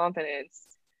self-confidence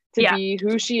to be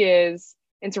who she is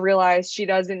and to realize she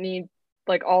doesn't need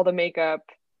like all the makeup,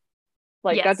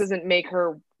 like that doesn't make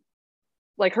her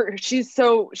like her. She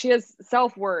has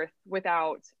self-worth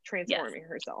without transforming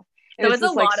herself. And so it's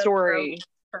this like story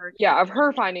of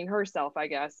her finding herself, I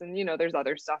guess. And you know, there's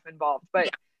other stuff involved, but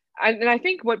I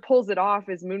think what pulls it off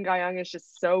is Moon Ga-young is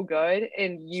just so good,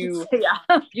 and you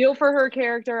feel for her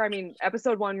character. I mean,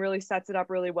 episode 1 really sets it up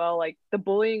really well. Like the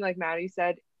bullying, like Maddie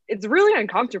said, it's really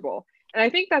uncomfortable, and I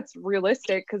think that's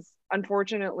realistic because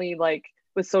unfortunately, like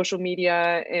with social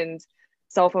media and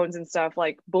cell phones and stuff,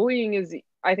 like bullying is,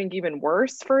 I think, even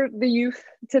worse for the youth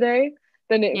today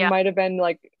than it might have been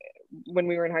like when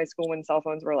we were in high school, when cell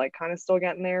phones were like kind of still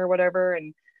getting there or whatever.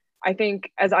 And I think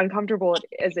as uncomfortable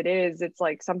as it is, it's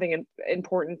like something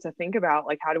important to think about,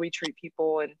 like how do we treat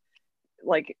people and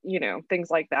like, you know,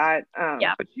 things like that.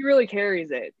 But she really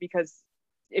carries it, because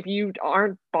if you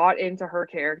aren't bought into her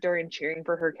character and cheering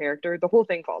for her character, the whole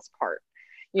thing falls apart,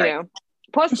 you know.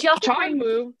 Plus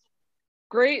Chang-woo,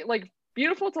 great, like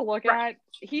beautiful to look at.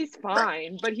 He's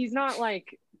fine, but he's not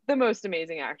like the most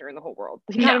amazing actor in the whole world.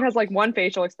 He kind of has like one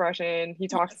facial expression. He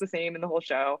talks the same in the whole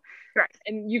show. Right.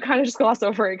 And you kind of just gloss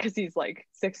over it because he's like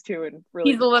 6'2" and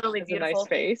really, he's literally beautiful. A nice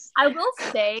face. I will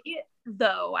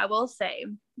say,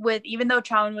 with even though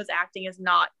Chang-woo's acting is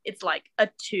not, it's like a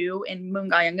 2 and Moon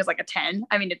Ga-young is like a 10.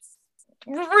 I mean, it's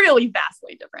really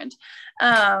vastly different.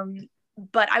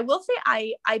 But I will say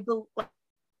I believe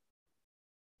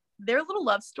their little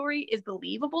love story is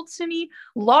believable to me,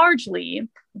 largely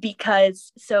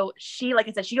because, so she, like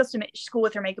I said, she goes to school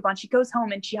with her makeup on, she goes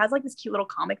home and she has like this cute little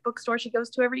comic book store she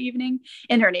goes to every evening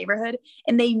in her neighborhood,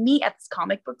 and they meet at this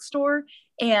comic book store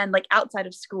and like outside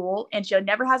of school, and she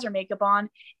never has her makeup on.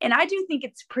 And I do think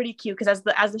it's pretty cute because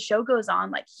as the show goes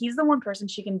on, like he's the one person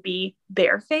she can be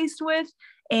barefaced with.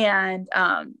 And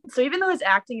so even though his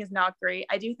acting is not great,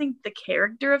 I do think the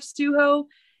character of Suho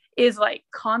is like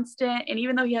constant, and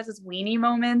even though he has his weenie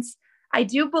moments, I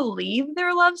do believe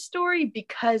their love story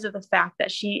because of the fact that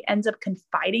she ends up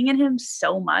confiding in him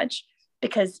so much,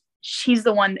 because she's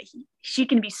the one that she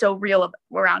can be so real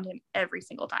around him every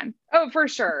single time. Oh, for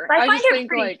sure. I just find her think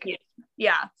pretty like cute.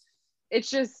 Yeah. it's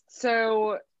just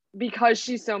so, because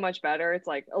she's so much better, it's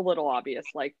like a little obvious,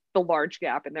 like the large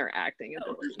gap in their acting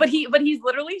ability. But he's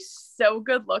literally so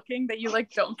good looking that you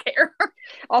like don't care.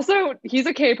 Also, he's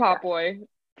a K-pop boy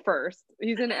first.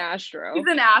 He's an Astro. He's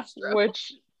an Astro.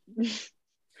 Which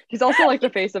he's also like the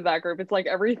face of that group. It's like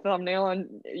every thumbnail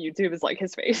on YouTube is like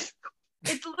his face.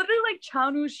 It's literally like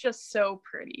Chanu's just so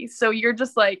pretty. So you're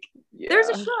just like, there's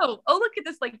a show. Oh, look at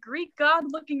this like Greek god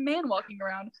looking man walking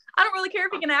around. I don't really care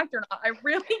if he can act or not. I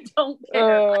really don't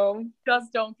care. I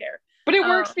just don't care. But it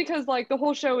works because like the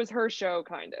whole show is her show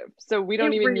kind of. So we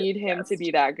don't even need him to be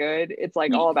that good. It's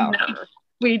like all about her.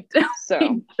 We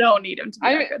don't need him to be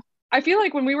that good. I feel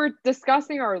like when we were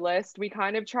discussing our list, we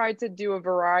kind of tried to do a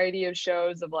variety of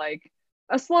shows of like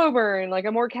a slow burn, like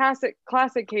a more classic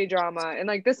K-drama. And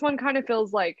like this one kind of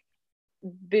feels like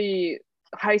the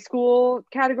high school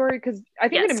category, because I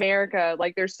think in America,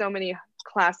 like there's so many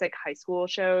classic high school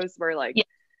shows where like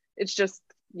it's just,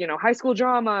 you know, high school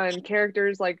drama and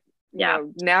characters like, you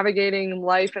know, navigating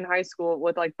life in high school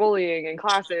with like bullying and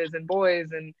classes and boys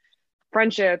and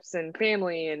friendships and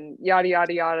family and yada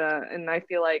yada yada. And I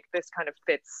feel like this kind of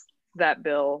fits that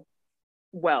bill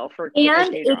well for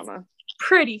K-drama.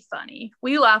 Pretty funny.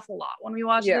 We laugh a lot when we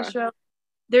watch this show.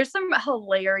 There's some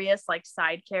hilarious like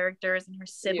side characters and her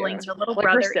siblings, her little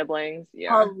brother. Her siblings,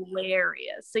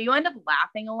 hilarious. So you end up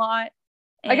laughing a lot.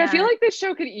 Like I feel like this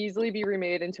show could easily be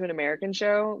remade into an American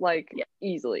show, like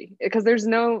easily, because there's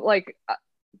no like,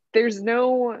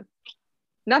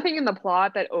 nothing in the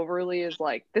plot that overly is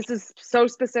like, this is so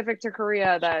specific to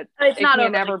Korea that it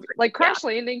can never, like Crash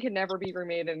Landing can never be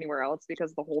remade anywhere else,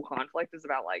 because the whole conflict is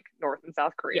about like North and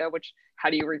South Korea, which how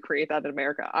do you recreate that in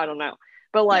America? I don't know.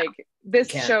 But like this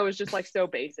show is just like so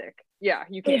basic. Yeah,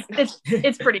 you can.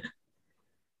 It's pretty,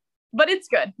 but it's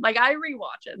good. Like I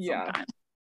rewatch it sometimes.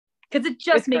 Because it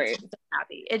just makes me so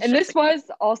happy. And this was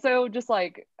also just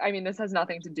like, I mean, this has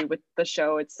nothing to do with the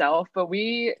show itself, but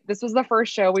this was the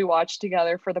first show we watched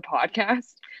together for the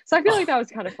podcast. So I feel like that was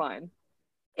kind of fun.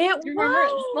 It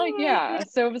was like,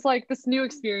 so it was like this new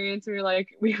experience. We were like,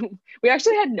 we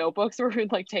actually had notebooks where we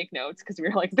would like take notes, because we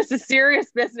were like, this is serious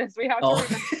business. We have to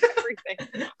remember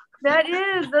everything.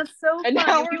 That's so fun. And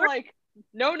now we're like,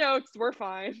 no notes, we're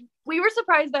fine. We were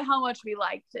surprised by how much we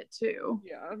liked it too.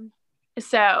 Yeah.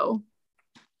 So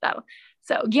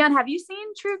Gian, have you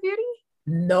seen True Beauty?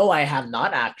 No, I have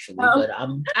not actually, but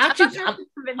actually I'm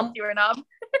convinced you or not.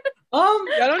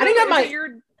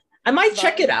 I might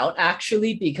check it out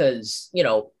actually, because, you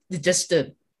know, just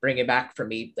to bring it back for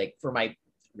me, like for my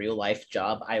real life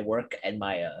job, I work at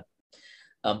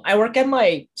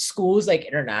my school's like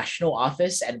international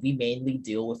office, and we mainly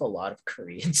deal with a lot of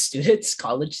Korean students,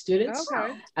 college students.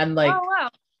 Okay. And like,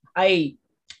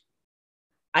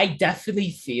 I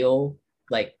definitely feel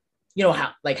like, you know,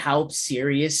 how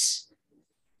serious,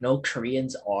 you know,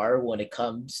 Koreans are when it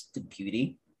comes to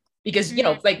beauty. Because, you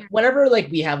know, like whenever like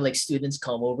we have like students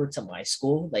come over to my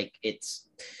school, like it's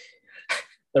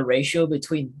the ratio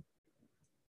between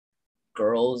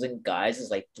girls and guys is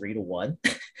like 3-1.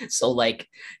 So like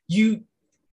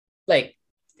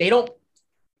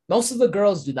most of the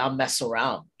girls do not mess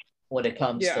around when it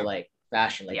comes to like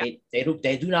fashion. Like they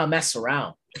do not mess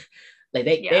around. Like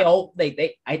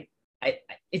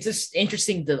it's just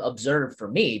interesting to observe for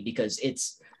me, because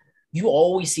you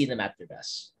always see them at their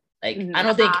best. Like I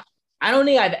don't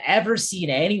think I've ever seen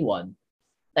anyone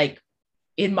like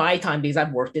in my time, because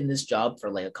I've worked in this job for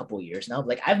like a couple of years now.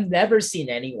 Like I've never seen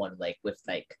anyone like with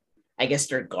like, I guess,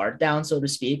 their guard down, so to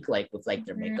speak, like with like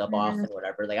their makeup off and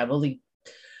whatever. Like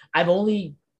I've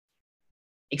only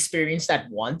experienced that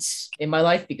once in my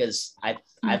life, because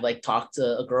I've like talked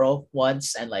to a girl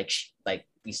once, and like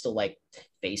we still like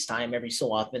FaceTime every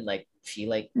so often. Like she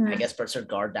like I guess puts her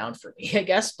guard down for me, I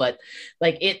guess. But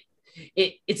like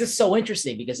it's just so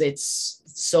interesting, because it's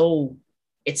so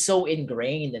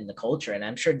ingrained in the culture, and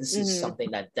I'm sure this is something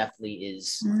that definitely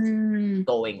is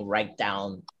going right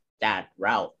down that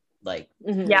route. Like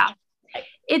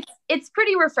it's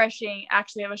pretty refreshing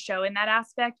actually of a show in that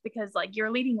aspect, because like your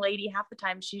leading lady, half the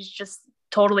time she's just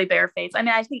totally barefaced. I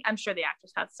mean, I'm sure the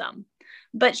actress has some,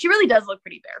 but she really does look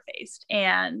pretty barefaced,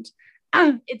 and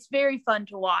it's very fun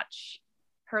to watch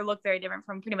her look very different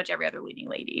from pretty much every other leading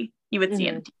lady you would see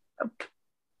in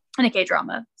a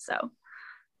K-drama. So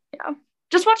yeah,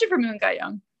 just watch it for Moon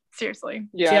Ga-young. Seriously.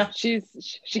 Yeah. She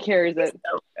carries it.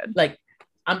 So good. Like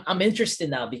I'm interested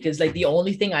now, because like the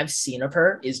only thing I've seen of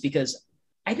her is because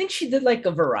I think she did like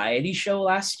a variety show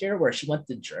last year where she went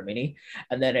to Germany,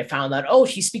 and then I found out, oh,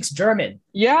 she speaks German.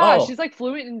 Yeah, Oh, she's like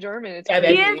fluent in German. It's Yeah,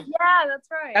 He crazy. is, yeah, that's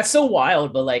right. that's so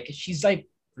wild, but like she's like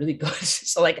really good.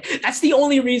 So like that's the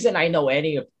only reason I know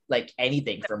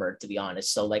anything from her, to be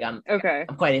honest. So like Okay.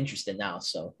 I'm quite interested now.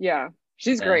 So Yeah,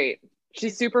 she's Yeah. great.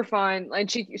 She's super fun, and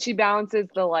she balances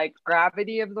the like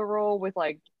gravity of the role with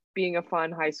like being a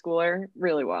fun high schooler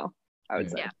really well, I would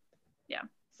say. Yeah. Yeah.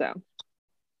 So,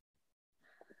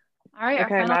 All right,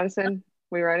 okay, Madison,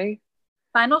 we ready?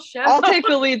 final show. I'll take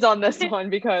the leads on this one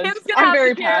because Kim's gonna I'm have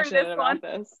very to carry passionate this about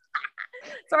one. this.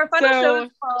 So our final show So-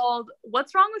 is called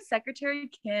What's Wrong with Secretary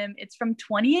Kim? It's from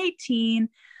 2018.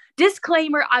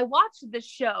 Disclaimer, I watched this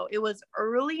show. It was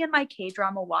early in my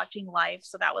K-drama watching life.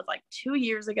 So that was like 2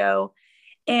 years ago.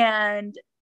 And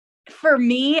for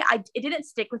me, it didn't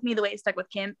stick with me the way it stuck with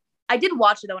Kim. I did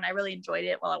watch it though, and I really enjoyed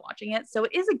it while I was watching it. So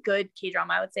it is a good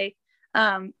K-drama, I would say.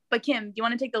 But Kim, do you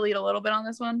want to take the lead a little bit on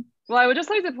this one? Well, I would just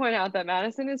like to point out that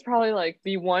Madison is probably like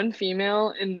the one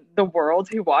female in the world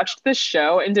who watched this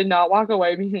show and did not walk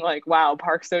away being like, wow,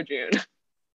 Park Seo-joon.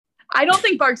 I don't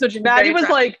think Park Seo-joon. Maddie was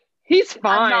like, he's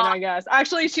fine, not- I guess.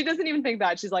 Actually, she doesn't even think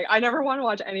that. She's like, I never want to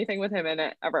watch anything with him in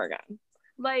it ever again.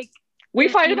 like, We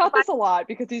If fight you about find- this a lot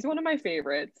because he's one of my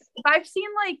favorites. if I've seen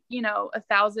like,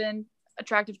 1,000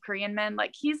 attractive Korean men,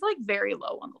 like he's like very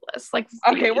low on the list. Like,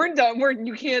 Okay, we're done.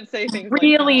 You can't say things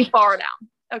really like far down.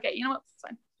 Okay, you know what? It's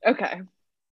fine. that. Okay.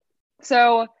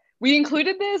 So we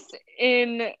included this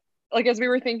in, like, as we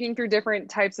were thinking through different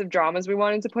types of dramas we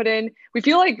wanted to put in. We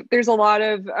feel like there's a lot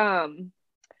of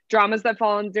dramas that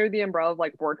fall under the umbrella of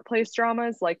like workplace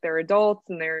dramas, like they're adults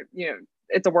and they're,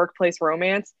 it's a workplace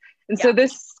romance. And so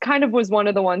this kind of was one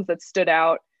of the ones that stood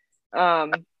out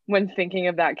when thinking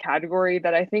of that category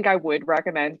that I think I would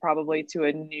recommend probably to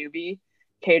a newbie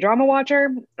K-drama watcher.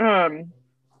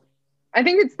 I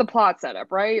think it's the plot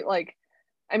setup, right? Like,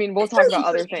 I mean, we'll talk about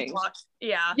other things.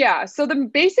 Yeah. Yeah. So the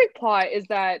basic plot is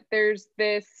that there's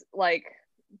this like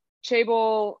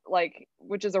Chaebol, like,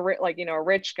 which is a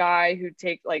rich guy who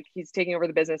he's taking over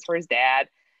the business for his dad,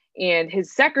 and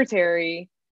his secretary,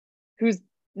 who's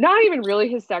not even really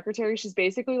his secretary. She's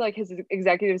basically like his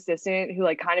executive assistant who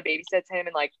like kind of babysits him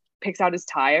and like picks out his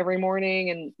tie every morning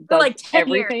and does like 10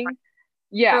 everything. years.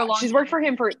 Yeah, a long she's worked time. for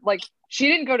him for like, she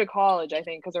didn't go to college, I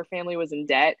think, because her family was in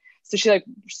debt. So she like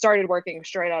started working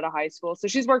straight out of high school. So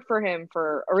she's worked for him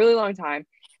for a really long time.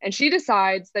 And she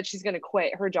decides that she's going to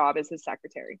quit her job as his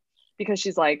secretary because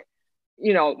she's like,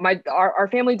 our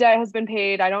family debt has been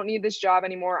paid. I don't need this job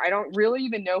anymore. I don't really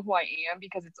even know who I am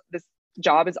because this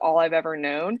job is all I've ever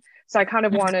known. So I kind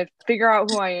of want to figure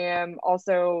out who I am.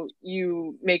 Also,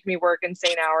 you make me work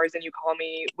insane hours and you call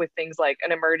me with things like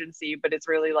an emergency, but it's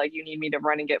really like you need me to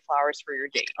run and get flowers for your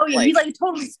date. Oh yeah, he's like a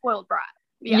totally spoiled brat.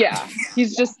 Yeah.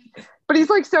 He's just, but he's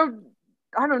like so,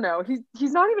 I don't know.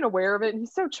 He's not even aware of it, and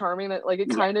he's so charming that like it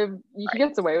kind of he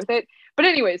gets away with it. But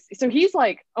anyways, so he's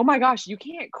like, oh my gosh, you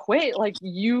can't quit. Like,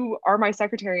 you are my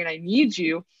secretary and I need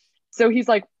you. So he's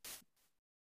like,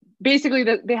 basically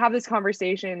they have this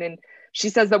conversation, and she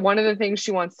says that one of the things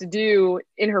she wants to do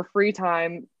in her free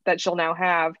time that she'll now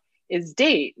have is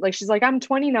date. Like, she's like, I'm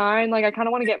 29, like I kind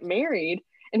of want to get married.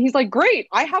 And he's like, great,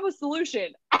 I have a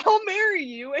solution. I'll marry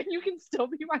you and you can still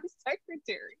be my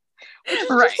secretary. Which is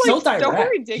Right. just, like, So so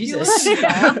direct. ridiculous.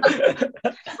 Jesus.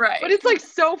 Right. But it's like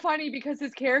so funny because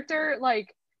his character,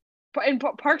 like, and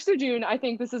Park Seo-joon, I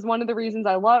think this is one of the reasons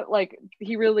I love, like,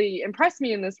 he really impressed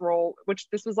me in this role, which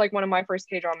this was like one of my first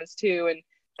K-dramas too, and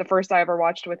the first I ever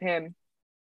watched with him,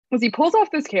 was he pulls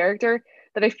off this character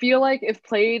that I feel like if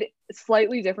played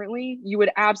slightly differently, you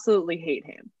would absolutely hate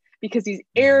him because he's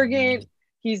arrogant,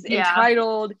 he's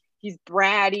entitled, he's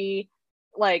bratty,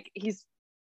 like he's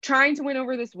trying to win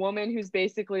over this woman who's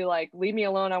basically like, leave me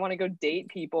alone, I want to go date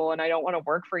people and I don't want to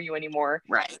work for you anymore.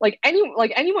 Right. Like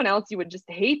anyone else, you would just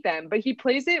hate them, but he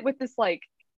plays it with this like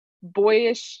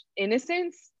boyish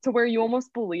innocence to where you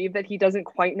almost believe that he doesn't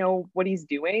quite know what he's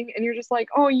doing, and you're just like,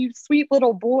 oh, you sweet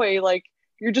little boy, like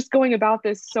you're just going about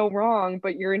this so wrong,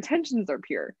 but your intentions are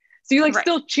pure. So you like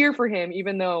still cheer for him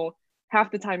even though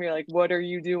half the time you're like, what are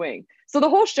you doing? So the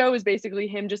whole show is basically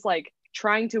him just like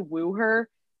trying to woo her,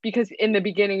 because in the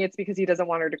beginning it's because he doesn't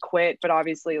want her to quit, but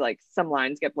obviously like some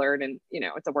lines get blurred and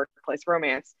it's a workplace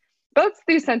romance. But that's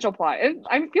the essential plot. I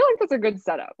feel like that's a good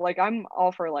setup. Like, I'm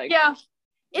all for like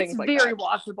it's like very that.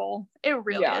 watchable. It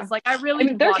really Yeah. is. Like, I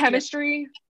really their watch it chemistry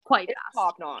quite is fast.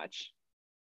 top notch.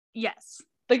 Yes.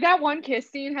 Like, that one kiss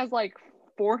scene has like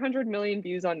 400 million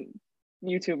views on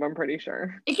YouTube, I'm pretty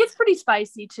sure. It gets pretty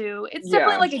spicy too. It's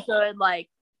definitely like a good,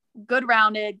 good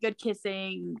rounded, good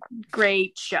kissing,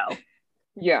 great show.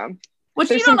 Yeah. Which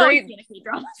There's you don't some always great- see in a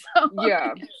K-drama. So.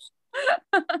 Yeah.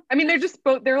 I mean,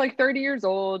 they're like 30 years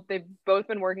old. They've both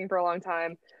been working for a long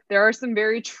time. There are some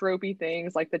very tropey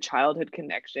things like the childhood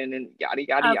connection and yada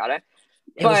yada yada.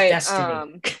 It was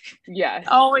destiny. Yes.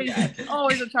 Always, yes.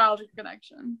 always a childhood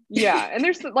connection. Yeah, and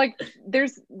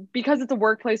there's because it's a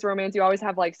workplace romance, you always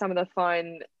have like some of the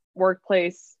fun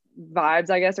workplace vibes,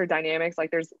 I guess, or dynamics.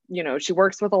 Like there's, she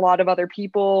works with a lot of other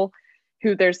people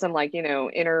who there's some like,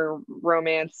 inner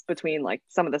romance between like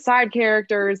some of the side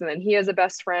characters, and then he has a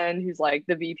best friend who's like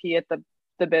the VP at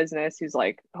the business, who's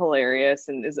like hilarious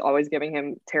and is always giving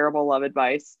him terrible love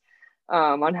advice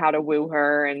on how to woo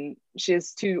her, and she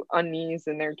has two unnies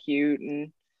and they're cute,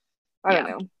 and I don't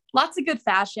know. Lots of good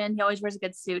fashion. He always wears a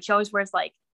good suit. She always wears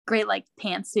like great like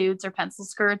pantsuits or pencil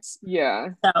skirts. Yeah.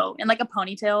 So, and like a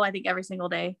ponytail, I think every single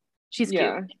day. She's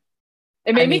cute.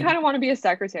 It made me kind of want to be a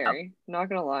secretary, not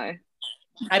gonna lie.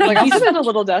 I mean, Like I'll sit at a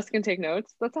little desk and take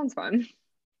notes. That sounds fun.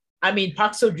 I mean,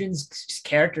 Park Seo-joon's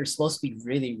character is supposed to be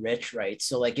really rich, right?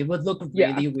 So like it would look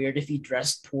really weird if he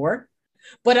dressed poor.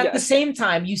 But at the same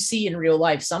time, you see in real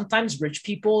life, sometimes rich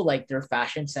people, like their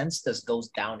fashion sense just goes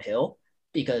downhill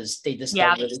because they just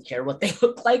don't really care what they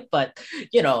look like. But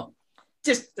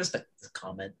just a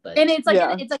comment. But and it's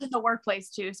like it's like in the workplace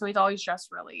too. So he's always dressed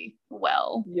really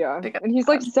well. Yeah. And he's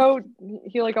like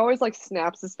he like always like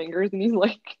snaps his fingers, and he's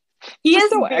like he is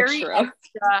so very extra.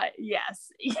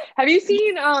 Yes. Have you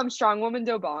seen Strong Woman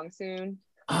Do Bong Soon?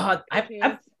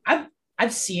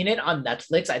 I've seen it on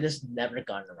Netflix. I just never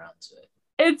gotten around to it.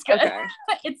 It's good. Okay.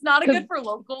 It's not good for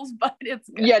locals, but it's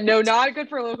good. Yeah, no, not good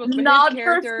for locals. But not his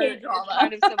character is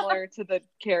kind of similar to the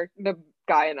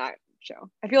guy in that show.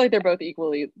 I feel like they're both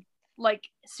equally like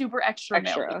super extra.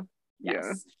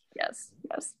 Yes. Yes.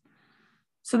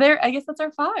 So there, I guess that's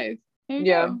our 5.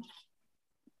 Go.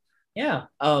 Yeah.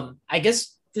 I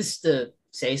guess just to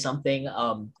say something,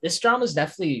 this drama is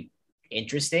definitely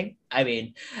interesting. I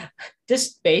mean,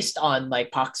 just based on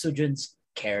like Park Seo-joon's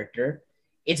character,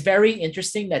 it's very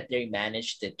interesting that they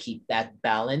managed to keep that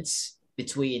balance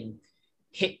between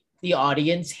the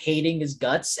audience hating his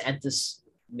guts and to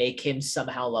make him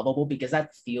somehow lovable, because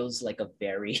that feels like a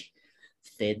very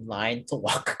thin line to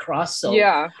walk across. So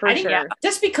for sure.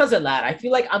 Just because of that, I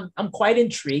feel like I'm quite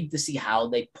intrigued to see how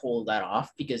they pull that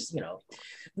off, because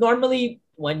normally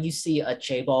when you see a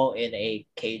chaebol in a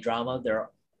K-drama, they're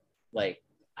like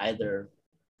either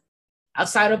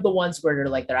outside of the ones where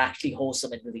they're actually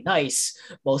wholesome and really nice,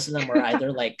 most of them are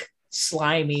either like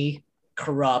slimy,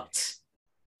 corrupt,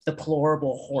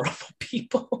 deplorable, horrible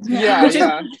people.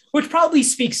 Which probably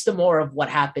speaks to more of what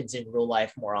happens in real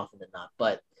life more often than not.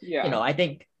 But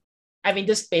I mean,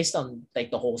 just based on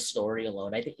like the whole story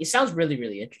alone, I think it sounds really,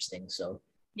 really interesting. So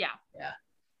yeah,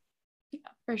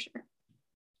 for sure.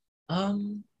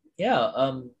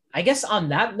 I guess on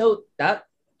that note, that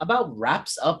about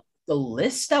wraps up the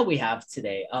list that we have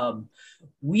today.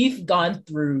 We've gone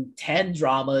through 10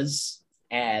 dramas,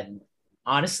 and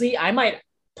honestly, I might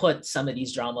put some of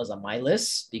these dramas on my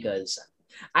list because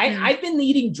I've been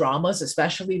needing dramas,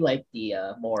 especially like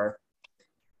the more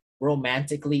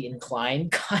romantically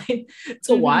inclined kind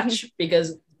to watch,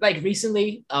 because like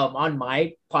recently on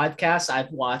my podcast,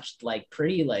 I've watched like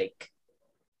pretty like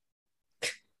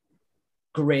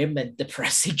grim and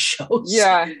depressing shows.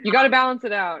 Yeah, you got to balance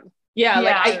it out.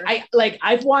 Like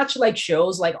I've watched like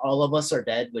shows like All of Us Are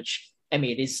Dead, which I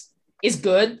mean is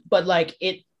good, but like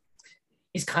it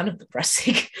is kind of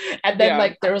depressing. And then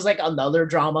like there was like another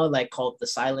drama like called The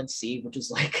Silent Sea, which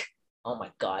is like, oh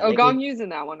my god. Oh, like, Gong Yu's in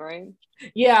that one, right?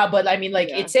 Yeah, but I mean like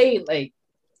it's a like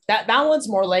that one's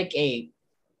more like a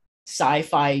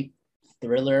sci-fi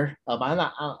thriller.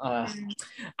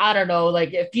 I don't know,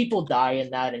 like if people die in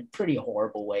that in pretty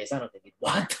horrible ways, I don't think you'd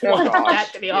want that,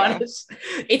 to be honest.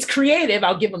 It's creative,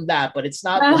 I'll give them that, but it's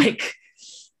not like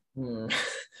Well,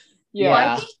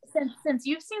 I think since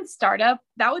you've seen Startup,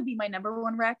 that would be my number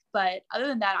 1 rec, but other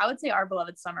than that, I would say Our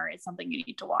Beloved Summer is something you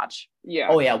need to watch.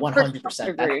 Oh yeah,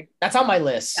 100%. That's on my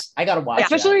list. I gotta watch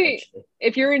especially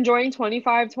if you're enjoying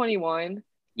 25-21.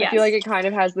 I feel like it kind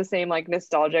of has the same like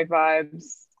nostalgic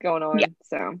vibes going on.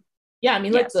 So I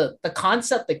mean like the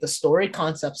concept, like the story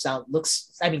concept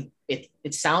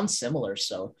it sounds similar,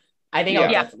 so I think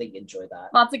I'll definitely enjoy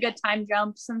that. Lots of good time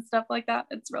jumps and stuff like that.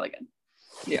 It's really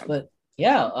good. But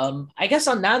I guess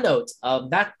on that note,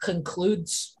 that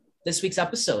concludes this week's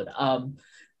episode.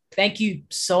 Thank you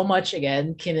so much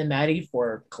again, Kim and Maddie,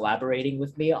 for collaborating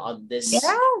with me on this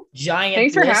giant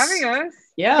Thanks for having us.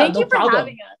 Thank you for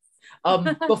having us.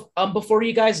 Before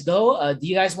you guys go, do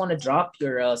you guys want to drop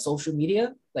your social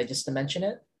media, like just to mention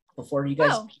it before you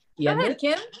guys go ahead,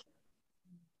 Kim.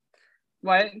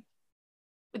 What?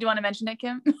 Would you want to mention it,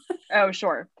 Kim? Oh,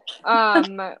 sure.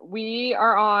 We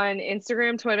are on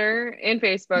Instagram, Twitter, and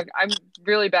Facebook. I'm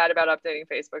really bad about updating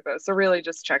Facebook though, so really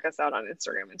just check us out on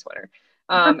Instagram and Twitter.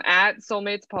 At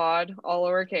Soulmates Pod, all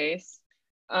lowercase.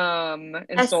 And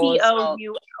Seoul is spelled,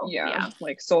 yeah,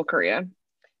 like Seoul, Korea.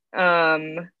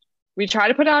 We try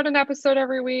to put out an episode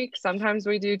every week. Sometimes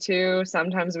we do 2,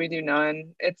 sometimes we do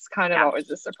none. It's kind of always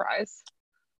a surprise.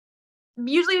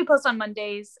 Usually we post on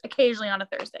Mondays, occasionally on a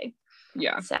Thursday.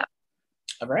 Yeah. So,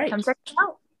 all right. Come check it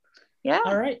out. Yeah.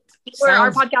 All right.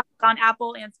 Our podcast is on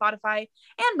Apple and Spotify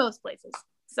and most places.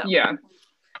 So, yeah.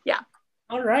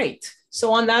 All right.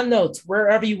 So on that note,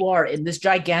 wherever you are in this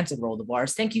gigantic world of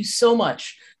ours, thank you so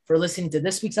much for listening to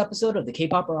this week's episode of the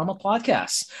K-Pop-orama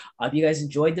podcast. I hope you guys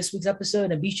enjoyed this week's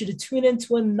episode, and be sure to tune in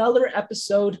to another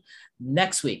episode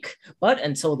next week. But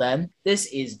until then, this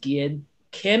is Gian,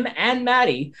 Kim, and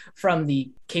Maddie from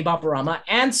the K-Pop-orama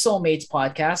and Soulmates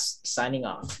podcast signing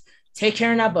off. Take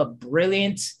care and have a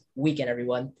brilliant weekend,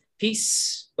 everyone.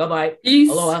 Peace. Bye-bye.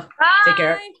 Peace. Aloha. Bye. Take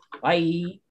care. Bye.